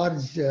such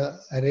large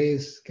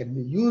arrays can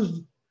be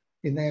used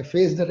in a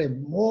phased array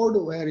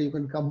mode, where you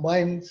can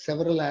combine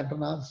several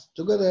antennas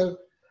together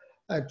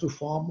to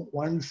form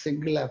one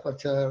single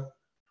aperture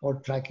for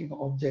tracking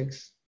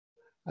objects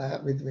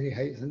with very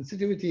high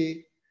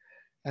sensitivity.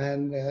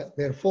 And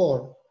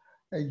therefore,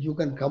 you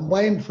can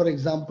combine, for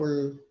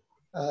example,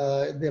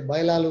 the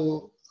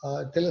Bailalu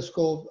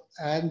telescope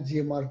and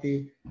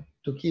GMRT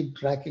to keep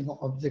tracking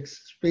objects,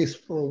 space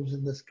probes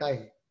in the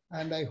sky.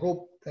 And I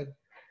hope that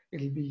it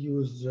will be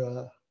used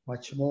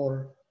much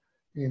more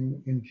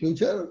in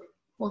future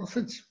for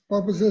such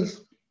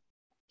purposes.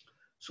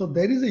 So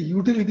there is a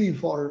utility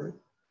for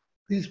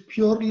these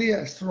purely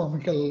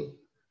astronomical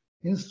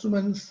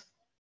instruments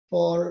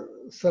for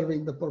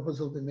serving the purpose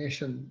of the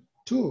nation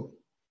too.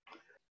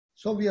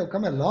 So we have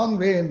come a long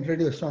way in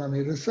radio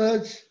astronomy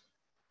research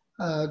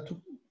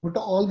to put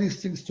all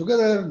these things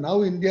together.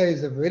 Now India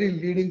is a very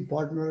leading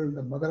partner in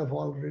the mother of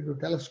all radio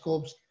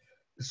telescopes,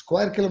 the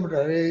square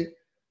kilometer array.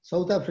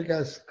 South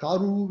Africa's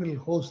Karoo will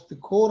host the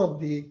core of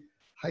the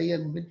high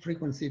and mid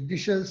frequency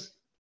dishes,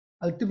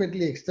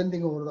 ultimately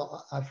extending over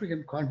the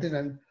African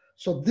continent.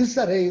 So this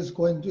array is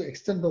going to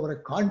extend over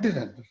a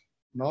continent,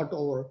 not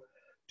over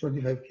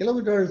 25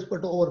 kilometers,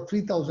 but over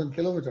 3,000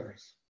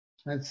 kilometers.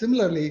 And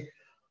similarly,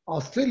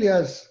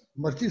 Australia's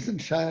Murchison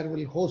Shire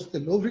will host the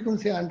low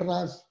frequency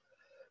antennas,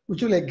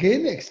 which will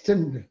again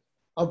extend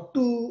up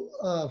to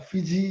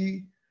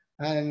Fiji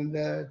and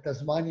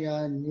Tasmania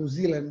and New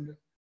Zealand,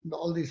 and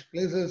all these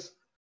places.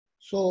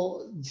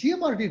 So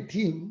GMRT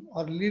team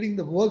are leading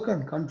the work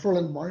on control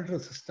and monitor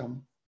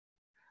system.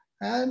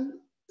 And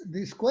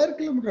the square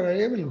kilometer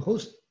array will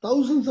host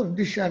thousands of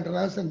dish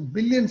antennas and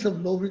billions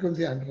of low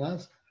frequency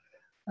antennas.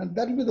 And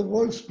that will be the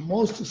world's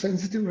most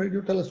sensitive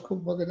radio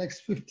telescope for the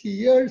next 50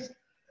 years.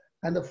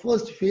 And the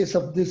first phase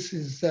of this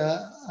is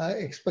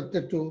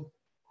expected to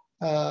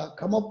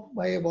come up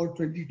by about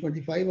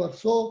 2025 or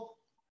so.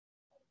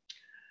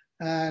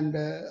 And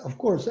of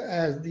course,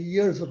 as the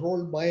years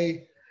roll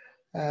by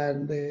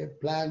and the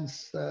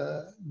plans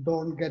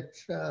don't get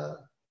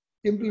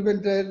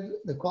implemented,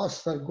 the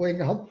costs are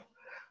going up.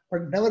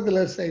 But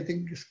nevertheless, I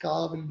think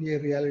SCA will be a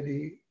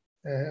reality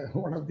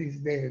one of these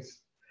days.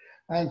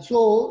 And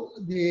so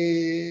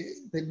the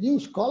new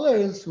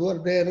scholars who are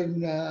there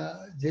in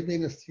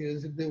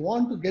JBNSTS, if they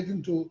want to get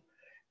into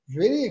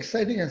very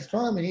exciting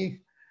astronomy,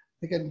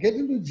 they can get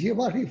into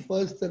GMRT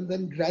first and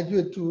then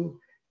graduate to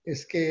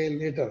SKA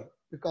later,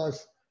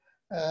 because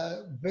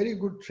very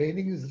good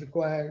training is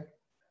required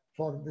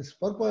for this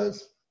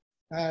purpose.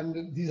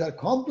 And these are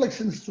complex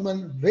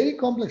instruments, very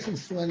complex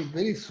instruments,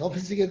 very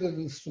sophisticated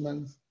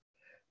instruments,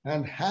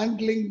 and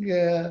handling,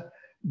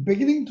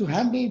 beginning to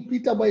handle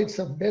petabytes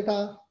of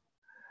data,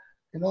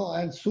 you know,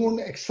 and soon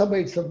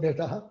exabytes of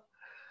data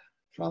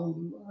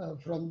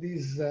from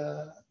these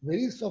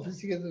very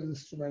sophisticated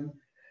instruments.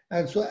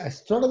 And so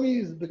astronomy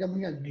is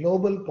becoming a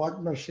global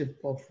partnership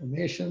of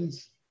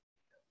nations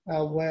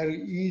where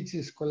each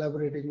is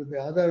collaborating with the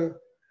other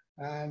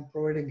and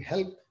providing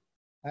help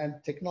and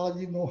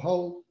technology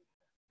know-how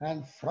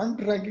and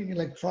front-ranking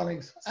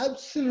electronics,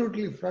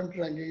 absolutely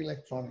front-ranking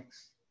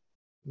electronics,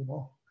 you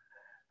know.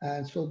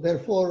 And so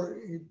therefore,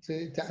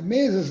 it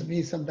amazes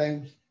me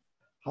sometimes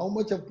how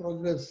much of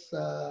progress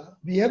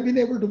we have been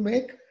able to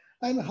make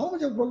and how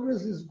much of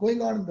progress is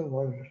going on in the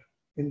world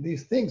in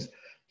these things.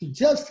 To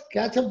just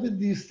catch up with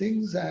these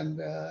things and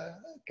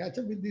catch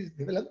up with these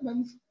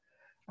developments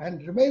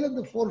and remain at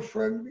the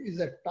forefront is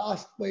a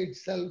task by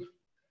itself.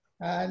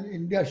 And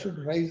India should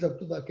rise up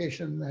to the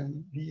occasion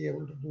and be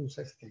able to do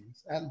such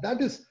things. And that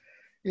is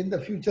in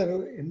the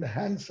future in the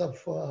hands of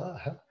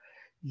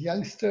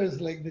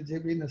youngsters like the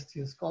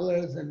JBNSTS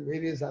scholars and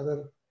various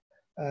other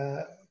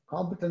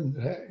competent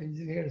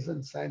engineers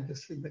and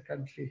scientists in the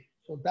country.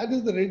 So that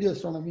is the radio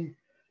astronomy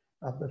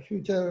of the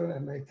future.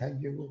 And I thank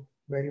you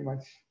very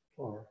much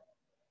for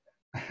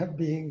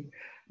being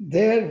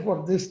there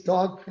for this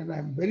talk. And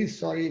I'm very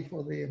sorry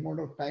for the amount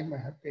of time I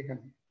have taken.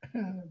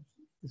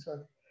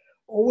 Sorry.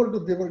 Over to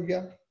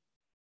Debarghya.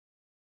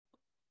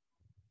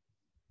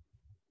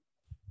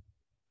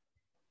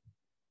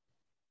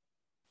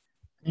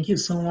 Thank you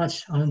so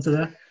much,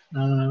 Anantha,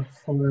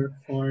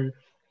 for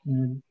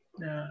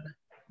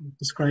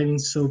describing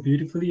so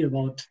beautifully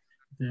about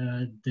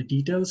the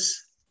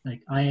details.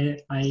 Like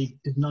I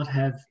did not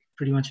have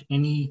pretty much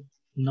any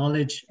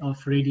knowledge of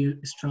radio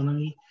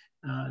astronomy.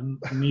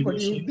 Maybe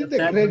But you ashamed did of a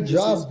that, great but this is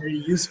job.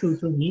 very useful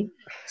for me.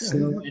 So,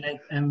 and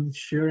I'm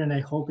sure, and I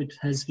hope it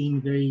has been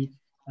very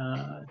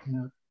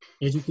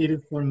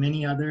educative for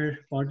many other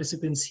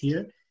participants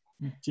here.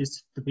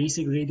 Just the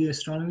basic radio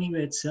astronomy by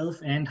itself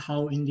and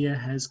how India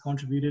has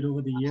contributed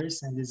over the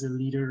years and is a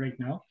leader right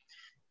now.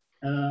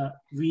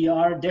 We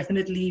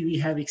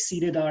have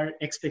exceeded our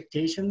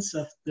expectations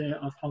of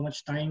how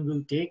much time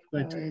will take,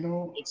 but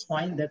it's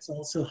fine. That's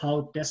also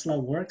how Tesla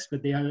works,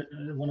 but they are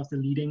one of the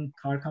leading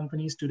car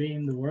companies today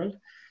in the world.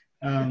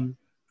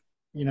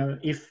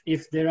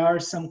 If there are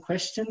some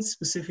questions,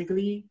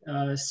 specifically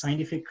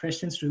scientific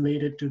questions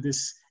related to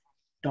this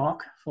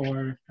talk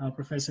for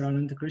Professor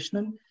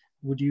Ananthakrishnan,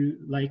 would you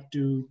like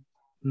to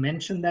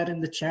mention that in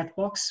the chat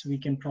box? We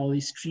can probably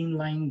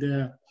streamline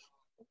the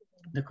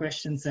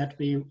questions that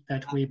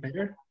way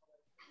better.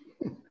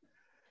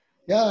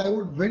 Yeah, I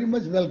would very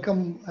much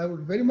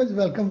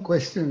welcome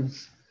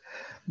questions,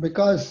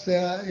 because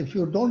if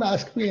you don't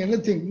ask me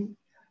anything,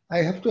 I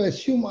have to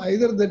assume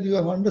either that you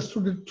have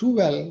understood it too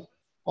well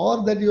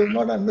or that you have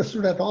not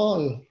understood at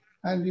all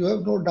and you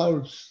have no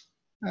doubts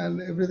and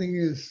everything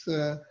is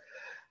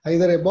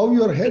either above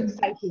your head.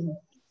 Exciting.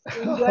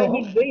 Enjoyed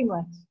it very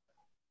much.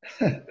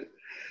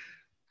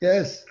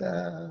 Yes,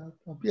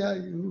 Papia,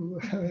 you.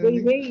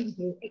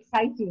 Very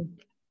exciting.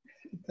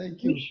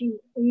 Thank you. Wish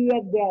we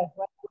were there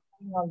while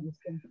doing all this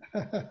thing.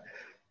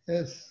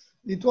 Yes,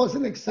 it was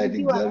an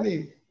exciting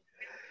journey.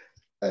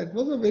 It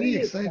was a very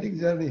exciting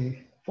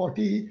journey.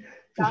 40,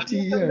 50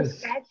 years.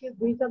 Scratch, you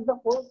built up the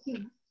whole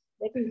thing.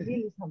 That is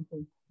really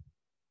something.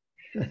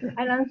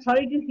 And I'm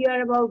sorry to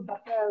hear about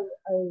Dr.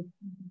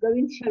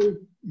 Govind Sharif.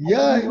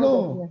 Yeah, I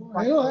know.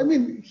 I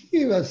mean,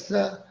 he was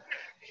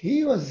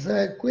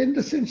a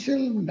quintessential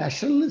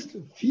nationalist,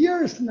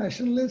 fierce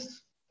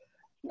nationalist,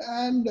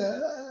 and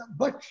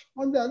but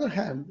on the other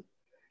hand,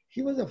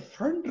 he was a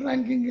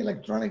front-ranking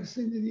electronics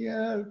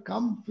engineer,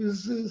 come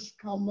physicist,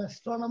 come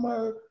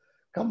astronomer,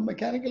 come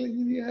mechanical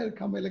engineer,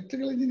 come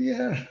electrical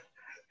engineer,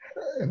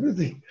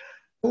 everything.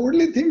 The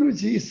only thing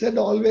which he said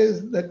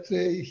always that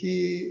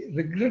he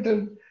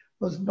regretted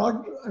was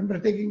not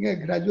undertaking a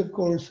graduate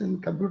course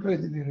in computer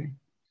engineering.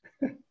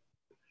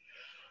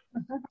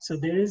 So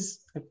there is,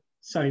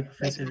 sorry,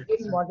 Professor.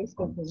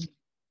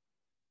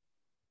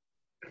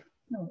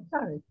 No,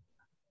 sorry.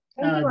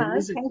 Thank you,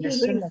 Anand. Thank you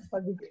very much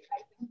for this.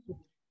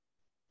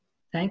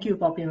 Thank you,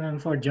 Poppy ma'am,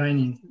 for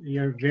joining. We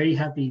are very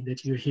happy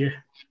that you're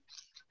here.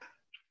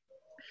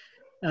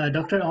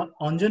 Dr.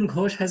 Anjan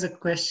Ghosh has a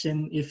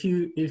question. If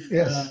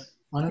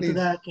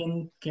Anantha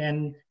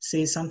can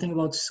say something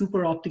about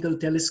super optical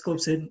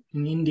telescopes in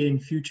India in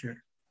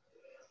future.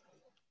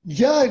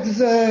 Yeah,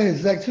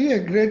 it's actually a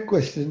great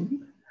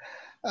question.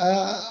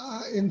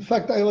 In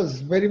fact, I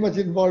was very much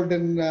involved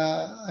in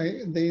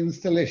the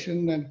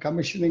installation and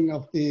commissioning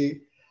of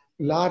the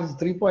large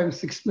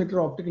 3.6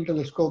 meter optical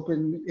telescope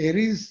in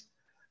Aries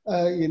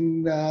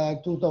in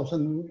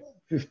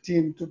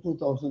 2015 to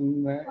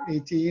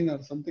 2018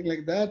 or something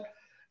like that.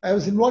 I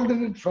was involved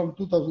in it from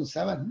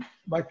 2007,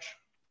 but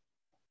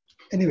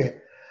anyway,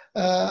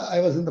 I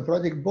was in the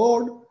project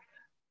board,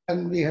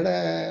 and we had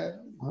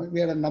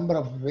a number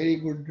of very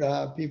good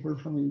people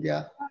from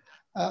India.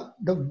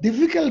 The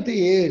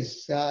difficulty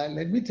is,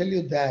 let me tell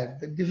you that,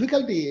 the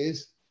difficulty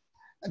is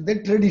the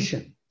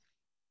tradition.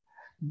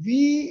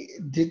 We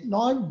did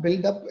not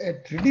build up a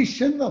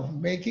tradition of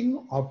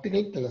making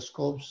optical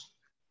telescopes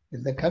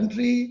in the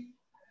country.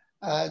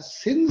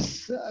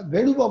 Since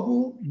Venu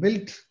Babu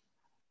built,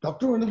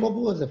 Dr. Venu Babu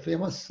was a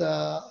famous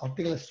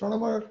optical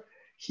astronomer.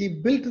 He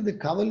built the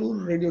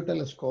Kavalur radio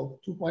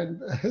telescope,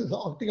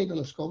 optical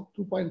telescope,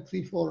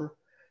 2.34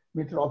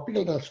 meter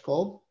optical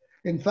telescope.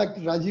 In fact,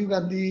 Rajiv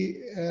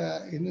Gandhi,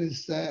 in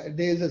his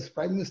days as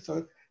Prime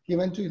Minister, he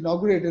went to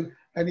inaugurate it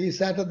and he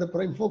sat at the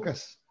prime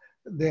focus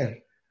there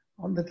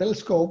on the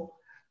telescope.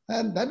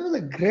 And that was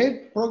a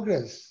great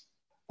progress.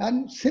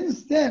 And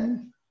since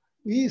then,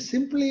 we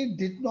simply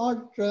did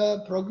not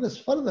progress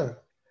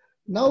further.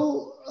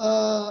 Now,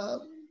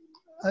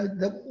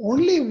 the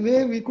only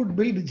way we could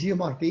build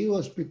GMRT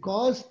was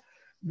because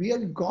we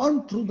had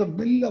gone through the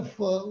mill of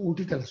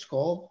Ooty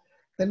telescope,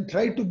 then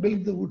tried to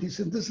build the Ooty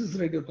synthesis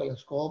radio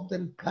telescope,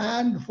 then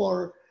planned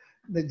for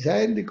the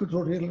giant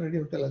equatorial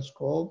radio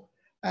telescope,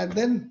 and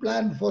then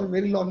planned for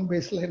very long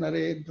baseline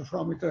array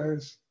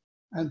interferometers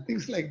and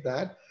things like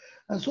that.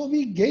 And so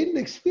we gained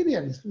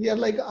experience. We are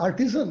like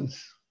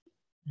artisans,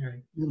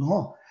 right. You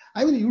know.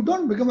 I mean, you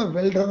don't become a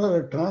welder or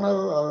a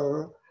turner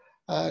or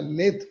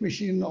lathe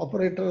machine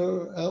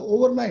operator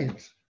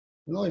overnight.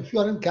 You know, if you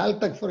are in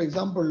Caltech, for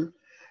example,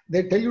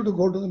 they tell you to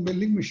go to the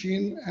milling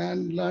machine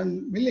and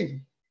learn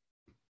milling.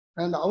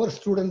 And our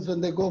students,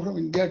 when they go from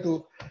India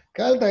to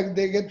Caltech,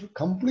 they get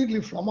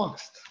completely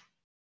flummoxed.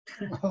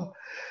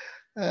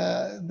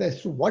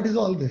 What is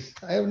all this?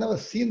 I have never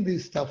seen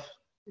this stuff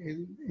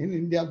in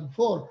India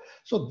before.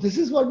 So this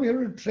is what we have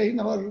to train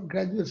our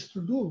graduates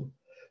to do.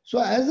 So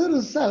as a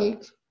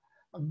result,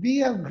 we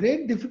have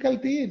great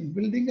difficulty in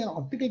building an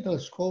optical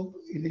telescope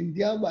in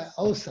India by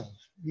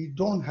ourselves. We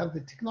don't have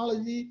the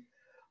technology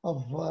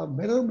of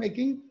mirror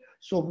making.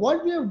 So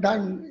what we have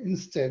done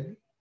instead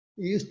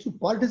is to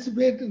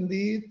participate in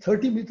the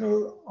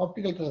 30-meter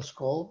optical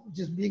telescope, which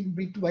is being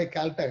built by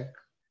Caltech.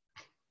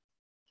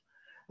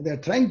 They're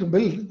trying to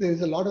build, there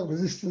is a lot of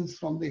resistance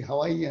from the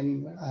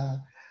Hawaiian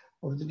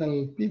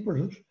original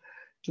people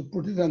to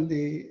put it on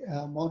the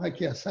Mauna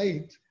Kea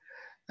site.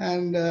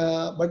 And,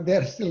 but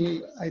they're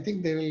still, I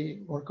think they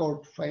will work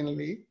out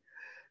finally.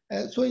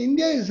 So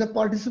India is a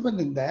participant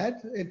in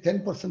that, a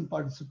 10%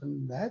 participant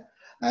in that.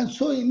 And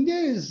so India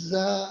is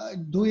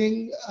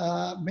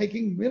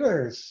making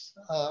mirrors,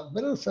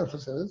 mirror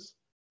surfaces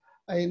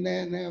in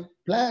a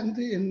plant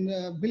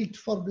built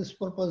for this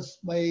purpose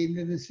by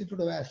Indian Institute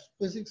of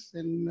Astrophysics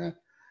in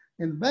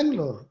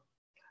Bangalore.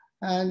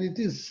 And it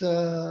is,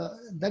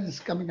 that is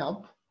coming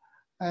up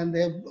and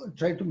they have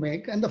tried to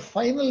make, and the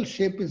final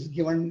shape is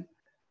given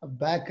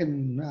back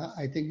in,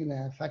 I think in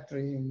a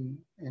factory in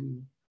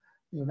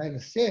the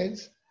United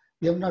States.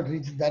 We have not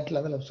reached that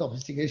level of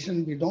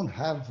sophistication. We don't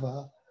have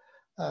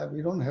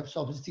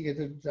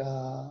sophisticated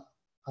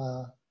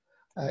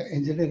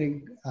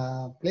engineering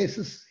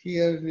places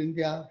here in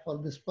India for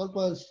this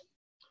purpose.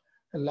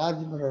 A large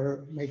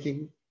mirror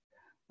making,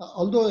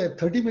 although a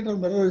 30-meter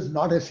mirror is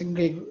not a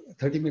single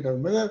 30-meter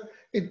mirror,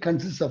 it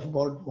consists of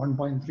about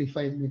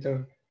 1.35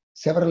 meter,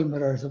 several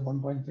mirrors of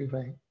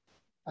 1.35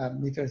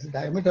 meters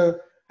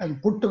diameter, and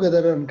put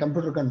together and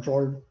computer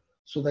controlled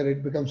so that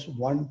it becomes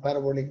one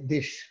parabolic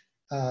dish,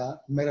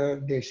 mirror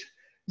dish,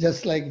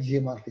 just like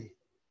GMRT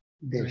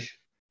dish.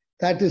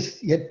 Right. That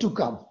is yet to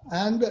come.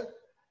 And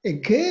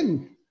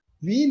again,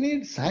 we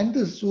need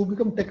scientists who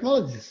become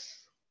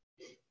technologists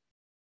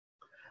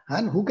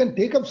and who can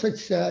take up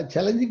such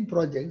challenging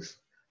projects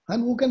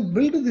and who can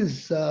build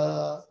this,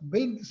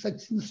 build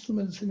such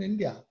instruments in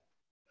India.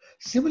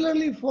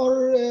 Similarly,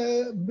 for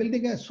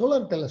building a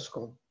solar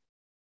telescope,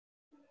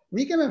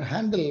 we cannot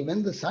handle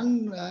when the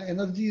sun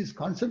energy is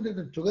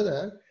concentrated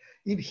together,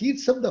 it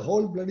heats up the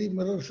whole bloody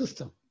mirror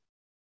system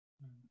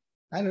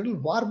and it will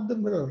warp the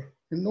mirror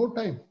in no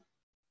time.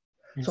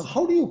 Yes. So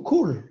how do you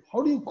cool?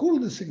 How do you cool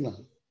the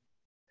signal?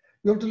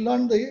 You have to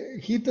learn the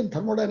heat and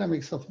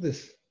thermodynamics of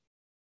this.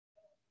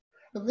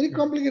 A very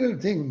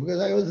complicated thing,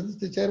 because I was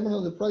the chairman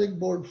of the project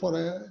board for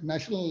a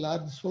national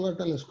large solar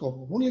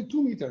telescope, only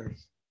 2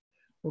 meters.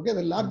 Okay,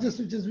 the largest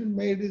which has been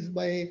made is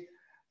by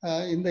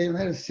in the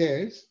United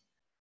States,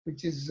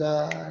 which is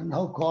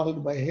now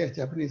called by a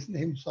Japanese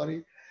name.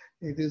 Sorry,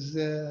 it is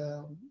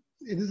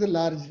a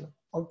large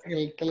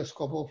optical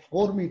telescope of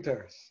 4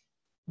 meters,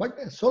 but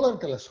a solar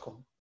telescope.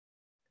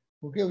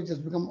 Okay, which has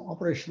become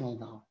operational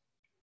now.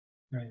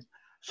 Right.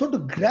 So to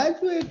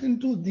graduate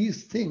into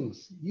these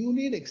things, you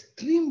need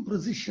extreme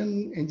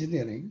precision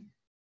engineering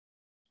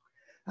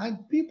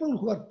and people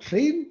who are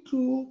trained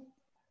to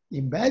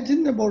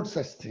imagine about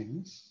such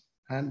things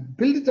and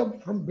build it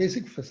up from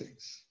basic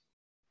physics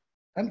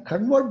and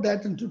convert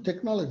that into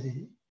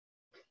technology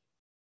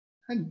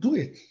and do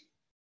it.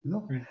 You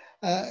know,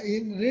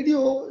 in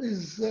radio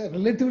is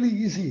relatively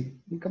easy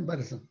in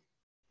comparison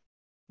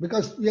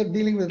because we are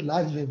dealing with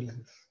large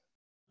wavelengths.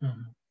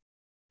 Mm-hmm.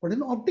 But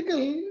in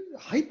optical,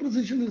 high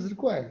precision is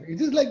required. It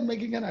is like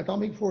making an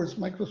atomic force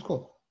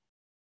microscope.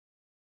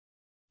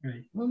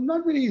 Right. Well,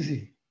 not very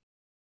easy.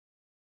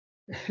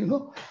 You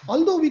know,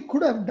 although we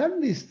could have done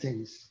these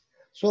things.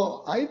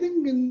 So I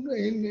think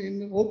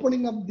in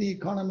opening up the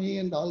economy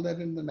and all that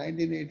in the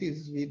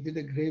 1980s, we did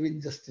a grave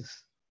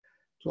injustice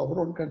to our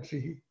own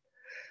country.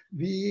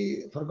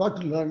 We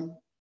forgot to learn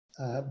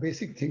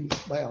basic things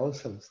by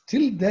ourselves.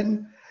 Till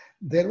then,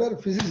 there were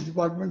physics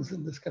departments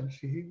in this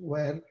country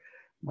where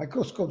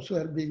microscopes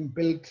were being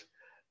built.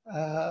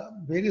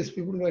 Various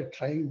people were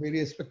trying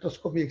various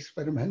spectroscopy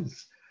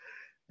experiments,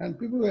 and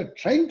people were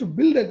trying to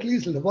build at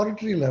least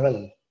laboratory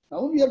level.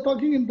 Now we are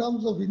talking in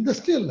terms of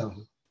industrial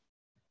level.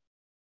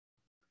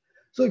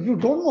 So if you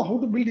don't know how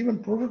to build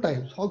even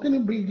prototypes, how can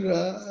you build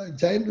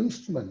giant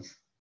instruments?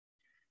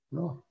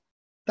 No,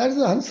 that's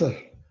the answer.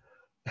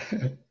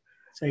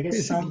 So I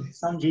guess some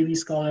JB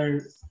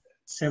scholar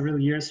several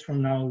years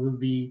from now will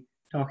be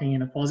talking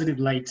in a positive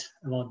light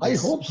about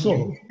this. I hope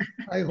so.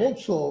 I hope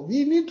so.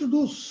 We need to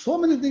do so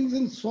many things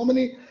in so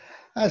many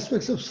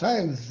aspects of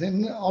science,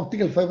 in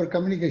optical fiber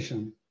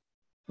communication,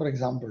 for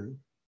example.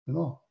 You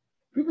know,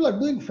 people are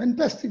doing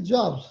fantastic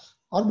jobs.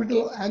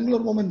 Orbital angular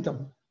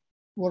momentum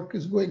work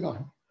is going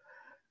on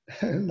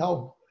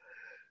now.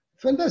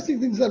 Fantastic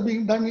things are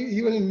being done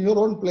even in your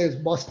own place,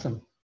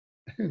 Boston.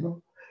 You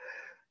know,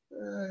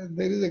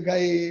 there is a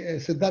guy,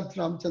 Siddharth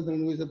Ramchandran,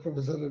 who is a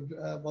professor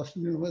at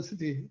Boston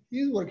University. He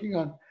is working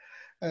on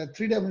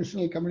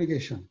three-dimensional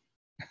communication,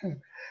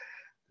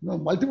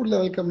 multiple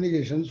level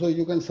communication. So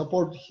you can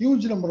support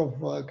huge number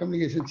of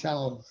communication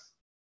channels,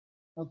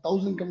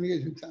 1,000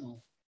 communication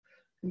channels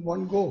in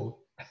one go.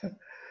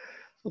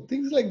 So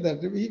things like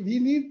that. We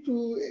need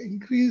to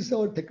increase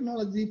our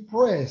technology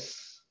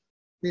prowess,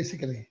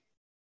 basically.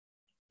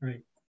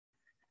 Right.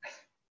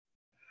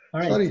 All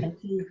right. Sorry.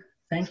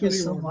 Thank you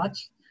so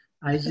much.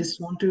 I just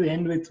want to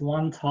end with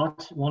one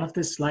thought. One of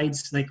the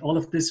slides, like all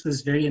of this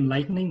was very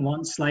enlightening.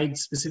 One slide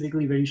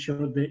specifically where you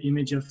showed the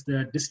image of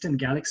the distant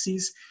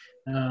galaxies,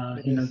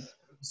 you know,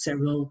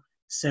 several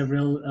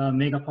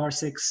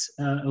megaparsecs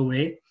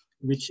away,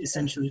 which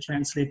essentially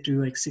translate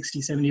to like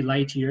 60, 70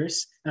 light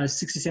years,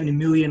 60, 70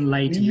 million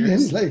light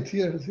years. Million light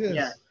years, yes.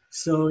 Yeah.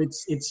 So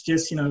it's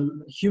just, you know,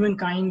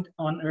 humankind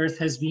on Earth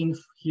has been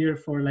here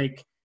for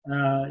like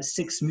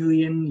 6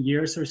 million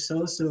years or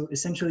so. So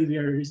essentially we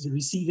are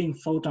receiving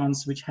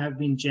photons which have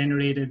been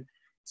generated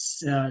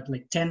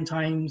like 10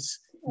 times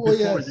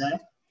before that.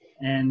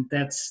 And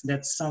that's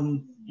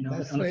some, you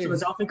know, on a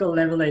philosophical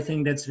level, I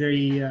think that's very,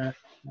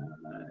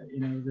 you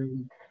know,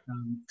 very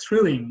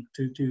thrilling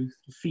to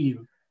feel.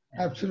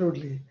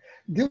 Absolutely.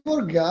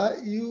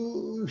 Debarghya,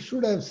 you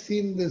should have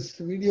seen this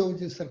video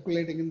which is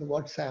circulating in the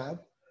WhatsApp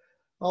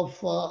of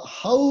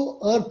how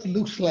Earth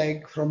looks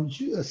like from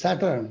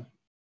Saturn.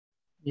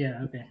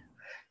 Yeah, okay.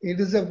 It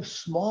is a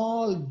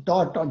small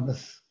dot on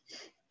this,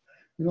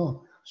 you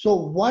know. So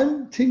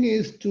one thing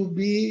is to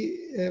be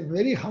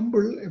very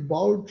humble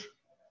about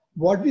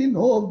what we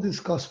know of this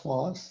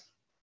cosmos.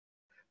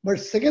 But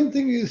second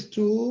thing is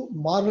to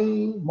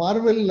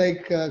marvel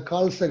like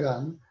Carl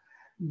Sagan,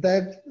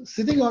 that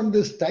sitting on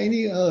this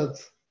tiny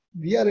Earth,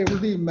 we are able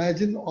to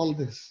imagine all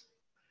this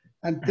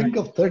and think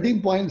of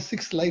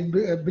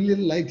 13.6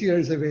 billion light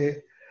years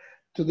away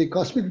to the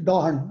cosmic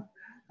dawn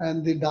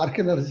and the dark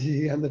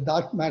energy and the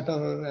dark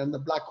matter and the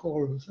black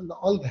holes and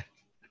all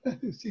that.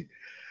 You see,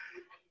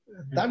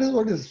 that is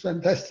what is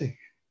fantastic.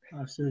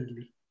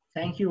 Absolutely.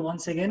 Thank you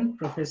once again,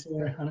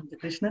 Professor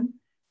Ananthakrishnan,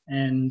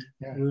 and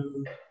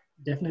we'll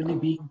definitely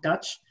be in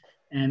touch.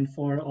 And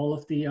for all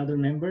of the other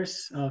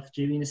members of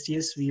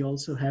JBNSTS, we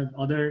also have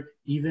other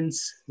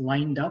events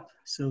lined up.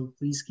 So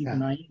please keep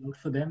an eye out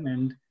for them,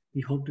 and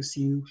we hope to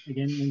see you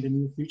again in the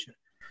near future.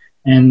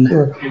 And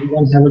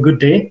everyone have a good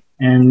day,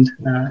 and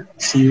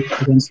see you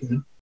again soon.